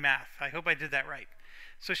my math. I hope I did that right.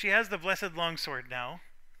 So she has the Blessed Longsword now,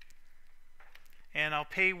 and I'll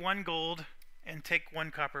pay 1 gold and take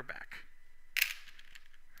 1 copper back.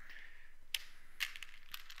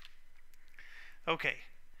 Okay,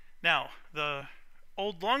 now the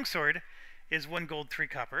old longsword is 1 gold, 3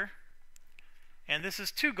 copper, and this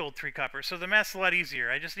is 2 gold, 3 copper, so the math's a lot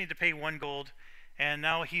easier. I just need to pay 1 gold, and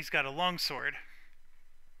now he's got a longsword,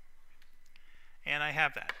 and I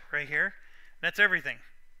have that right here. That's everything.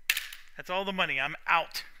 That's all the money. I'm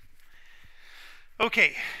out.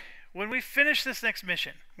 Okay, when we finish this next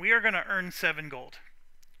mission, we are going to earn 7 gold.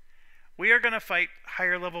 We are going to fight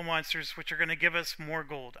higher level monsters, which are going to give us more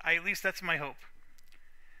gold. At least that's my hope.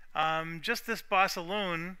 Just this boss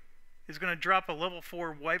alone is going to drop a level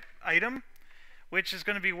 4 wipe item, which is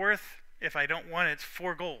going to be worth, if I don't want it, it's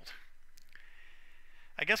 4 gold.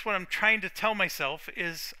 I guess what I'm trying to tell myself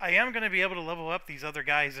is I am going to be able to level up these other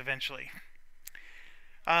guys eventually.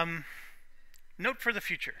 note for the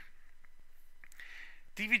future.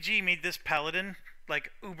 DVG made this paladin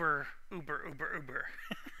like uber.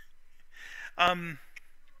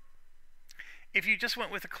 If you just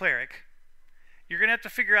went with a cleric, you're going to have to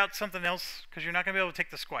figure out something else because you're not going to be able to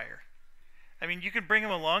take the squire. I mean, you can bring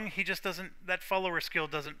him along, he just doesn't, that follower skill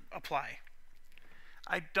doesn't apply.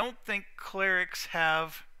 I don't think clerics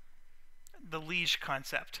have the liege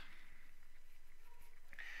concept.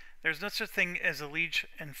 There's no such thing as a liege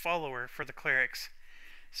and follower for the clerics.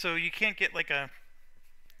 So you can't get like a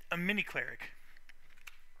mini cleric.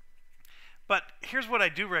 But here's what I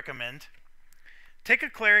do recommend. Take a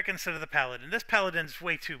cleric instead of the paladin. This paladin's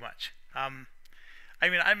way too much. I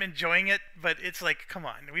mean, I'm enjoying it, but it's like, come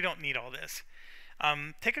on, we don't need all this.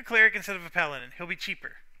 Take a cleric instead of a paladin. He'll be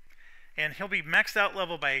cheaper. And he'll be maxed out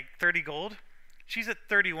level by 30 gold. She's at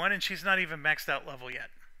 31 and she's not even maxed out level yet.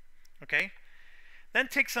 Okay? Then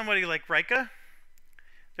take somebody like Rika.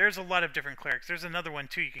 There's a lot of different clerics. There's another one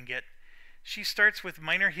too you can get. She starts with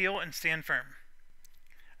minor heal and stand firm.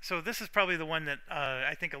 So this is probably the one that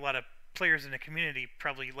I think a lot of players in the community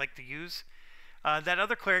probably like to use. That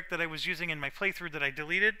other cleric that I was using in my playthrough that I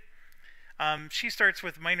deleted, she starts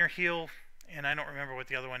with minor heal, and I don't remember what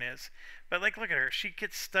the other one is. But like, look at her. She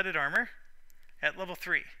gets studded armor at level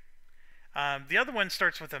 3. The other one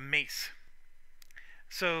starts with a mace.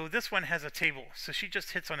 So this one has a table, so she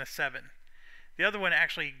just hits on a 7. The other one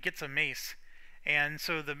actually gets a mace, and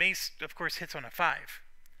so the mace, of course, hits on a 5.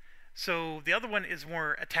 So the other one is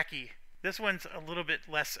more attacky. This one's a little bit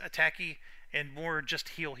less attacky and more just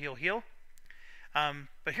heal.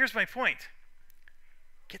 But here's my point.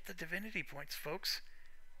 Get the divinity points, folks.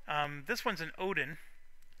 This one's an Odin.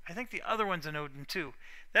 I think the other one's an Odin too.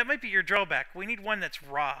 That might be your drawback. We need one that's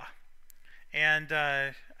raw. And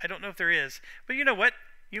I don't know if there is. But you know what?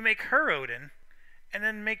 You make her Odin and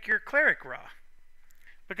then make your cleric raw.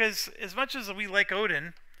 Because as much as we like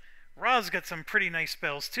Odin, Ra's got some pretty nice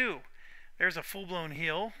spells too. There's a full-blown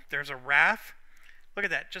heal. There's a wrath. Look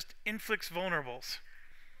at that. Just inflicts vulnerables.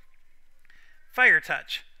 Fire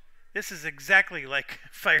touch. This is exactly like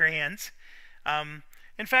Fire Hands.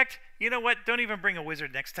 In fact, you know what? Don't even bring a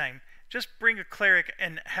wizard next time. Just bring a cleric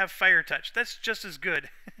and have fire touch. That's just as good.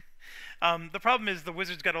 The problem is the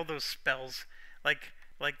wizard's got all those spells. Like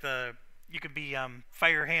you can be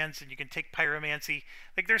Fire Hands and you can take pyromancy.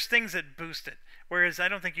 Like there's things that boost it. Whereas I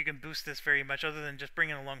don't think you can boost this very much other than just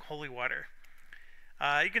bringing along holy water.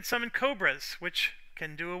 You can summon cobras, which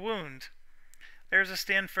can do a wound. There's a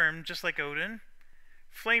stand firm, just like Odin.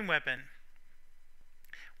 Flame weapon.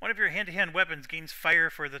 One of your hand-to-hand weapons gains fire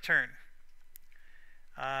for the turn.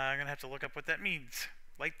 I'm going to have to look up what that means.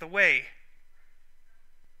 Light the way.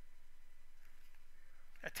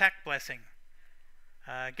 Attack blessing.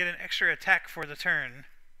 Get an extra attack for the turn.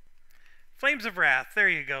 Flames of Wrath. There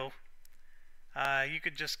you go. You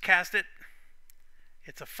could just cast it.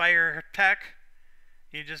 It's a fire attack.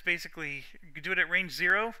 You just basically do it at range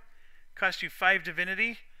 0. Cost you 5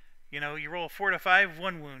 divinity. You know, you roll a 4 to 5,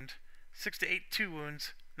 1 wound. 6 to 8, 2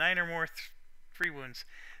 wounds. 9 or more, 3 wounds.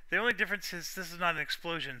 The only difference is this is not an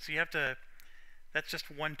explosion, so you have to... That's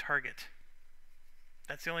just one target.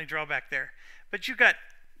 That's the only drawback there. But you got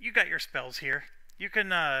your spells here. You can...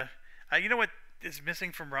 you know what is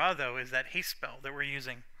missing from Ra, though, is that haste spell that we're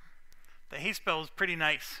using. The haste spell is pretty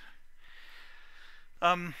nice.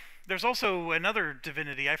 There's also another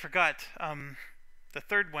divinity. I forgot. The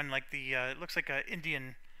third one, like the... it looks like an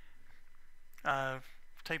Indian...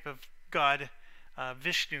 type of god,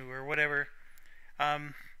 Vishnu or whatever.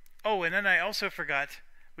 Oh, and then I also forgot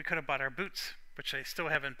we could have bought our boots, which I still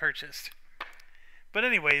haven't purchased. But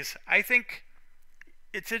anyways, I think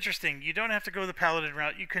it's interesting. You don't have to go the paladin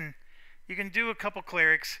route. You can do a couple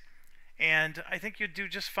clerics, and I think you'd do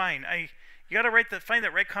just fine. You gotta find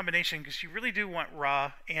that right combination because you really do want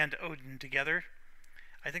Ra and Odin together.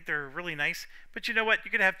 I think they're really nice. But you know what?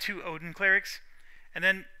 You could have 2 Odin clerics. And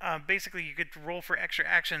then basically you could roll for extra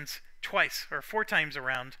actions twice or 4 times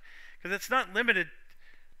around. Because it's not limited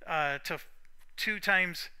to 2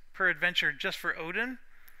 times per adventure just for Odin.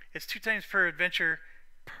 It's 2 times per adventure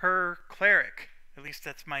per cleric. At least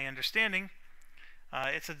that's my understanding.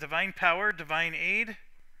 It's a divine power, divine aid.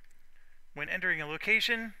 When entering a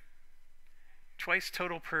location, twice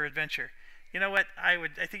total per adventure. You know what? I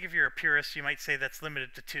think if you're a purist, you might say that's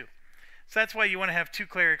limited to 2. So that's why you want to have 2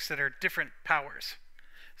 clerics that are different powers.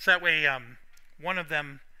 So that way, one of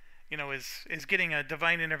them, you know, is getting a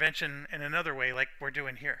divine intervention in another way, like we're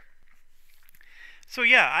doing here. So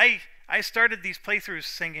yeah, I started these playthroughs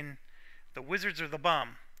singing, "The wizards are the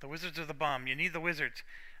bomb. The wizards are the bomb. You need the wizards."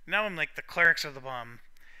 Now I'm like, the clerics are the bomb.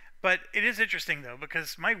 But it is interesting though,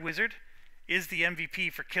 because my wizard is the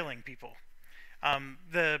MVP for killing people.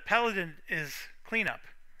 The paladin is cleanup,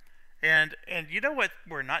 and you know what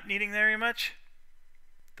we're not needing very much?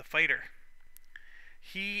 The fighter.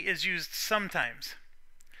 He is used sometimes.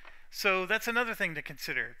 So that's another thing to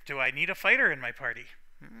consider. Do I need a fighter in my party?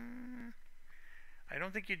 I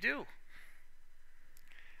don't think you do.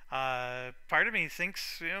 Part of me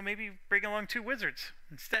thinks, maybe bring along 2 wizards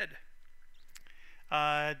instead.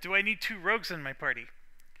 Do I need 2 rogues in my party?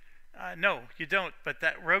 No, you don't. But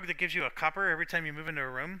that rogue that gives you a copper every time you move into a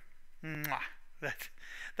room,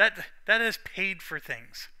 that is paid for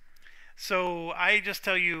things. So I just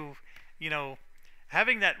tell you,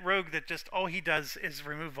 having that rogue that just all he does is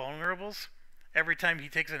remove vulnerables every time he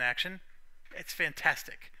takes an action, it's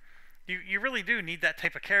fantastic. You really do need that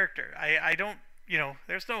type of character. I don't,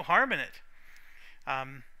 there's no harm in it.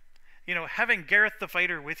 Having Gareth the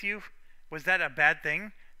Fighter with you, was that a bad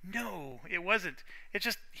thing? No, it wasn't.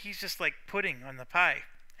 He's just like pudding on the pie.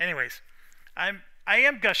 Anyways, I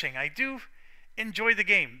am gushing. I do enjoy the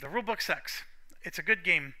game. The rulebook sucks. It's a good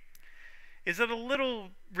game. Is it a little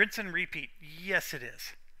rinse and repeat? Yes, it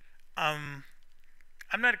is. I'm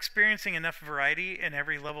not experiencing enough variety in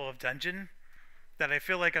every level of dungeon that I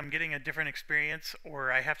feel like I'm getting a different experience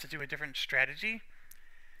or I have to do a different strategy.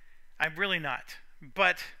 I'm really not.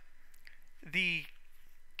 But the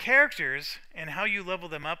characters and how you level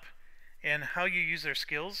them up and how you use their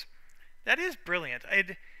skills, that is brilliant.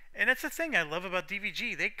 And that's the thing I love about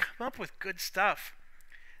DVG. They come up with good stuff.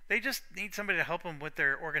 They just need somebody to help them with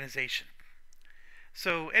their organization.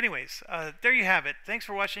 So anyways, there you have it. Thanks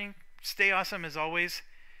for watching. Stay awesome as always.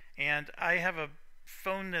 And I have a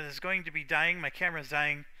phone that is going to be dying. My camera's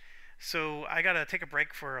dying. So I got to take a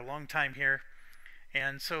break for a long time here.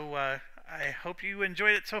 And so I hope you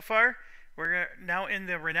enjoyed it so far. We're now in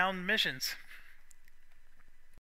the renowned missions.